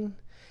thinking,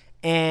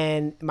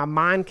 and my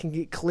mind can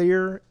get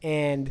clear,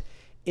 and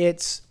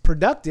it's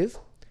productive.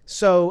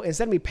 So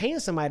instead of me paying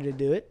somebody to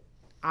do it,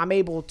 I'm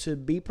able to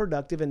be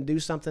productive and do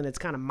something that's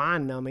kind of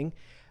mind-numbing,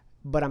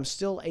 but I'm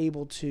still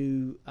able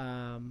to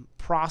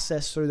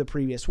process through the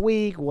previous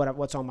week,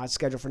 what's on my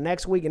schedule for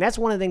next week. And that's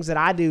one of the things that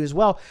I do as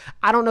well.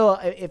 I don't know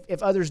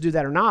if others do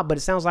that or not, but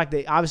it sounds like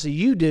obviously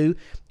you do,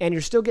 and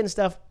you're still getting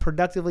stuff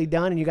productively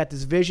done, and you got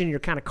this vision, you're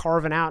kind of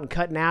carving out and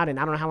cutting out, and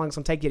I don't know how long it's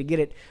going to take you to get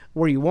it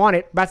where you want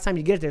it. By the time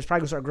you get it there, it's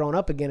probably going to start growing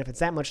up again if it's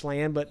that much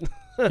land. But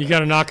you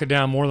got to knock it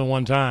down more than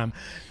one time.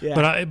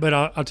 Yeah. But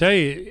I'll tell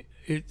you,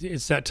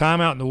 it's that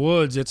time out in the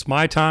woods. It's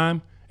my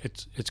time.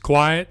 It's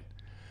quiet.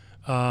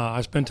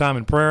 I spend time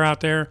in prayer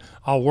out there.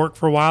 I'll work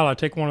for a while. I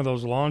take one of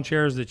those lawn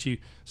chairs that you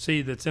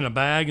see that's in a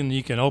bag and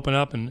you can open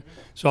up. And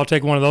so I'll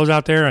take one of those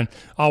out there and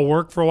I'll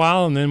work for a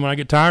while. And then when I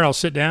get tired, I'll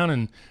sit down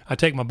and I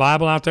take my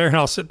Bible out there and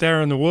I'll sit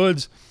there in the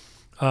woods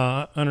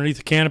underneath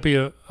the canopy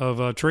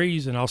of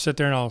trees. And I'll sit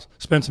there and I'll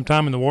spend some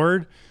time in the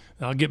Word.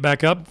 I'll get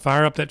back up,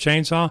 fire up that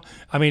chainsaw.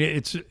 I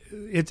mean,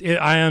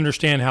 I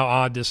understand how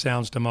odd this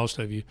sounds to most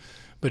of you,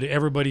 but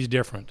everybody's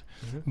different.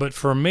 Mm-hmm. But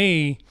for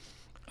me,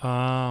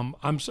 I'm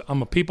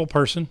a people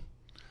person.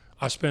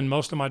 I spend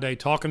most of my day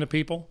talking to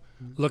people,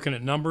 looking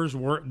at numbers,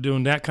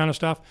 doing that kind of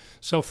stuff.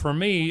 So for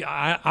me,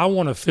 I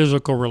want a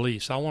physical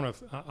release. I want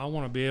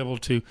to be able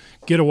to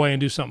get away and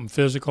do something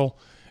physical,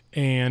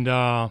 and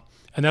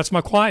that's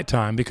my quiet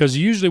time. Because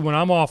usually when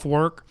I'm off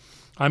work,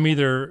 I'm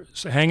either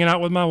hanging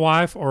out with my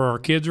wife or our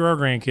kids or our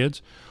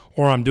grandkids,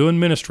 or I'm doing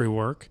ministry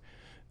work.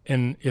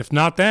 And if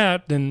not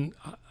that, then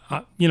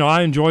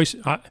I enjoy.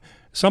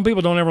 Some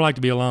people don't ever like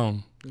to be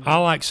alone. I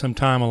like some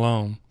time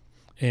alone,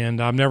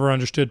 and I've never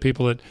understood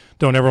people that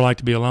don't ever like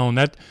to be alone.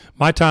 That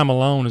my time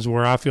alone is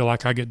where I feel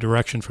like I get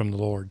direction from the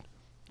Lord.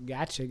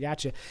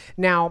 Gotcha.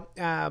 Now,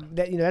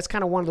 that's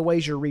kind of one of the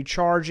ways you're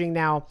recharging.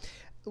 Now,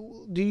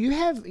 do you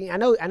have? I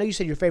know you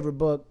said your favorite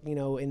book,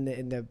 in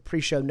the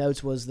pre-show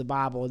notes was the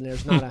Bible, and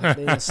there's not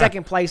the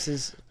second place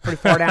is pretty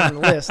far down on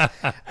the list.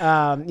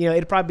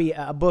 It'd probably be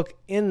a book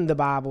in the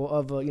Bible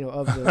of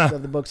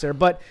the books there.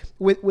 But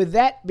with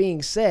that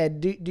being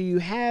said, do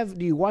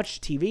you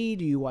watch TV?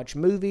 Do you watch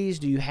movies?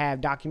 Do you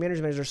have documentaries?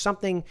 I mean, is there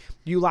something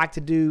you like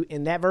to do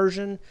in that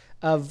version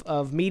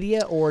of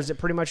media, or is it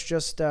pretty much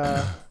just?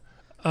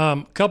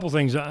 Couple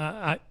things.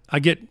 I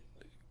get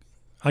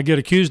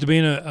accused of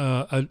being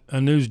a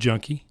news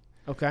junkie.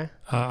 Okay.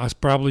 I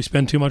probably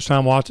spend too much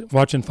time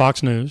watching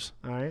Fox News.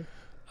 All right.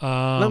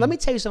 Let me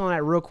tell you something on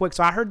that real quick.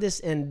 So I heard this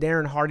in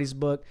Darren Hardy's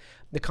book,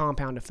 The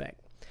Compound Effect.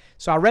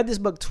 So I read this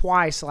book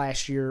twice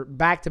last year,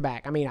 back to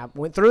back. I mean, I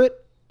went through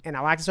it, and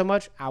I liked it so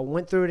much, I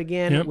went through it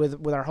again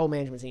with our whole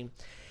management team.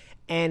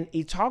 And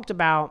he talked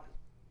about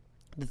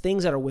the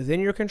things that are within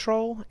your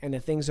control and the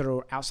things that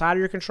are outside of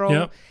your control.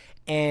 Yep.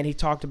 And he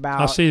talked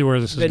about I see where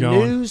this is going.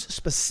 The news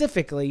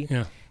specifically.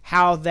 Yeah.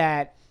 How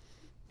that,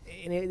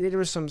 and there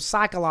was some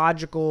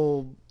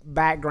psychological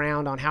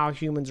background on how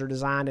humans are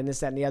designed and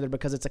this, that, and the other,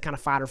 because it's a kind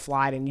of fight or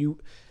flight, and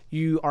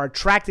you are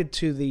attracted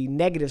to the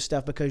negative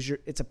stuff because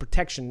it's a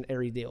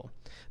protectionary deal.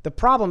 The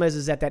problem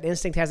is that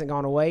instinct hasn't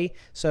gone away.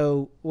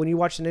 So when you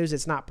watch the news,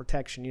 it's not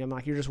protection.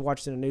 Like you're just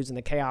watching the news and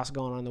the chaos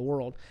going on in the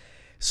world.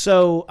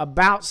 So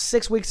about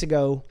 6 weeks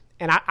ago,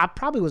 and I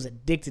probably was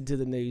addicted to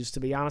the news,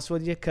 to be honest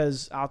with you,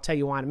 because I'll tell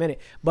you why in a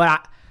minute.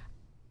 But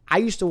I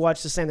used to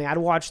watch the same thing. I'd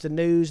watch the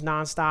news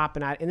nonstop,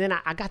 and then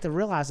I got to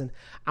realizing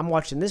I'm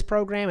watching this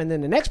program, and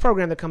then the next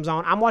program that comes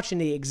on, I'm watching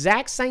the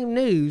exact same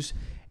news.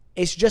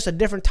 It's just a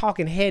different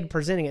talking head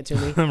presenting it to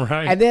me.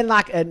 Right. And then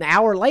like an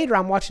hour later,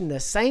 I'm watching the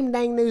same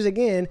dang news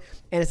again,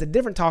 and it's a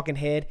different talking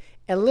head,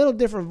 a little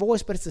different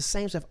voice, but it's the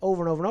same stuff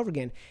over and over and over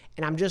again.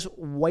 And I'm just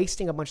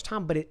wasting a bunch of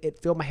time, but it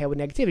filled my head with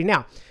negativity.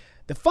 Now,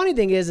 the funny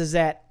thing is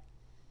that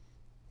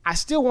I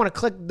still want to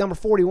click number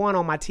 41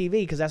 on my TV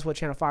because that's what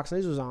channel Fox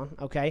News was on,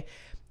 okay?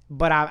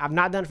 But I've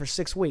not done it for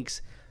 6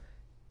 weeks.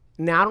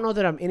 Now, I don't know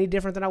that I'm any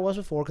different than I was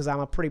before because I'm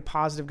a pretty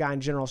positive guy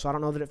in general, so I don't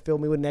know that it filled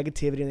me with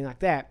negativity or anything like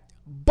that.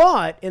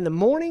 But in the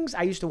mornings,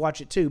 I used to watch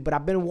it too, but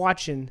I've been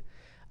watching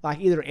like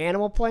either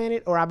Animal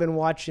Planet or I've been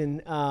watching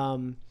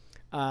the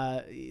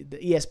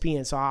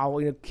ESPN, so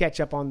I'll catch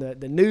up on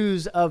the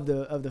news of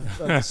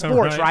the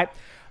sports, right?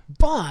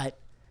 But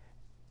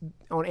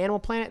on Animal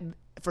Planet,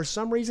 for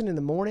some reason in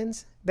the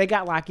mornings, they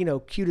got like,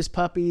 cutest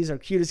puppies or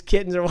cutest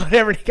kittens or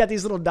whatever. They got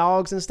these little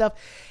dogs and stuff.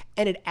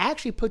 And it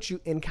actually puts you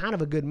in kind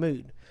of a good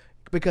mood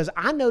because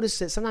I noticed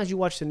that sometimes you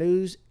watch the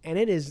news and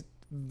it is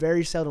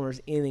very seldom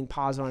there's anything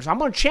positive on it. So I'm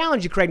going to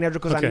challenge you, Craig Nedrill,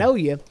 because I know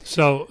you.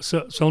 So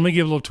let me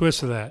give a little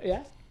twist to that.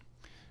 Yeah.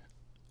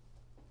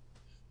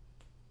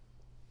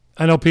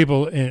 I know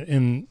people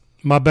in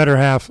my better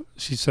half,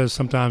 she says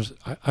sometimes,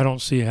 I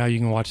don't see how you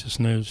can watch this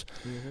news.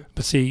 Mm-hmm.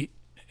 But see,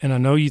 and I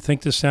know you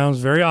think this sounds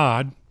very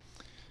odd,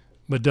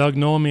 but Doug,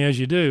 knowing me as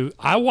you do,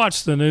 I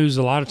watch the news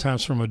a lot of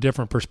times from a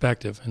different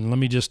perspective. And let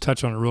me just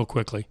touch on it real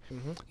quickly.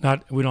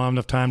 Mm-hmm. We don't have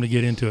enough time to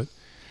get into it.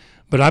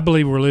 But I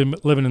believe we're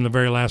living in the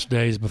very last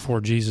days before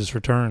Jesus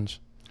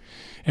returns.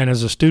 And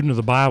as a student of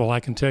the Bible,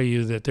 I can tell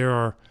you that there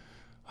are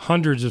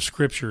hundreds of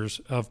scriptures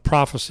of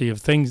prophecy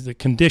of things, the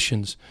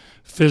conditions,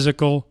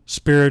 physical,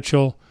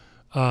 spiritual,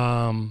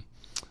 conditions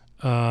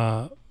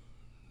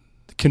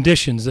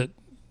that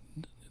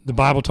the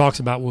Bible talks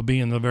about will be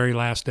in the very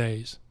last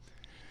days.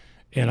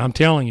 And I'm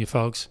telling you,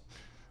 folks,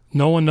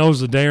 no one knows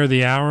the day or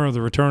the hour of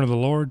the return of the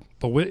Lord,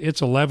 but it's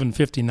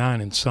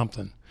 11:59 and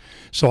something.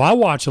 So I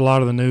watch a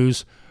lot of the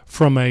news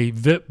from a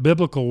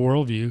biblical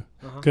worldview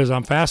because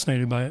I'm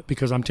fascinated by it,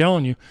 because I'm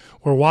telling you,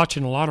 we're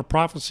watching a lot of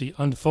prophecy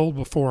unfold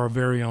before our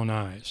very own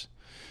eyes.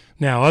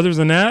 Now, other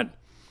than that,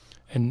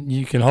 and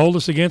you can hold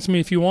this against me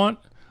if you want,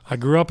 I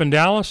grew up in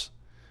Dallas.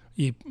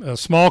 A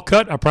small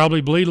cut, I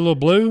probably bleed a little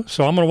blue,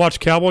 so I'm going to watch a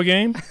Cowboy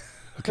game,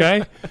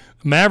 okay?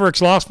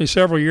 Mavericks lost me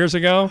several years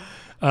ago.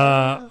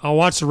 I'll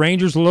watch the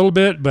Rangers a little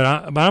bit, but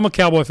I'm a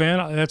Cowboy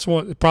fan. That's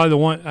probably the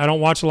one. I don't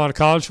watch a lot of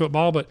college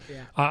football, but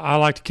yeah. I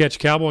like to catch a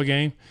Cowboy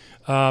game.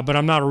 But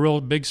I'm not a real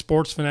big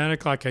sports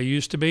fanatic like I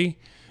used to be.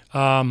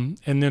 And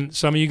then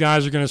some of you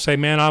guys are going to say,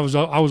 man, I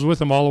was with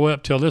them all the way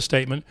up till this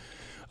statement.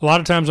 A lot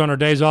of times on our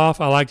days off,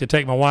 I like to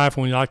take my wife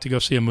and we like to go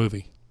see a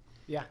movie.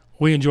 Yeah.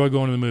 We enjoy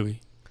going to the movie.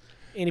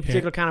 Any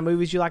particular kind of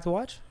movies you like to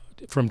watch?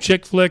 From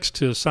chick flicks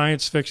to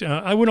science fiction.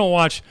 We don't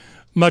watch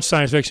much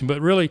science fiction,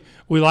 but really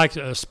we like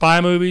spy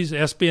movies,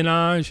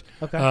 espionage,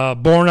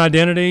 Bourne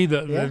Identity,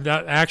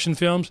 the action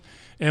films,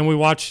 and we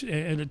watch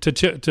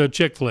to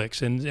chick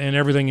flicks and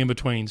everything in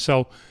between.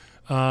 So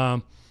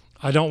I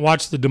don't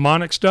watch the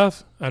demonic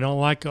stuff. I don't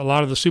like a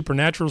lot of the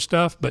supernatural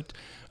stuff, but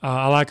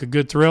I like a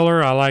good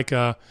thriller. I like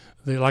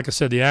like I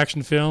said, the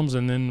action films,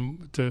 and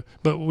then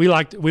but we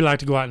like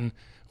to go out and.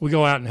 We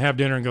go out and have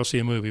dinner and go see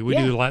a movie. We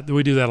do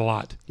that a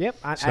lot. Yep,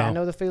 I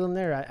know the feeling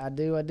there. I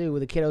do. With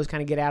the kiddos,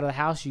 kind of get out of the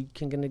house. You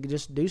can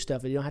just do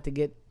stuff. You don't have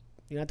to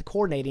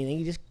coordinate anything.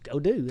 You just go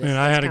do. And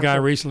I had a guy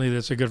recently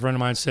that's a good friend of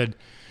mine said,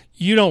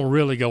 "You don't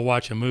really go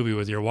watch a movie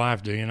with your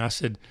wife, do you?" And I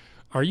said,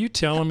 are you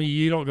telling me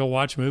you don't go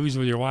watch movies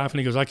with your wife? And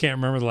he goes, I can't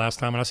remember the last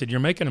time. And I said, you're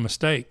making a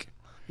mistake.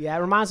 Yeah, it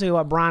reminds me of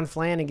what Brian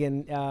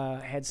Flanagan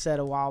had said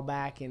a while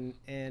back, and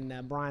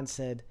Brian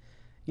said,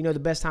 you know, the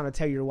best time to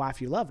tell your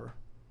wife you love her.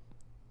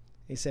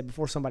 He said,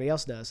 before somebody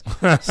else does.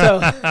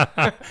 So,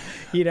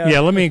 you know. Yeah,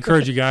 let me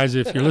encourage you guys,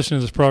 if you're listening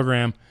to this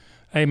program,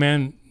 hey,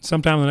 man,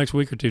 sometime in the next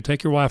week or two,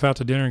 take your wife out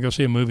to dinner and go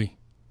see a movie.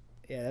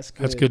 Yeah, that's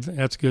good. That's good.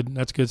 That's good.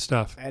 That's good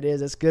stuff. That is.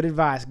 That's good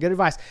advice. Good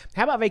advice.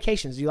 How about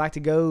vacations? Do you like to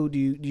go? Do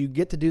you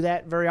get to do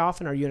that very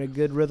often? Are you in a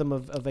good rhythm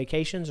of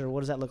vacations, or what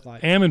does that look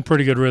like? I am in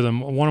pretty good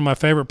rhythm. One of my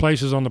favorite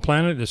places on the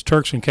planet is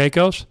Turks and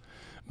Caicos.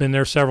 Been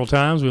there several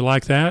times. We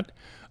like that.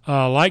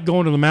 Like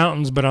going to the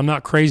mountains, but I'm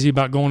not crazy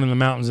about going to the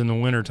mountains in the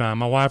wintertime.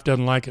 My wife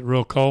doesn't like it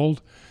real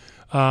cold.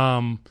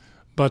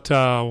 But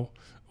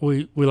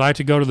we like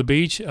to go to the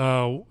beach.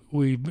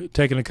 We've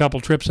taken a couple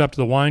trips up to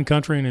the wine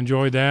country and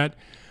enjoyed that.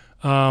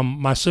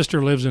 My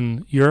sister lives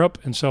in Europe,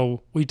 and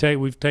so we've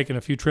taken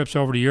a few trips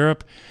over to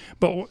Europe.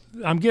 But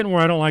I'm getting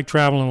where I don't like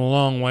traveling a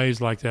long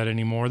ways like that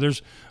anymore.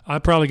 I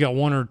probably got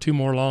one or two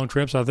more long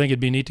trips. I think it'd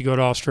be neat to go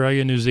to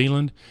Australia, New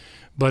Zealand.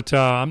 But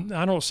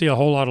I don't see a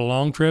whole lot of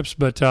long trips.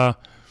 But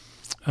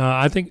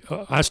I think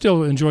I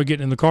still enjoy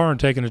getting in the car and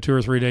taking a 2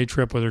 or 3 day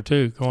trip with her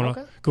too,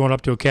 going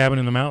up to a cabin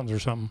in the mountains or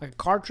something. Like a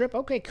car trip?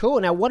 Okay, cool.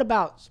 Now, what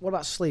about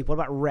sleep? What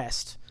about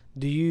rest?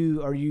 Are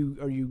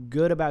you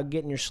good about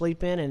getting your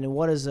sleep in? And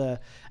what does a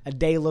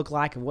day look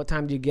like? And what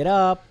time do you get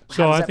up?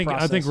 So I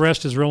think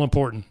rest is real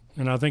important,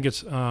 and I think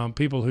it's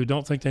people who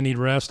don't think they need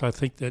rest.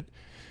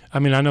 I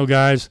know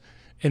guys.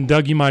 And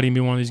Doug, you might even be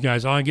one of these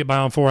guys. I get by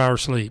on 4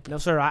 hours sleep. No,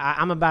 sir.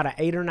 I'm about an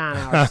 8 or 9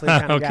 hour sleep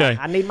kind of guy.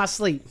 I need my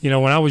sleep. You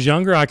know, when I was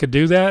younger, I could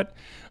do that.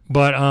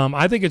 But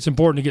I think it's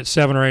important to get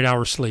 7 or 8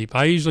 hours sleep.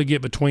 I usually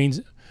get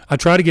I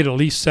try to get at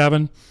least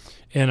 7.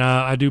 And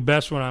I do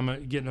best when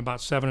I'm getting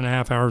about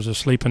 7.5 hours of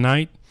sleep a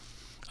night.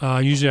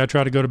 Usually I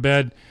try to go to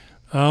bed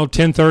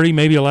 10:30,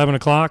 maybe 11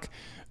 o'clock.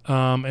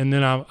 And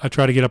then I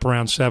try to get up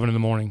around 7 in the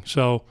morning.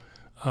 So,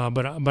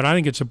 but I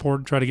think it's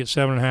important to try to get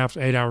 7.5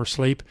 to 8 hours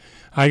sleep.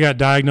 I got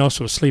diagnosed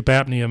with sleep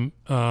apnea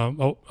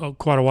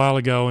quite a while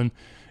ago,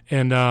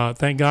 and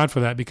thank God for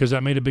that, because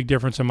that made a big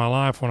difference in my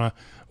life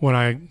when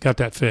I got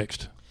that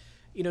fixed.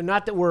 You know,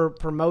 not that we're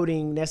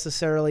promoting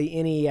necessarily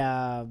any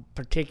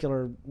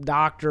particular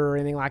doctor or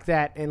anything like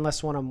that,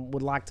 unless one of them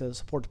would like to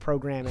support the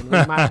program, and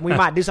we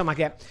might do something like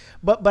that.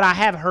 But I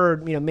have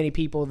heard, you know, many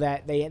people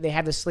that they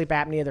have this sleep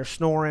apnea, they're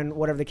snoring,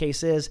 whatever the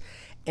case is.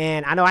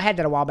 And I know I had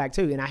that a while back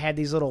too, and I had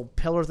these little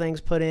pillar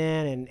things put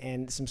in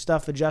and some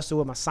stuff adjusted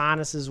with my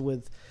sinuses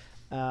with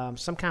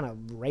some kind of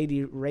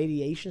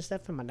radiation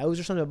stuff in my nose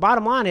or something. The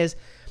bottom line is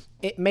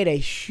it made a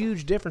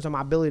huge difference on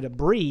my ability to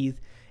breathe.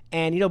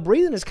 And, you know,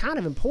 breathing is kind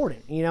of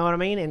important, you know what I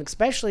mean? And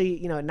especially,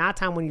 you know, at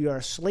nighttime when you're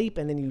asleep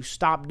and then you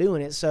stop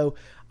doing it. So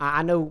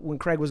I know when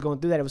Craig was going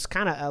through that, it was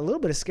kind of a little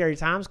bit of scary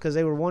times, because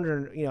they were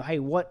wondering, you know, hey,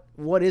 what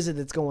is it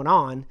that's going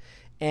on?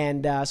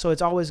 And so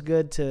it's always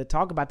good to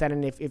talk about that.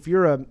 And if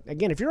you're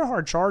a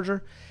hard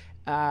charger,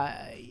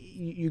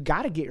 you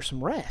got to get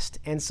some rest.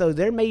 And so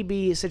there may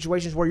be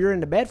situations where you're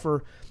into bed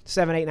for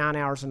 7, 8, 9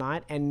 hours a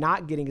night and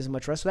not getting as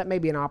much rest. So that may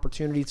be an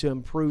opportunity to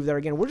improve there.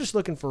 Again, we're just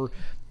looking for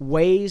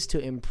ways to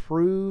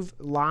improve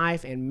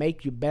life and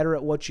make you better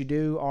at what you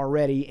do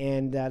already.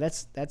 And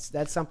that's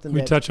something.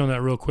 Let me touch on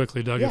that real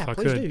quickly, Doug, if I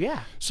could. Yeah, please do.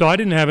 Yeah. So I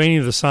didn't have any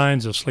of the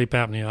signs of sleep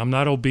apnea. I'm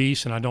not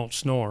obese and I don't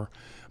snore.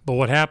 But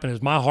what happened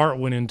is my heart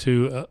went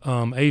into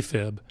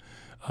AFib.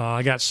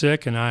 I got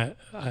sick, and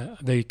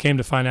they came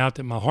to find out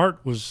that my heart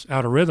was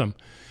out of rhythm.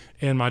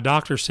 And my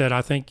doctor said,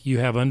 I think you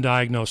have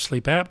undiagnosed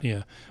sleep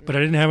apnea. But I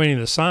didn't have any of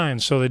the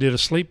signs, so they did a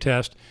sleep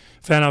test,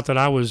 found out that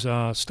I was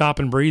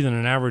stopping breathing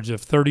an average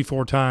of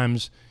 34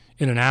 times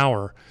in an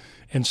hour.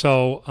 And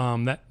so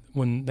that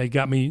when they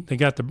got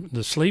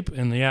the sleep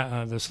and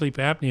the sleep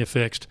apnea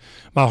fixed,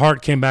 my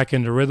heart came back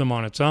into rhythm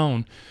on its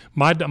own.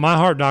 My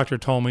heart doctor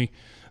told me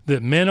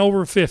that men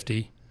over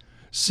 50,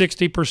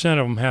 60%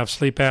 of them have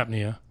sleep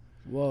apnea.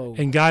 Whoa.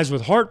 And guys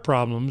with heart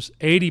problems,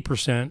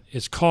 80%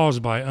 is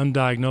caused by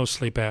undiagnosed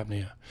sleep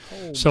apnea.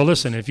 Oh, so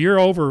listen, if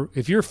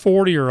you're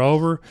 40 or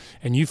over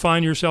and you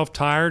find yourself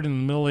tired in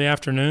the middle of the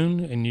afternoon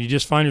and you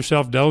just find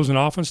yourself dozing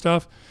off and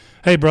stuff,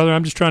 hey, brother,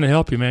 I'm just trying to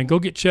help you, man. Go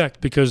get checked,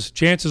 because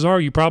chances are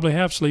you probably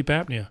have sleep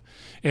apnea.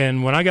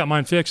 And when I got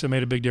mine fixed, it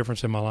made a big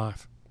difference in my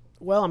life.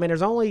 Well, I mean,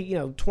 there's only,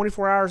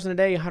 24 hours in a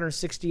day,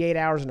 168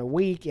 hours in a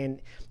week,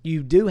 and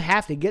you do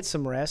have to get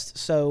some rest.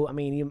 So, I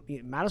mean,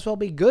 you might as well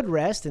be good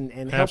rest and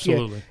help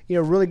Absolutely.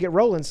 you really get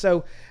rolling.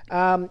 So,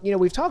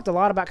 we've talked a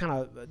lot about kind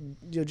of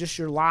just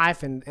your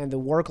life and the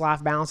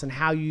work-life balance and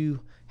how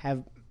you've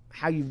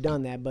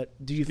done that. But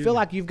do you feel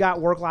like you've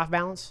got work-life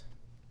balance?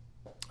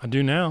 I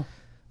do now.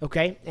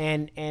 Okay,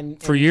 and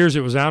for years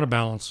it was out of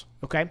balance.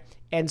 Okay,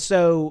 and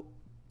so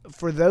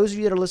for those of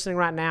you that are listening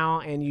right now,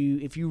 and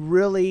if you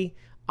really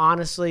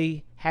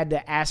honestly had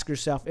to ask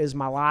yourself, is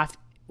my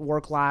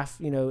work life,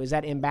 is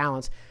that in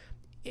balance?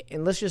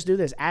 And let's just do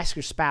this. Ask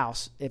your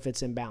spouse if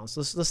it's in balance.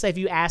 Let's say if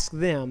you ask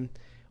them,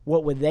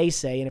 what would they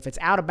say? And if it's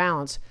out of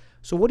balance,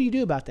 so what do you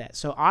do about that?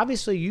 So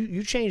obviously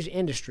you changed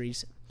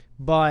industries.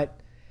 but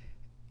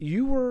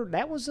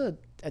that was a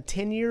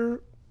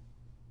 10-year,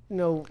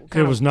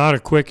 It was not a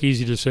quick,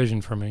 easy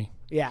decision for me.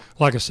 Yeah.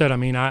 Like I said, I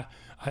mean, I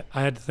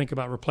had to think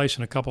about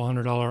replacing a couple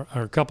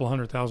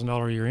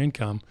 $100,000 a year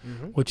income,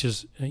 which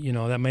is,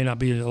 that may not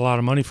be a lot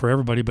of money for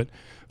everybody, but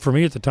for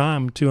me at the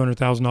time,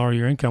 $200,000 a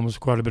year income was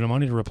quite a bit of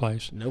money to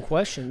replace. No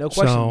question.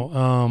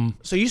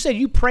 So you said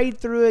you prayed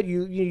through it.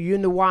 You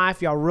and the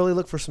wife, y'all really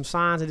looked for some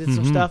signs and did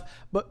some stuff.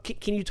 But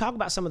can you talk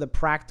about some of the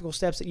practical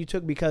steps that you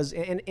took? Because,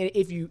 and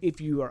if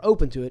you are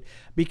open to it,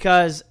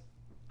 because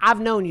I've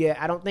known you.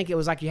 I don't think it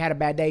was like you had a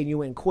bad day and you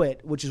went and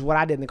quit, which is what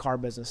I did in the car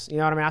business. You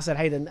know what I mean? I said,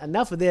 hey,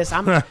 enough of this.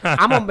 I'm going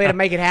to be able to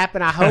make it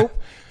happen, I hope.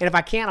 And if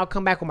I can't, I'll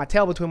come back with my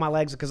tail between my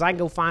legs because I can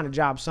go find a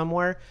job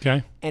somewhere.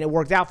 Okay. And it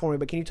worked out for me.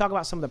 But can you talk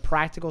about some of the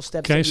practical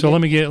steps? Okay, so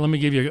let me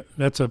give you.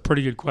 That's a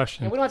pretty good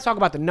question. And we don't have to talk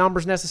about the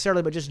numbers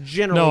necessarily, but just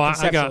generally. No,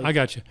 I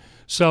got you.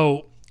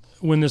 So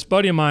when this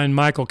buddy of mine,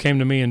 Michael, came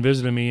to me and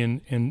visited me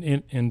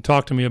and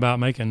talked to me about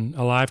making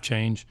a life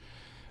change,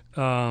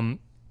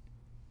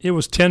 it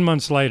was 10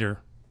 months later.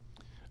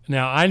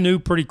 Now, I knew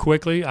pretty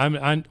quickly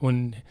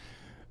when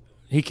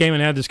he came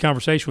and had this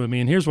conversation with me,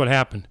 and here's what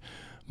happened.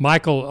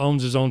 Michael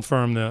owns his own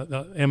firm,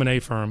 the M&A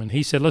firm, and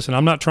he said, listen,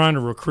 I'm not trying to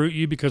recruit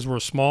you because we're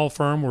a small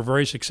firm. We're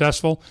very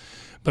successful,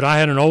 but I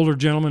had an older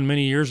gentleman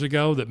many years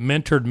ago that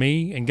mentored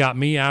me and got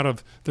me out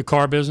of the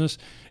car business,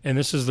 and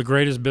this is the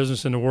greatest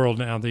business in the world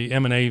now, the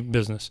M&A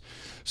business.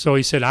 So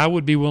he said, I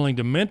would be willing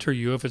to mentor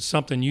you if it's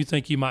something you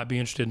think you might be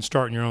interested in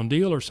starting your own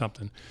deal or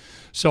something.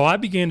 So I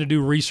began to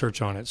do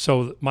research on it.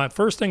 So my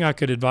first thing I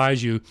could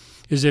advise you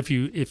is if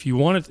you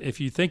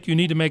think you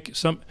need to make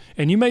some,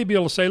 and you may be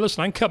able to say,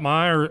 listen, I can cut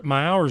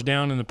my hours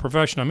down in the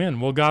profession I'm in.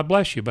 Well, God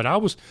bless you. But I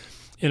was,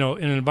 in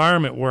an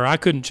environment where I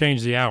couldn't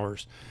change the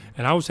hours,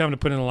 and I was having to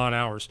put in a lot of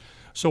hours.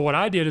 So what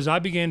I did is I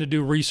began to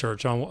do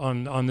research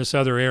on this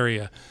other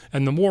area.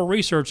 And the more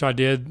research I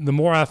did, the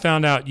more I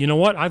found out, you know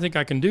what, I think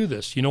I can do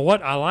this. You know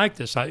what, I like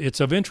this. It's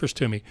of interest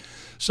to me.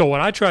 So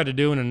what I tried to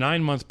do in a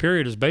 9-month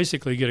period is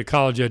basically get a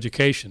college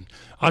education.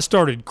 I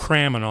started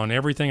cramming on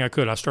everything I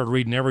could. I started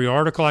reading every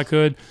article I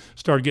could,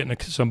 started getting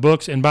some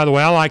books. And by the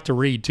way, I like to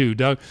read too.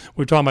 Doug,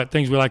 we were talking about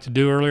things we like to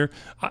do earlier.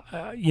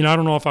 I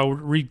don't know if I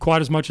would read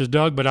quite as much as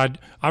Doug, but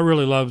I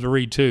really love to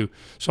read too.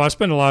 So I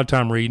spend a lot of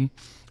time reading.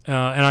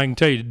 And I can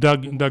tell you,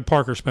 Doug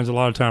Parker spends a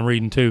lot of time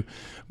reading too.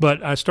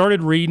 But I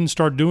started reading,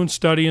 started doing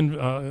studying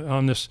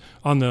on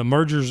the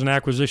mergers and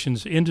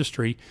acquisitions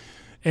industry,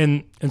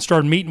 and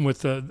started meeting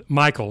with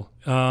Michael.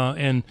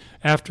 And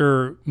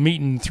after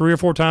meeting 3 or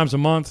 4 times a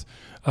month,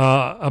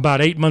 about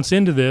 8 months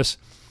into this,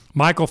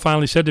 Michael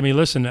finally said to me,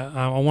 listen,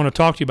 I want to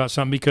talk to you about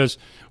something because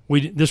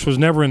this was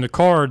never in the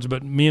cards,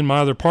 but me and my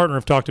other partner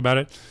have talked about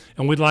it,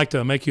 and we'd like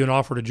to make you an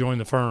offer to join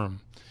the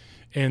firm.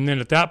 And then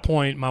at that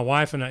point, my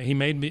wife and he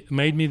made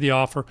me the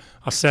offer.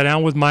 I sat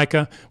down with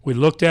Micah. We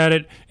looked at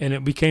it, and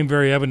it became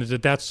very evident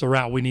that that's the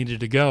route we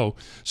needed to go.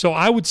 So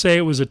I would say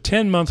it was a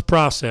 10-month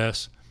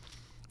process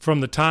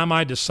from the time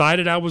I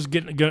decided I was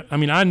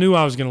I knew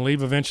I was going to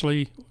leave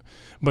eventually,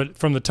 but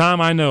from the time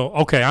I know,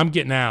 okay, I'm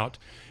getting out,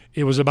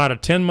 it was about a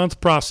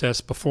 10-month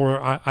process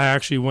before I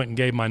actually went and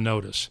gave my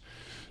notice.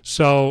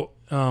 So,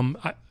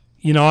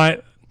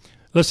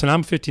 listen,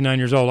 I'm 59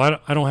 years old.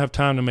 I don't have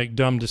time to make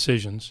dumb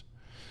decisions.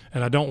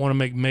 And I don't want to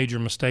make major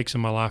mistakes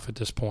in my life at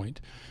this point.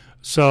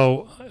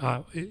 So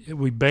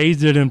we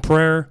bathed it in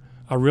prayer.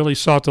 I really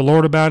sought the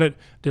Lord about it,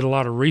 did a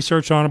lot of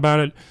research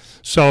about it.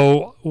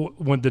 So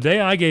when the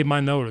day I gave my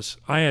notice,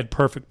 I had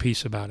perfect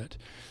peace about it.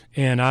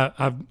 And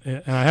I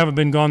haven't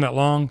been gone that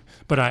long,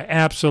 but I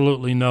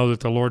absolutely know that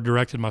the Lord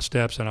directed my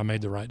steps and I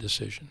made the right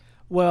decision.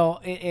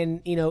 Well,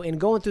 and in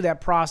going through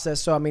that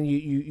process, so I mean,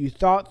 you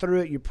thought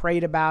through it, you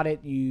prayed about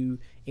it, you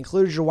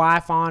included your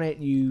wife on it.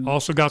 You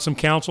also got some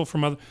counsel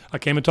from other. I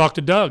came and talked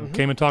to Doug.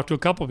 Came and talked to a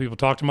couple of people.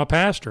 Talked to my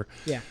pastor.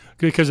 Yeah.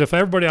 Because if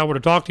everybody I would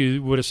have talked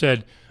to would have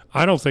said,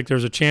 I don't think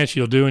there's a chance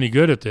you'll do any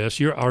good at this.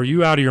 Are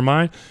you out of your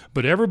mind?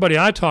 But everybody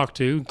I talked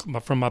to,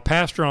 from my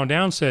pastor on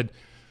down, said,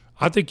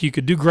 I think you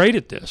could do great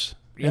at this.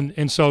 Yep.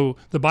 And so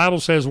the Bible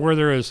says where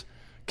there is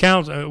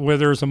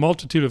a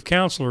multitude of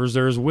counselors,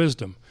 there is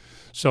wisdom.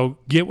 So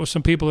get with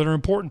some people that are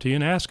important to you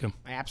and ask them.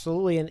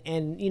 Absolutely,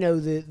 and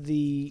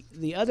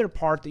the other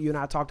part that you and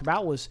I talked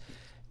about was,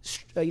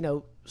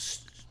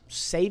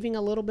 saving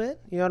a little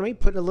bit. You know what I mean?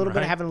 Putting a little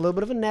bit, having a little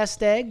bit of a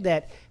nest egg.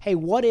 That hey,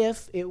 what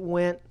if it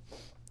went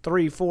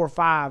 3, 4,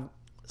 5,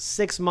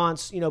 6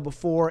 months,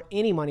 before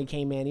any money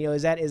came in?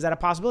 Is that a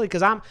possibility?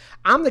 Because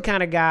I'm the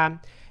kind of guy.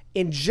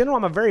 In general,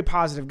 I'm a very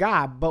positive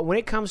guy, but when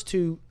it comes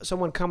to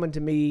someone coming to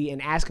me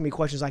and asking me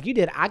questions like you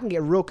did, I can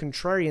get real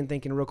contrarian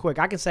thinking real quick.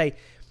 I can say,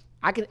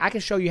 I can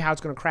show you how it's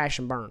going to crash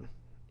and burn,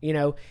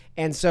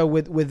 And so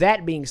with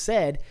that being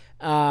said,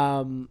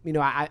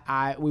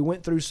 we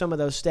went through some of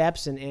those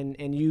steps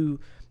and you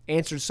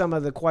answered some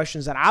of the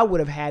questions that I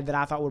would have had that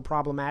I thought were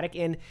problematic.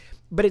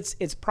 But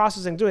it's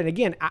processing through it. And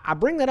again, I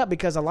bring that up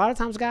because a lot of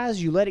times,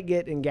 guys, you let it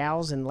get, and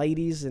gals and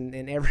ladies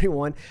and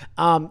everyone,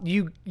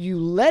 you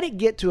let it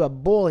get to a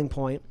boiling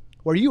point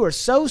where you are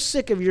so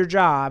sick of your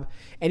job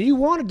and you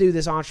want to do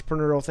this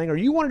entrepreneurial thing or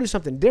you want to do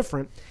something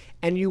different,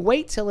 and you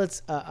wait till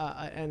it's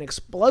an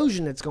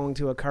explosion that's going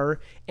to occur,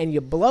 and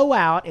you blow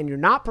out and you're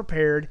not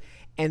prepared,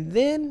 and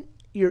then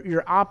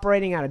you're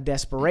operating out of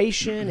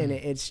desperation, and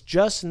it's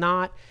just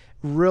not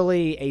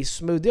really a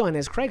smooth deal. And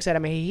as Craig said, I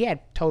mean, he had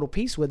total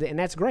peace with it, and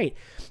that's great.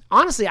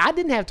 Honestly, I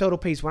didn't have total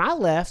peace. When I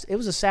left, it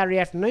was a Saturday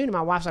afternoon, and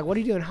my wife's like, "What are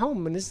you doing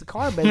home?" And this is the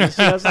car business.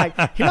 I was like,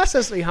 "You're not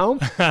supposed to be home."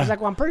 I was like,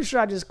 "Well, I'm pretty sure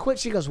I just quit."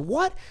 She goes,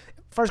 "What?"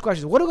 First question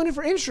is, what are we going to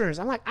do for insurance?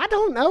 I'm like, I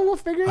don't know. We'll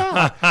figure it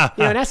out.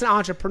 And that's an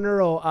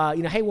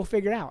entrepreneurial, hey, we'll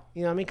figure it out.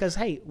 You know what I mean? Because,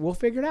 hey, we'll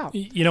figure it out.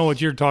 You know,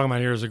 what you're talking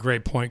about here is a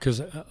great point,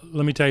 because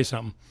let me tell you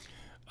something.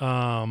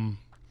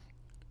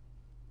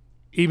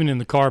 Even in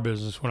the car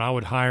business, when I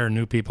would hire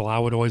new people, I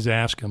would always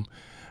ask them,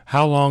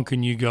 how long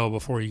can you go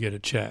before you get a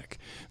check?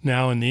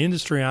 Now, in the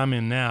industry I'm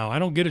in now, I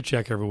don't get a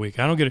check every week.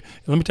 I don't get it.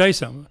 Let me tell you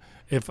something.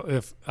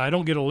 If I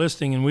don't get a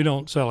listing and we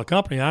don't sell a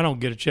company, I don't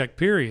get a check,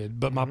 period.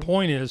 But my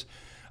point is,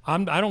 I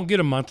don't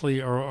get a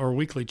monthly or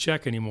weekly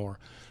check anymore.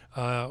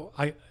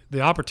 The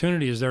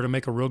opportunity is there to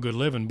make a real good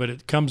living, but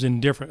it comes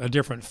in a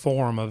different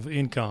form of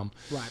income.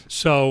 Right.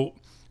 So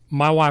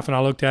my wife and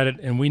I looked at it,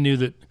 and we knew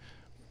that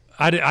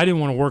I didn't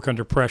want to work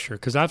under pressure,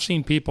 because I've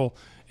seen people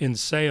in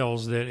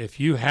sales that if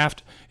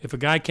a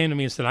guy came to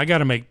me and said, I got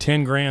to make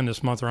 $10,000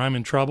 this month or I'm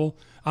in trouble,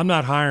 I'm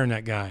not hiring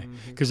that guy,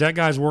 because that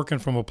guy's working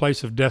from a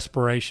place of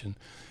desperation.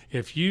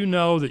 If you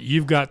know that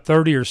you've got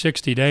 30 or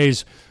 60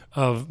 days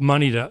of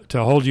money to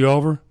hold you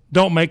over,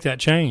 don't make that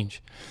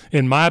change.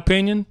 In my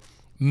opinion,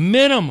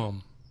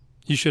 minimum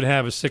you should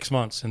have is 6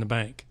 months in the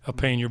bank of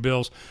paying your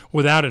bills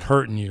without it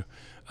hurting you.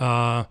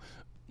 For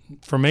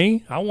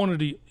me, I wanted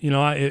to,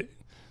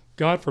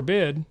 God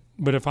forbid,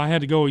 but if I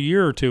had to go a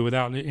year or two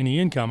without any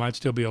income, I'd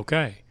still be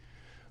okay.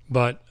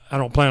 But I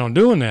don't plan on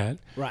doing that.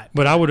 Right.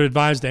 But I would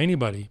advise to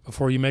anybody,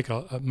 before you make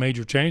a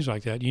major change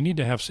like that, you need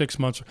to have 6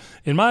 months.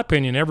 In my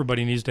opinion,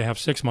 everybody needs to have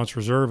 6 months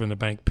reserve in the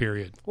bank,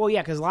 period. Well,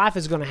 yeah, because life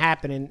is going to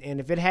happen, and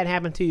if it hadn't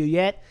happened to you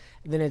yet,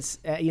 then it's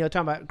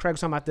Craig's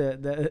talking about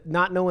the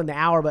not knowing the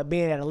hour, but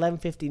being at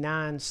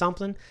 11:59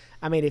 something.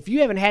 I mean, if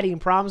you haven't had any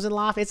problems in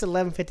life, it's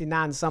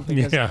 11:59 something,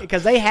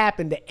 because they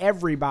happen to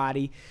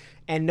everybody.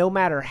 And no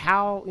matter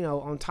how,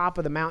 on top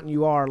of the mountain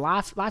you are,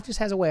 life just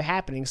has a way of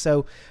happening.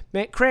 So,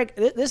 man, Craig,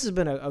 this has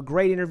been a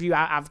great interview.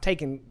 I've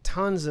taken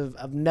tons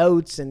of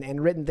notes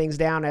and written things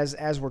down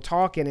as we're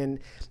talking. And,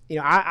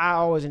 I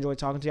always enjoy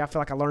talking to you. I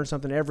feel like I learn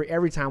something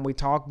every time we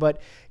talk. But,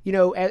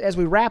 as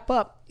we wrap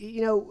up,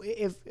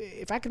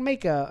 if I can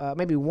make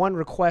maybe one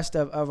request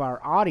of our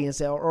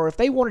audience, or if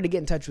they wanted to get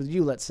in touch with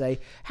you, let's say,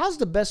 how's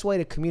the best way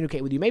to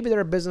communicate with you? Maybe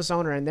they're a business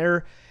owner and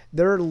they're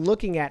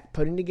looking at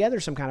putting together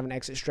some kind of an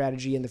exit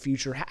strategy in the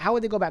future. How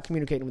would they go about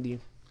communicating with you?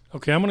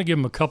 Okay, I'm going to give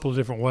them a couple of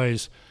different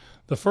ways.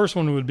 The first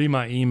one would be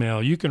my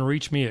email. You can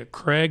reach me at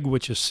Craig,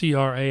 which is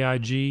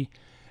CRAIG,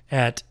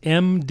 at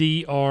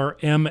mdrma.com.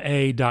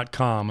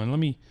 And let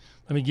me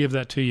give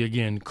that to you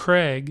again.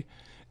 Craig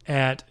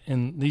and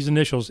these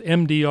initials,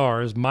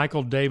 MDR, is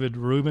Michael David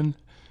Rubin,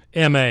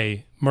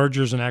 MA,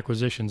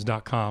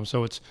 mergersandacquisitions.com.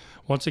 So it's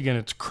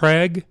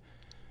Craig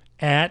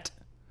at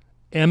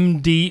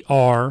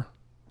mdrma.com.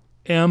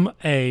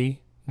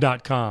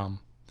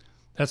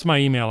 That's my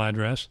email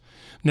address.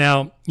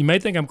 Now, you may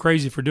think I'm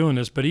crazy for doing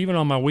this, but even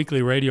on my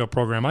weekly radio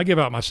program, I give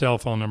out my cell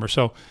phone number.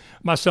 So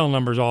my cell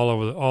number is all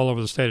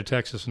over the state of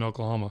Texas and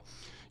Oklahoma.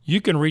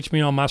 You can reach me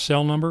on my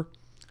cell number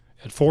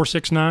at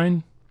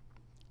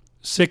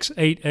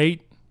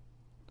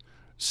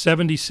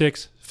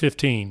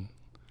 469-688-7615.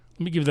 Let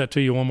me give that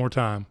to you one more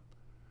time.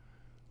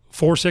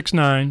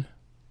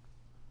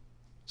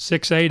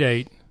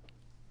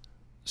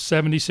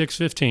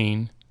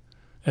 469-688-7615.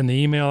 And the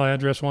email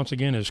address, once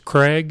again, is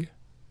Craig,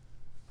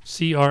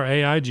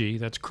 CRAIG.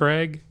 That's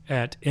Craig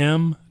at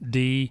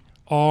mdrma.com.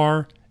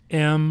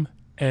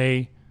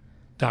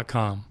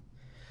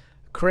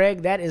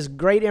 Craig, that is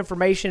great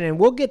information, and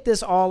we'll get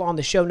this all on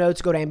the show notes.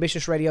 Go to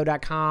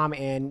ambitiousradio.com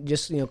and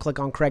just click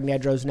on Craig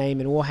Nedro's name,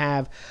 and we'll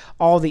have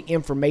all the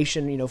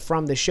information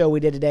from the show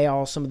we did today.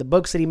 Some of the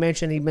books that he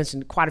mentioned. He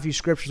mentioned quite a few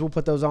scriptures. We'll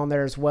put those on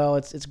there as well.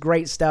 It's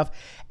great stuff,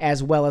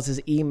 as well as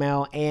his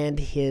email and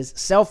his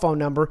cell phone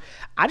number.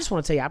 I just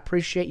want to tell you, I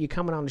appreciate you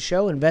coming on the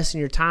show, investing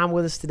your time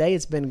with us today.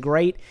 It's been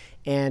great,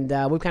 and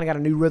we've kind of got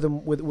a new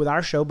rhythm with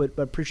our show, but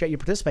appreciate you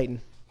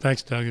participating.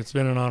 Thanks, Doug. It's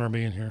been an honor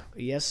being here.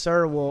 Yes,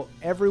 sir. Well,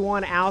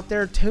 everyone out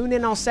there, tune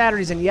in on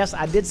Saturdays. And yes,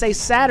 I did say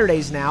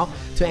Saturdays now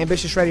to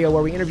Ambitious Radio,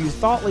 where we interview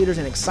thought leaders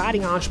and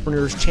exciting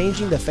entrepreneurs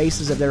changing the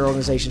faces of their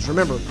organizations.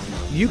 Remember,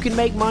 you can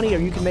make money or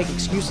you can make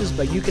excuses,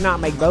 but you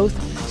cannot make both.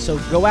 So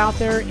go out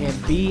there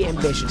and be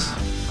ambitious.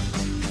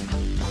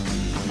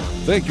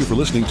 Thank you for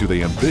listening to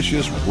the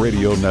Ambitious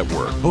Radio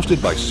Network,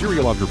 hosted by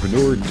serial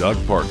entrepreneur Doug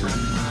Parker.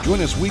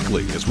 Join us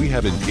weekly as we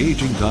have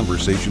engaging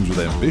conversations with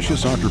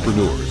ambitious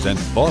entrepreneurs and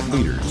thought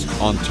leaders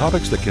on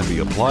topics that can be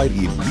applied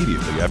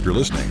immediately after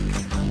listening.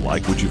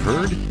 Like what you've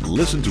heard?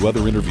 Listen to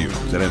other interviews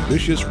at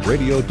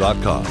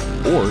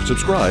ambitiousradio.com or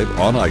subscribe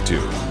on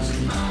iTunes.